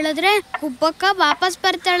ಮಂತ್ರ ಹೇಳಿದ್ರೆ ಗುಬ್ಬಕ್ಕ ವಾಪಸ್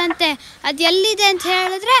ಬರ್ತಾಳಂತೆ. ಅದು ಎಲ್ಲಿದೆ ಅಂತ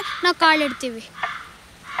ಹೇಳಿದ್ರೆ ನಾವು ಕಾಳಿಡ್ತೀವಿ.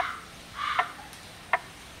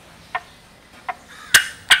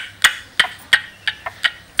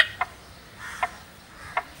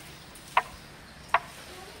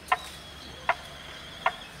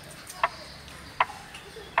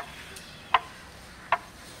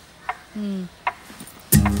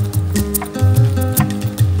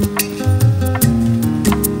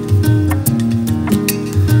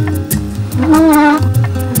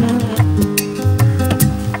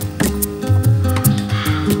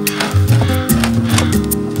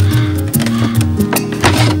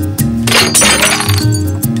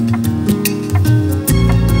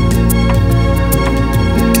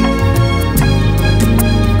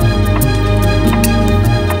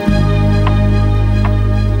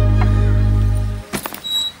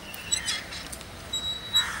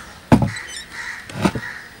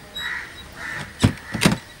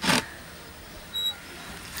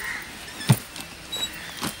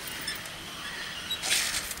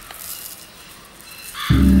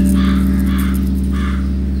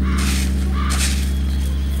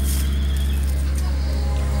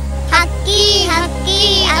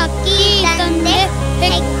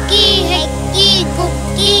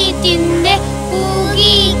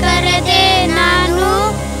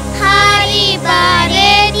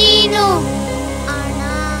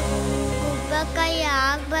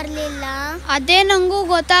 ಅದೇ ನಂಗೂ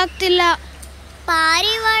ಗೊತ್ತಾಗ್ತಿಲ್ಲ.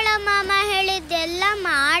 ಪಾರಿವಾಳ ಮಾಮ ಹೇಳಿದ್ದೆಲ್ಲ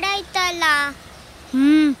ಮಾಡಾಯ್ತಲ್ಲ.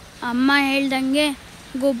 ಅಮ್ಮ ಹೇಳ್ದಂಗೆ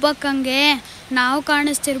ಗುಬ್ಬಕ್ಕಂಗೆ ನಾವು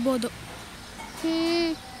ಕಾಣಿಸ್ತಿರ್ಬೋದು.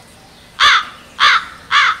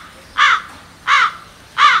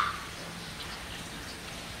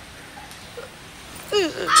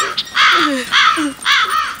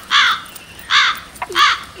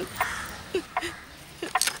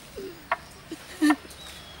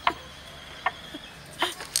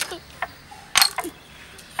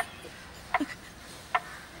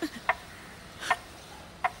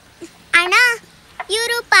 ಅಣ್ಣ,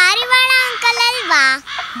 ಇವರು ಪಾರಿವಾಳ ಅಂಕಲ್ ಅಲ್ವಾ?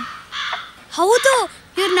 ಹೌದು,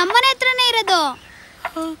 ಇವ್ರು ನಮ್ಮನೆ ಹತ್ರನೇ ಇರೋದು.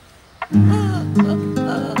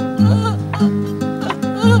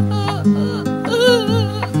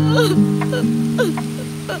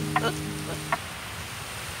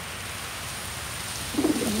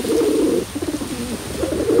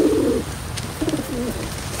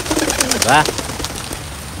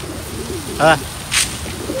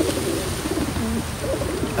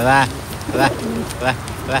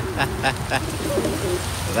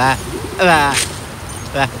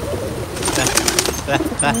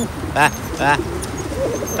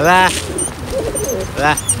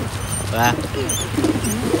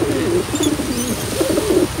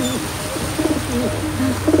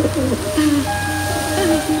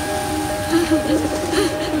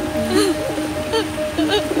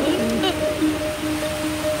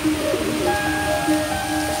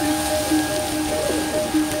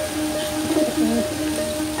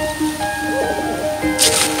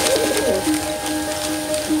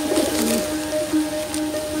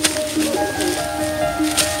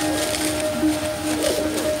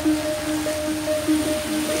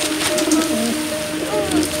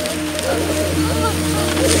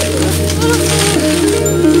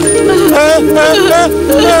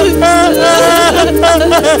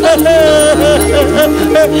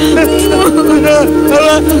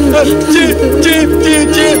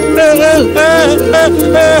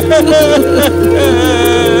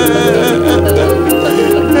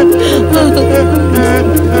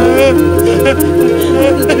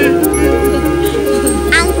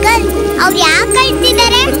 ಅಂಕಲ್, ಅವ್ರು ಯಾಕೆ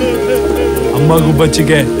ಅಳ್ತಿದ್ದಾರೆ? ಅಮ್ಮ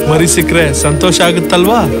ಗುಬ್ಬಚ್ಚಿಗೆ ಮರಿ ಸಿಕ್ಕ್ರೆ ಸಂತೋಷ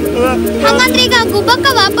ಆಗುತ್ತಲ್ವಾ? ಹಾಗಂದ್ರೆ ಈಗ ಗುಬ್ಬಕ್ಕ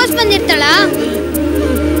ವಾಪಸ್ ಬಂದಿರ್ತಾಳ?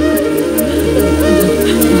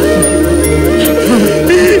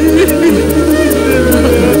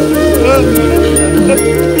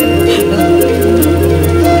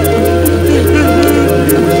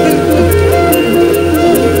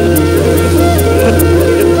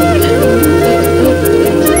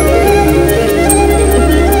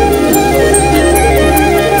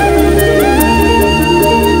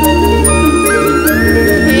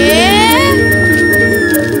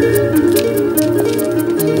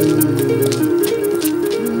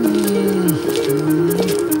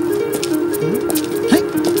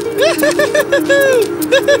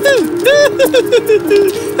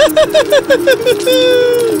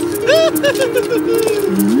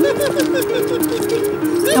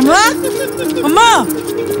 ಅಮ್ಮ ಅಮ್ಮ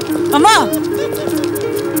ಅಮ್ಮ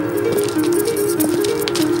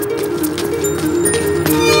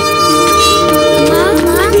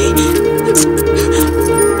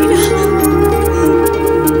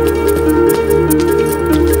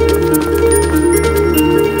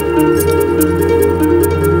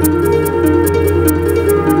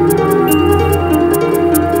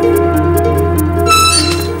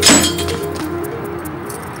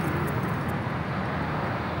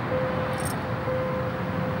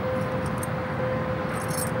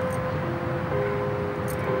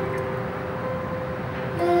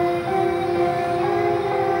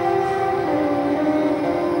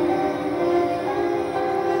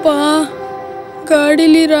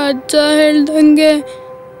ಗಾಡಿಲಿ ರಾಜ ಹೇಳ್ದಂಗೆ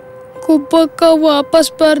ಗುಬ್ಬಕ್ಕ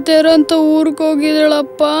ವಾಪಸ್ ಬರ್ದೇರಂತ ಊರಿಗೆ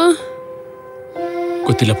ಹೋಗಿದಳಪ್ಪ.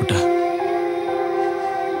 ಗೊತ್ತಿಲ್ಲ ಪುಟ್ಟ,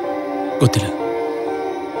 ಗೊತ್ತಿಲ್ಲ.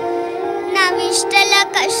 ನಾವಿಷ್ಟೆಲ್ಲ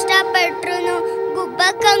ಕಷ್ಟಪಟ್ರು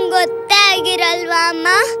ಗುಬ್ಬಕ್ಕಂಗ್ ಗೊತ್ತೇ ಆಗಿರಲ್ವಾ ಅಮ್ಮ?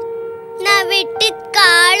 ನಾವಿಟ್ಟಿದ್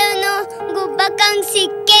ಕಾಳುನು ಗುಬ್ಬಕ್ಕಂಗ್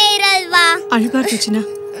ಸಿಕ್ಕೇ ಇರಲ್ವಾ? ಅಳ್ಬಾರ್ದು ಚಿನ್ನ.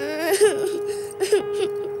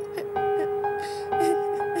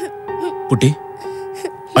 ಪುಟ್ಟಿ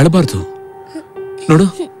ಅಳಬಾರ್ದು. ನೋಡು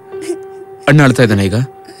ಅಣ್ಣ ಅಳ್ತಾ ಇದ್ದಾನೆ ಈಗ.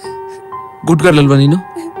 ಗುಡ್ ಗರ್ಲ್ ಅಲ್ವಾ ನೀನು?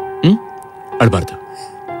 ಅಳಬಾರ್ದು.